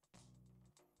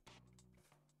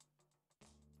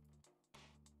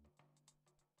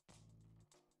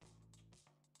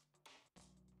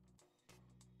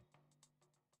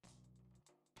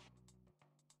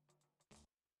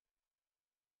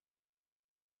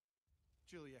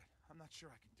 Juliet, I'm not sure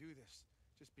I can do this.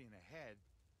 Just being ahead.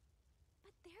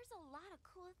 But there's a lot of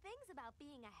cool things about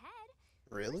being ahead.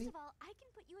 Really? First of all, I can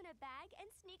put you in a bag and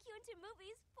sneak you into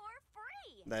movies for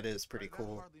free. That is pretty That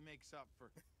cool. hardly makes up for...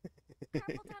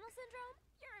 Carpal tunnel syndrome?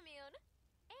 You're immune.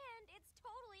 And it's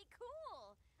totally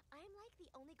cool. I'm like the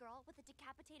only girl with a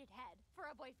decapitated head for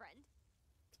a boyfriend.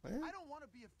 Well, I don't want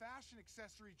to be a fashion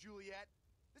accessory, Juliet.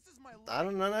 This is my life.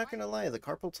 I'm not gonna lie, the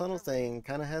carpal tunnel thing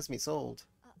kind of has me sold.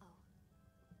 Uh-oh.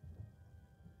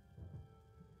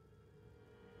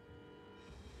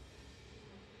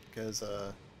 Because,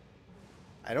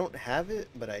 I don't have it,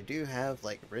 but I do have,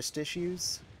 like, wrist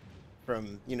issues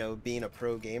from, you know, being a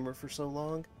pro gamer for so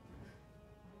long.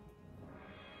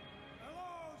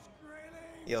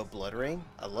 Yo, Blood Rain?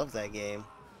 I love that game.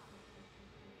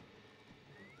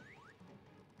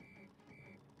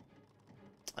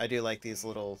 I do like these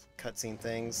little cutscene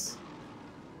things.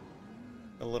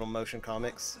 The little motion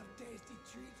comics.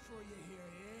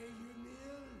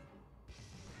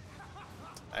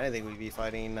 I didn't think we'd be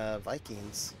fighting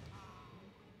Vikings.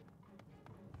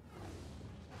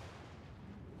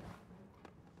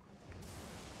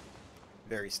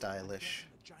 Very stylish.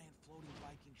 A giant floating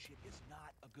Viking ship is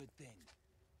not a good thing.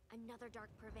 Another dark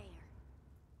purveyor.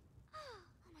 Oh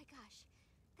my gosh.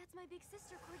 That's my big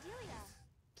sister, Cordelia.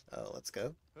 Oh, let's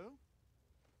go. Who?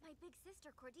 My big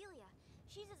sister, Cordelia.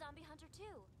 She's a zombie hunter,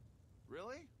 too.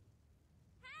 Really?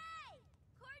 Hey!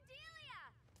 Cordelia!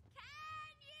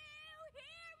 Can you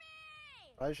hear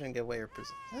me? Probably shouldn't give away her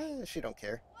position. She don't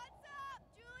care. What's up,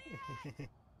 Juliet?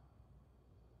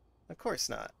 Of course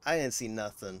not. I didn't see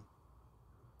nothing.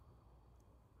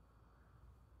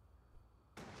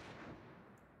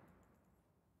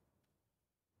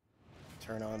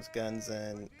 Turn on guns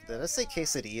and... Did I say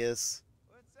quesadillas?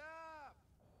 What's up?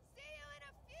 See you in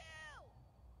a few!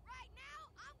 Right now,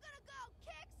 I'm gonna go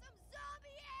kick some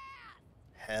zombie ass!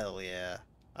 Hell yeah.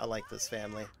 I like this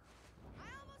family. I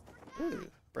almost forgot! Ooh,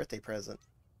 birthday present.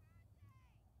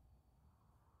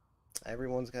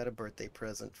 Everyone's got a birthday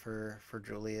present for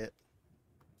Juliet.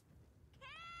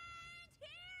 Can't hear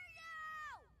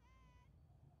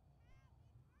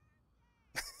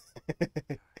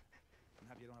you! I'm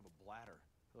happy I don't have a bladder.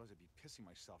 Otherwise I'd be pissing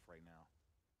myself right now.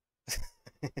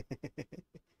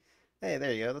 Hey,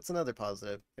 there you go. That's another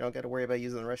positive. You don't got to worry about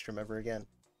using the restroom ever again.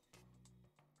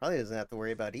 Probably doesn't have to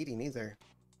worry about eating either.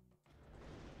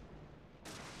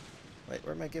 Wait,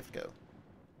 where'd my gift go?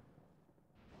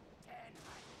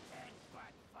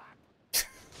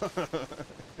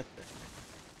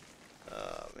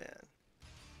 Oh, man.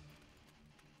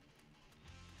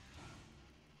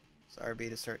 So RB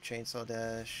to start Chainsaw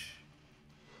Dash.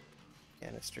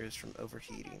 Canisters from Check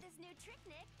overheating. out this new trick,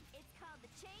 Nick. It's called the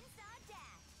Chainsaw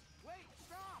Dash. Wait,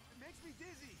 stop! It makes me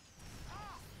dizzy!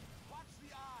 Ah! Watch the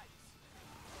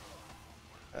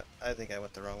eyes! I think I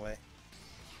went the wrong way.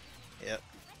 Yep.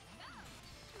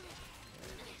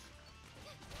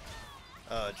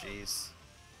 Oh, jeez.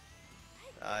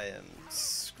 I am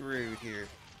screwed here.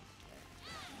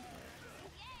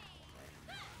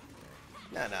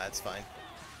 Nah, it's fine.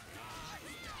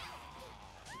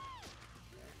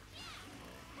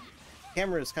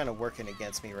 Camera is kind of working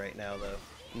against me right now, though.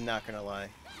 Not gonna lie.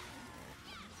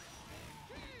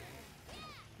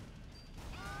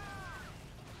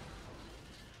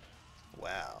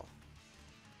 Wow.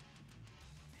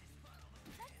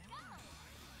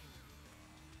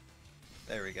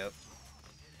 There we go.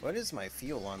 What is my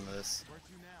feel on this? Where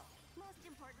to now? Most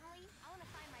importantly, I want to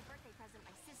find my birthday present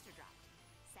my sister dropped.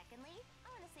 Secondly, I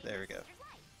want to save There my we go. sister's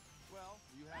life. Well,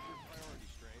 you have your priorities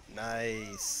straight.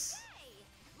 Nice. Hey,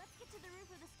 let's get to the roof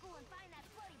of the school and find that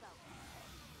floaty boat.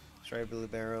 Try blue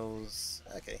barrels.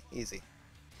 Okay, easy.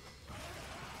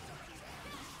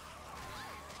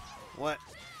 What?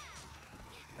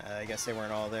 I guess they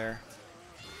weren't all there.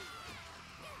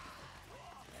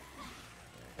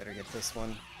 Better get this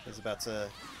one. He was about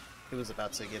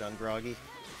to get on groggy.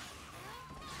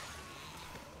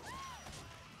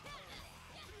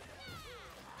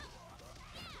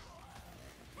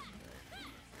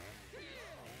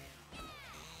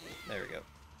 There we go.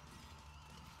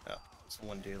 Oh, there's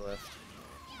one dude left.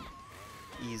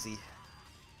 Easy.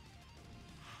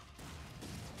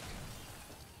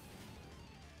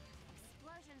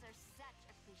 Explosions are such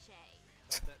a cliche.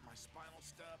 That my spinal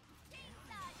stub.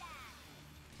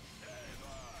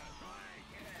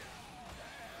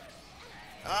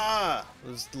 Ah! It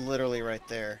was literally right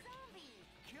there.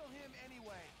 Kill him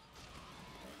anyway.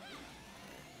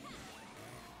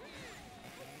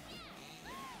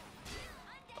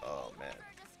 Oh, man.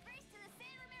 Disgrace to the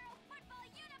San Ramiro football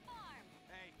uniform.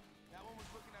 Hey, that one was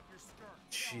looking up your skirt.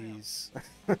 Jeez.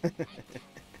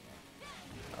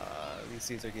 These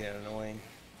dudes are getting annoying.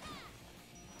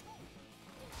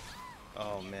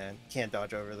 Oh man, can't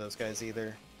dodge over those guys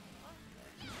either.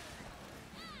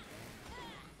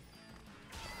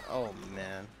 Oh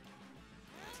man.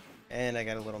 And I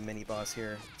got a little mini boss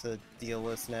here to deal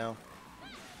with now.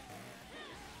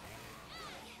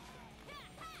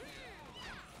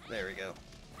 There we go.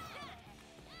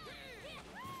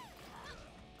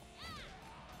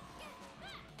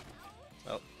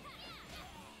 Oh.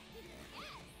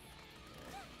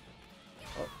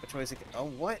 Oh, which way is it? Oh,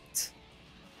 what?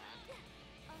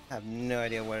 I have no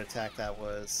idea what attack that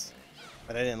was,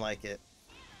 but I didn't like it.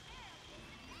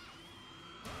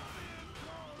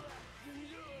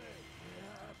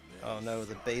 Oh no,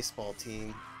 the baseball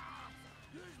team.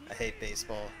 I hate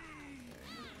baseball.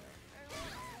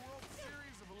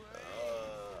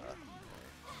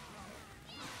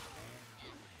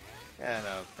 Yeah,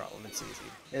 no problem, it's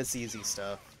easy. It's easy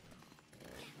stuff.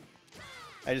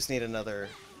 I just need another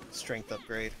strength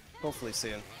upgrade, hopefully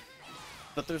soon.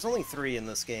 But there's only 3 in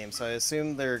this game, so I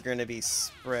assume they're going to be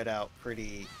spread out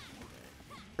pretty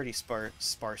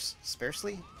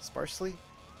sparsely?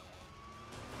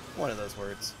 One of those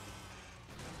words.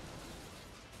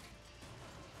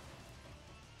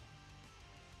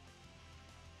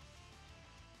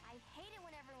 I hate it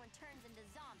when everyone turns into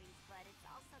zombies, but it's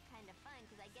also kind of fun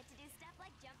because I get to do stuff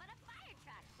like jump on a fire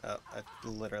truck. Oh, I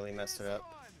literally messed it up.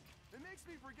 It makes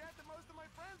me forget that most of my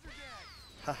friends are dead.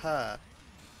 Haha.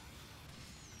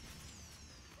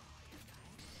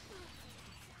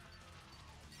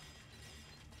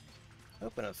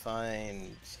 Hoping to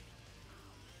find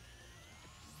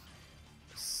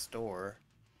a store.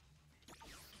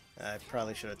 I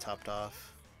probably should have topped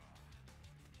off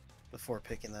before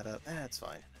picking that up. It's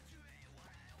fine.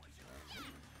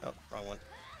 Oh, wrong one.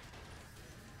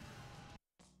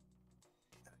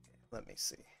 Okay, let me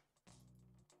see.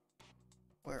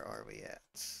 Where are we at?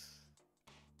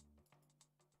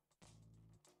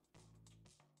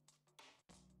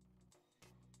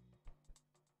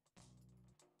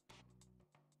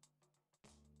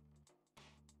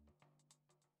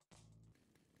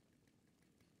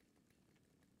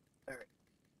 Alright.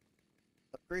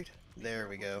 Upgrade? There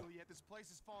we go. Yet this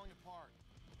place is falling apart.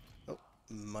 Oh,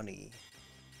 money.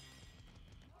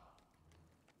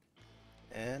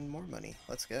 And more money.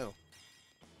 Let's go.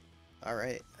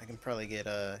 Alright, I can probably get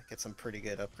some pretty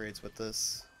good upgrades with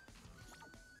this.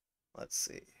 Let's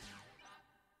see.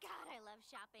 God, I love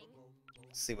shopping.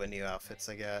 See what new outfits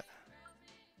I got.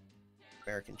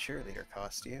 American cheerleader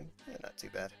costume. Yeah, not too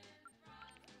bad.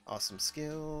 Awesome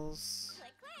skills.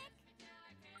 Click,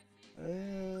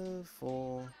 click.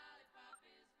 Full.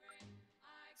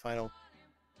 Final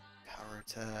power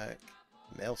attack.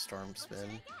 Maelstrom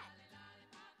spin.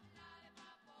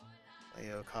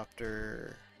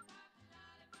 Leocopter.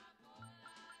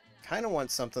 Kind of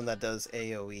want something that does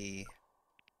AoE.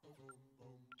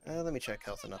 Let me check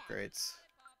health and upgrades.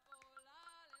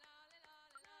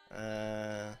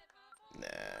 Nah.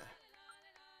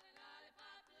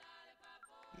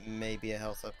 Maybe a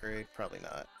health upgrade, probably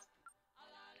not.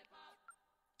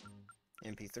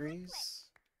 MP3s.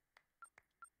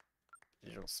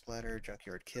 Digital splatter,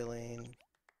 junkyard killing.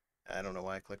 I don't know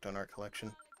why I clicked on art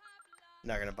collection.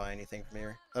 Not gonna buy anything from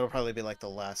here. That'll probably be like the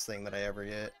last thing that I ever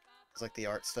get. It's like the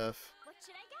art stuff. What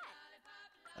should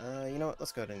I get? You know what?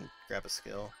 Let's go ahead and grab a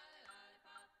skill.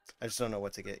 I just don't know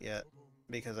what to get yet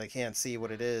because I can't see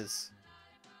what it is.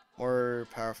 More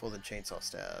powerful than chainsaw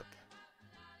stab.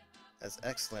 Has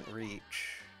excellent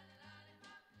reach.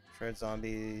 Shred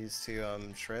zombies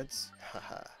to shreds.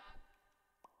 Haha.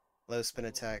 Low spin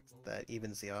attack that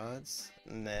evens the odds.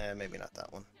 Nah, maybe not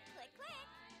that one. Click, click.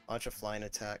 Launch a flying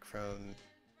attack from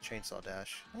chainsaw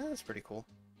dash. That's pretty cool.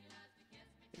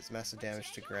 Does massive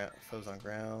damage to foes on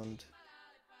ground.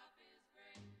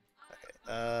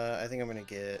 I think I'm gonna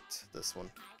get this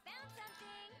one. I found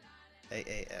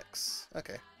something. AAX.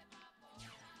 Okay.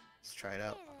 Let's try it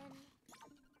out.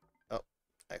 Oh,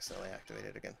 accidentally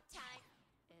activated again. Time.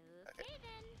 Okay. Okay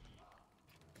then.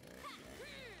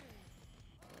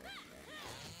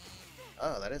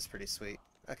 Oh, that is pretty sweet.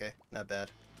 Okay, not bad.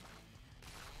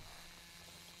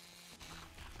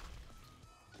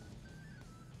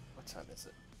 What time is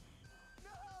it?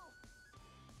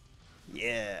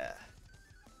 Yeah!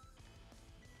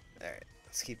 Alright,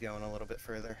 let's keep going a little bit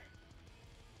further.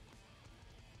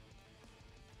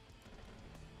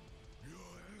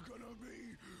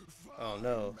 Oh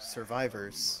no,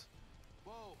 survivors.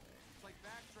 Whoa, it's like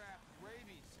backdraft,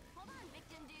 rabies. Hold on,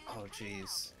 victim dude. Oh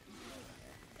jeez.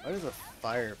 Why do the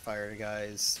firefighter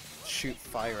guys shoot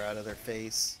fire out of their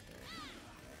face?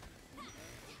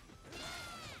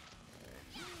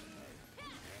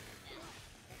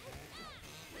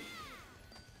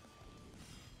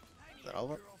 Is that all of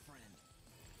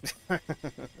them?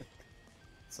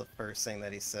 It's the first thing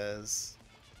that he says.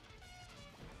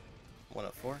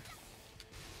 104.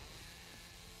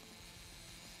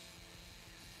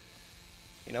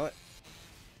 You know what?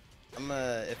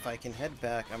 If I can head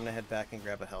back, I'm gonna head back and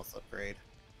grab a health upgrade.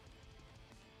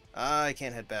 I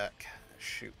can't head back.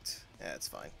 Shoot. Yeah, it's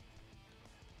fine.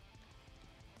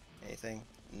 Anything?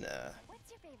 Nah. What's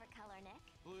your favorite color, Nick?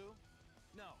 Blue?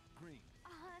 No, green.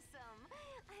 Awesome.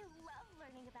 I love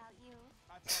learning about you.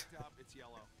 I fucked up, it's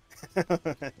yellow.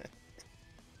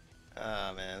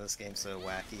 Ah man, this game's so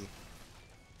wacky.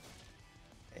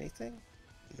 Anything?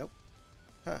 Nope.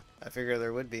 Huh, I figured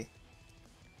there would be.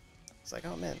 It's like,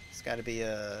 oh man, there's gotta be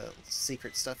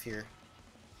secret stuff here.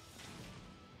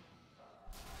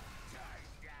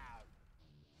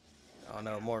 Oh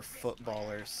no, more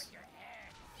footballers.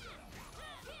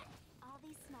 All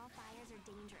these small fires are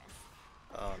dangerous.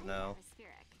 Oh no.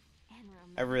 Atmospheric and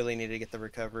I really need to get the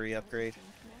recovery upgrade.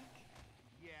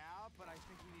 Yeah, but I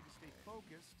think we need to stay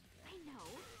focused. I know.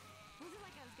 It wasn't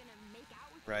like I was gonna make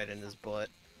out with Right you. in his butt.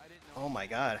 I didn't know. Oh my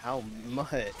god, how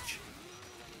much?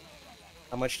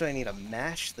 How much do I need to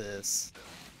mash this?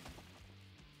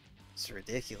 It's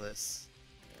ridiculous.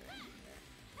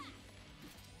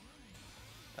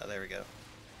 Oh, there we go.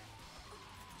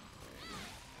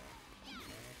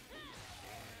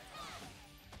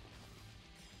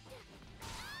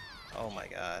 Oh my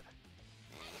god.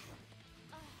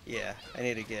 Yeah, I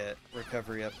need to get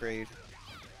recovery upgrade.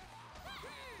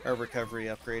 Or recovery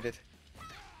upgraded.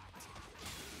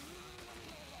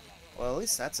 Well, at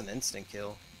least that's an instant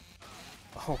kill.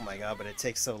 Oh my god, but it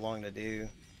takes so long to do.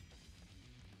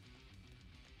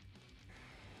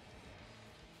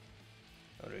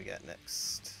 What do we got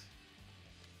next?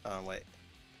 Oh, wait.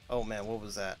 Oh man, what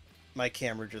was that? My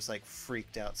camera just like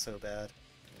freaked out so bad.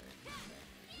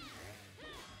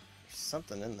 There's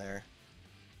something in there.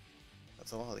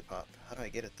 That's a lollipop. How do I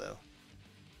get it though?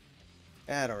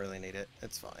 I don't really need it.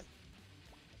 It's fine.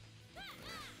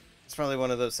 It's probably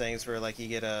one of those things where like you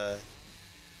get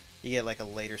like a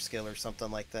later skill or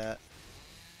something like that.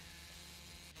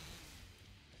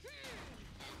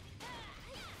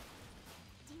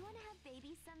 Do you want to have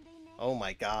babies someday, Nick? Oh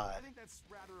my god. I think that's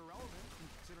rather irrelevant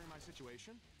considering my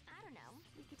situation. I don't know.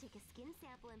 We could take a skin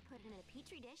sample and put it in a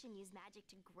petri dish and use magic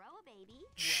to grow a baby.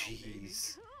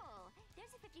 Jeez. Cool.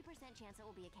 There's a 50% chance it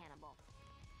will be a cannibal.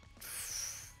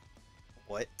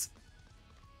 What?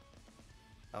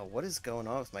 Oh, what is going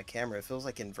on with my camera? It feels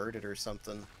like inverted or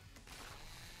something.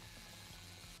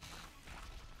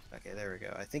 Okay, there we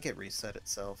go. I think it reset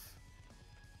itself.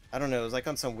 I don't know, it was like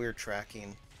on some weird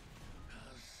tracking.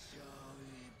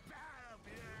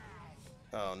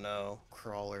 Oh no,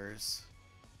 crawlers.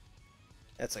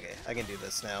 That's okay, I can do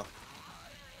this now.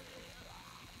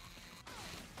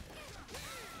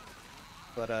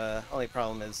 But only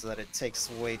problem is that it takes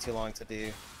way too long to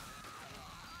do.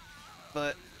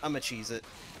 But I'ma cheese it.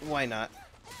 Why not?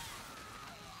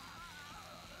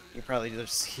 You probably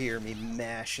just hear me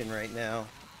mashing right now.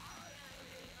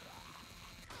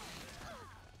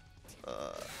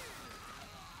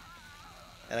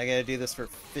 And I gotta do this for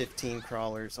 15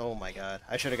 crawlers. Oh my god.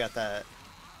 I should have got that.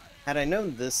 Had I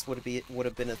known this would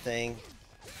have been a thing,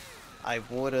 I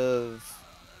would have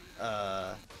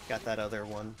got that other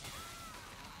one.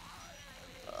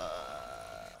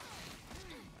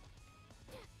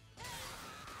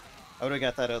 I would have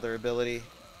got that other ability.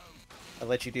 I'd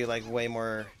let you do like way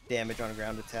more damage on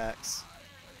ground attacks.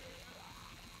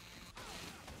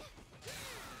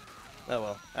 Oh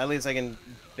well, at least I can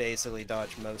basically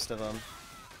dodge most of them.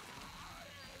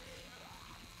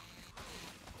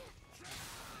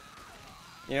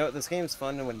 You know, this game's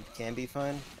fun when it can be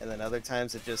fun, and then other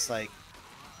times it just like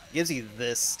gives you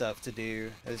this stuff to do.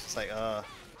 It's just like, That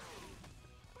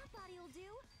body'll do.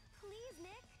 Please,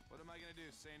 Nick. What am I gonna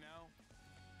do? Say no?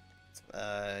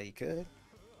 you could.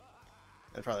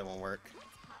 It probably won't work. Let's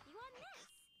pop you on this.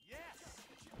 Yes!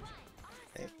 What?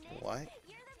 Hey, Awesome, Nick. why?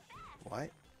 You're the best. Why?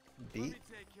 Let B? me take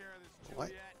care of this, What?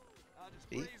 Juliet. I'll just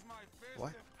B? raise my fist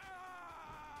What?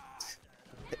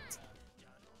 and...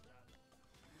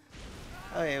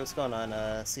 Oh yeah, what's going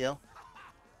on, CL?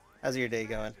 How's your day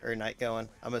going? Or night going?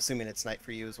 I'm assuming it's night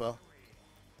for you as well.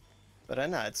 But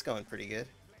nah, it's going pretty good.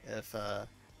 If,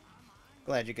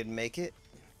 glad you could make it.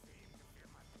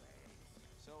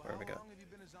 So Where how we go? long have you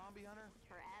been a zombie hunter?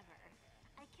 Forever.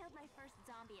 I killed my first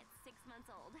zombie at 6 months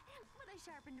old with a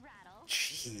sharpened rattle.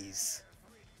 Jeez.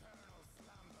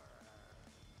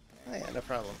 Oh yeah, no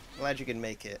problem. Glad you could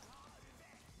make it.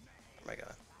 Oh my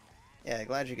god. Yeah,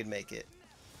 glad you could make it.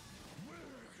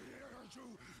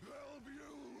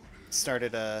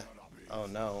 Started, oh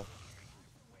no.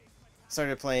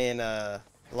 Started playing,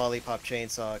 Lollipop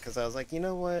Chainsaw, because I was like, you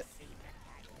know what?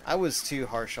 I was too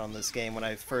harsh on this game when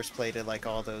I first played it, like,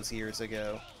 all those years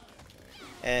ago.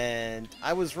 And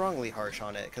I was wrongly harsh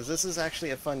on it, because this is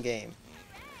actually a fun game.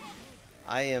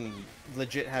 I am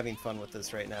legit having fun with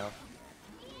this right now.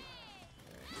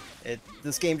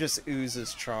 This game just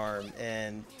oozes charm,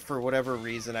 and for whatever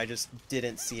reason, I just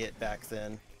didn't see it back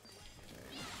then.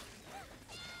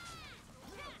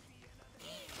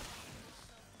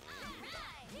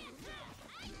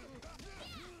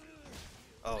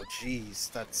 Oh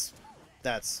jeez, that's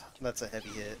a heavy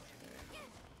hit.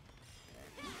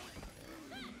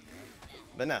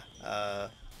 But nah,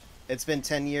 it's been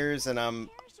 10 years and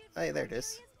hey, there it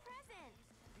is.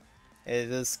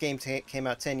 This game came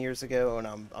out 10 years ago and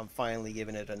I'm finally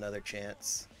giving it another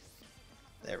chance.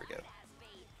 There we go.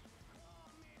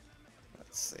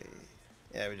 Let's see.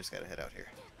 Yeah, we just gotta head out here.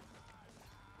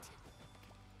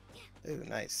 Ooh,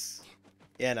 nice.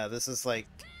 Yeah, no, this is like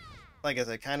I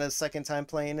said, kind of second time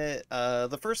playing it.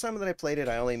 The first time that I played it,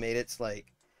 I only made it to like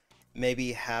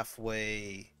maybe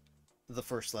halfway the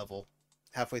first level.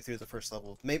 Halfway through the first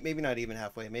level. Maybe not even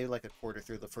halfway, maybe like a quarter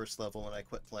through the first level and I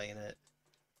quit playing it.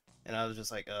 And I was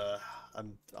just like,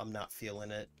 I'm not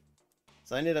feeling it.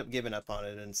 So I ended up giving up on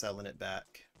it and selling it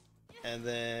back. And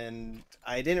then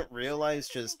I didn't realize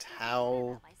just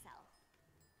how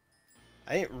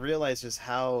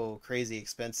crazy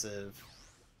expensive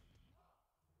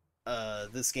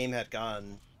this game had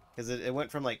gone, because it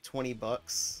went from like 20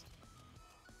 bucks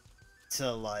to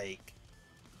like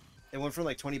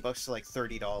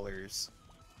 $30,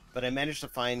 but I managed to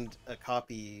find a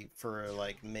copy for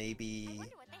like maybe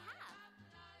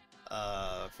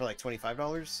for like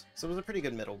 $25, so it was a pretty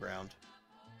good middle ground.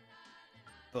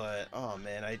 But oh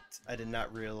man, I did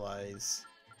not realize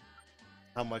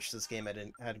how much this game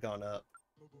had gone up,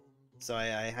 so I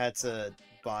had to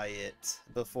buy it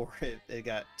before it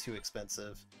got too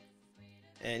expensive.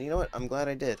 And you know what? I'm glad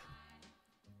I did.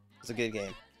 It's a good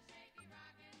game.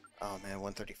 Oh man,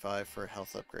 135 for a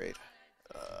health upgrade.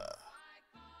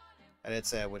 I did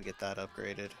say I would get that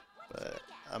upgraded, but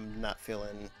I'm not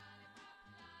feeling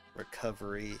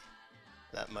recovery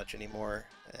that much anymore.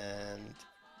 And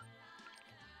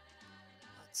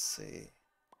let's see.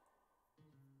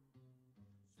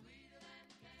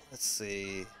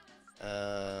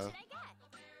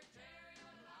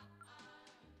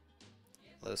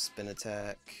 Low spin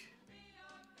attack.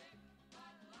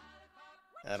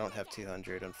 I don't have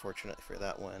 200, unfortunately, for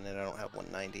that one, and I don't have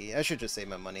 190. I should just save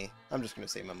my money. I'm just going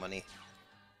to save my money.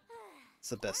 It's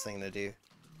the best thing to do.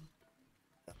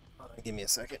 Give me a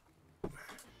second.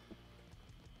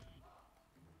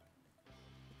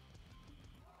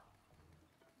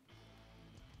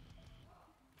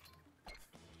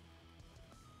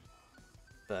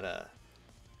 But,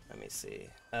 let me see.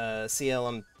 CL,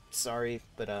 I'm sorry,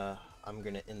 but, I'm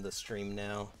gonna end the stream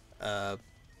now.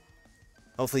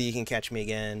 Hopefully you can catch me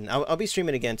again. I'll be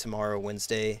streaming again tomorrow,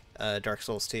 Wednesday, Dark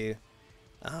Souls 2.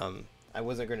 I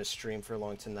wasn't gonna stream for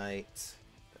long tonight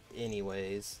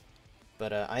anyways,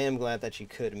 but, I am glad that you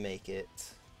could make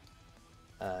it,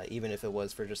 even if it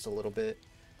was for just a little bit.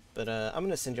 But, I'm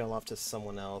gonna send y'all off to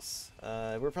someone else.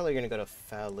 We're probably gonna go to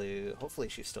Falu. Hopefully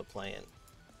she's still playing.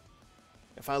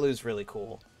 Falu's really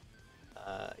cool.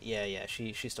 Yeah,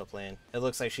 she's still playing. It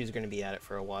looks like she's going to be at it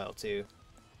for a while, too.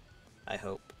 I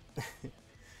hope.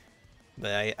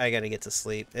 But I gotta get to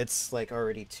sleep. It's, like,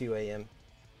 already 2 a.m.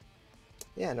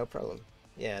 Yeah, no problem.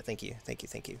 Yeah, thank you.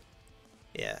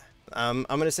 Yeah. I'm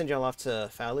going to send y'all off to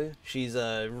Falu. She's,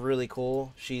 really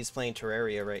cool. She's playing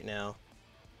Terraria right now.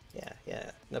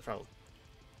 Yeah, no problem.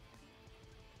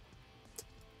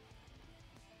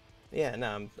 Yeah,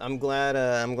 no, I'm glad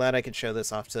I could show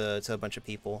this off to a bunch of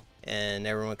people and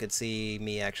everyone could see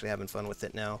me actually having fun with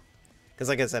it now. Because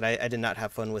like I said, I did not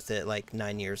have fun with it like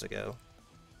 9 years ago.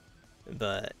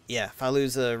 But yeah,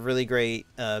 Falu's a really great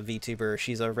VTuber.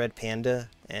 She's a red panda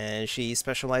and she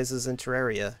specializes in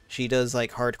Terraria. She does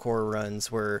like hardcore runs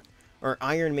where, or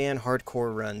Iron Man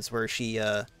hardcore runs where she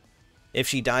if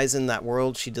she dies in that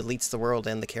world, she deletes the world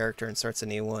and the character and starts a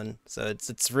new one. So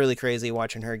it's really crazy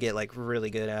watching her get like really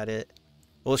good at it.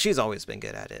 Well, she's always been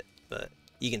good at it, but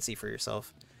you can see for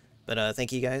yourself. But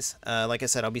thank you guys. Like I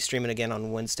said, I'll be streaming again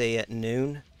on Wednesday at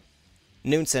noon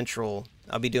Central.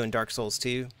 I'll be doing Dark Souls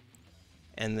 2.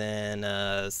 And then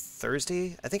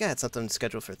Thursday, I think I had something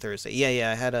scheduled for Thursday.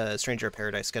 Yeah, I had a Stranger of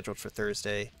Paradise scheduled for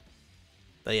Thursday.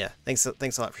 But yeah, thanks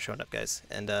a lot for showing up, guys.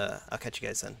 And I'll catch you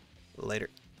guys then. Later.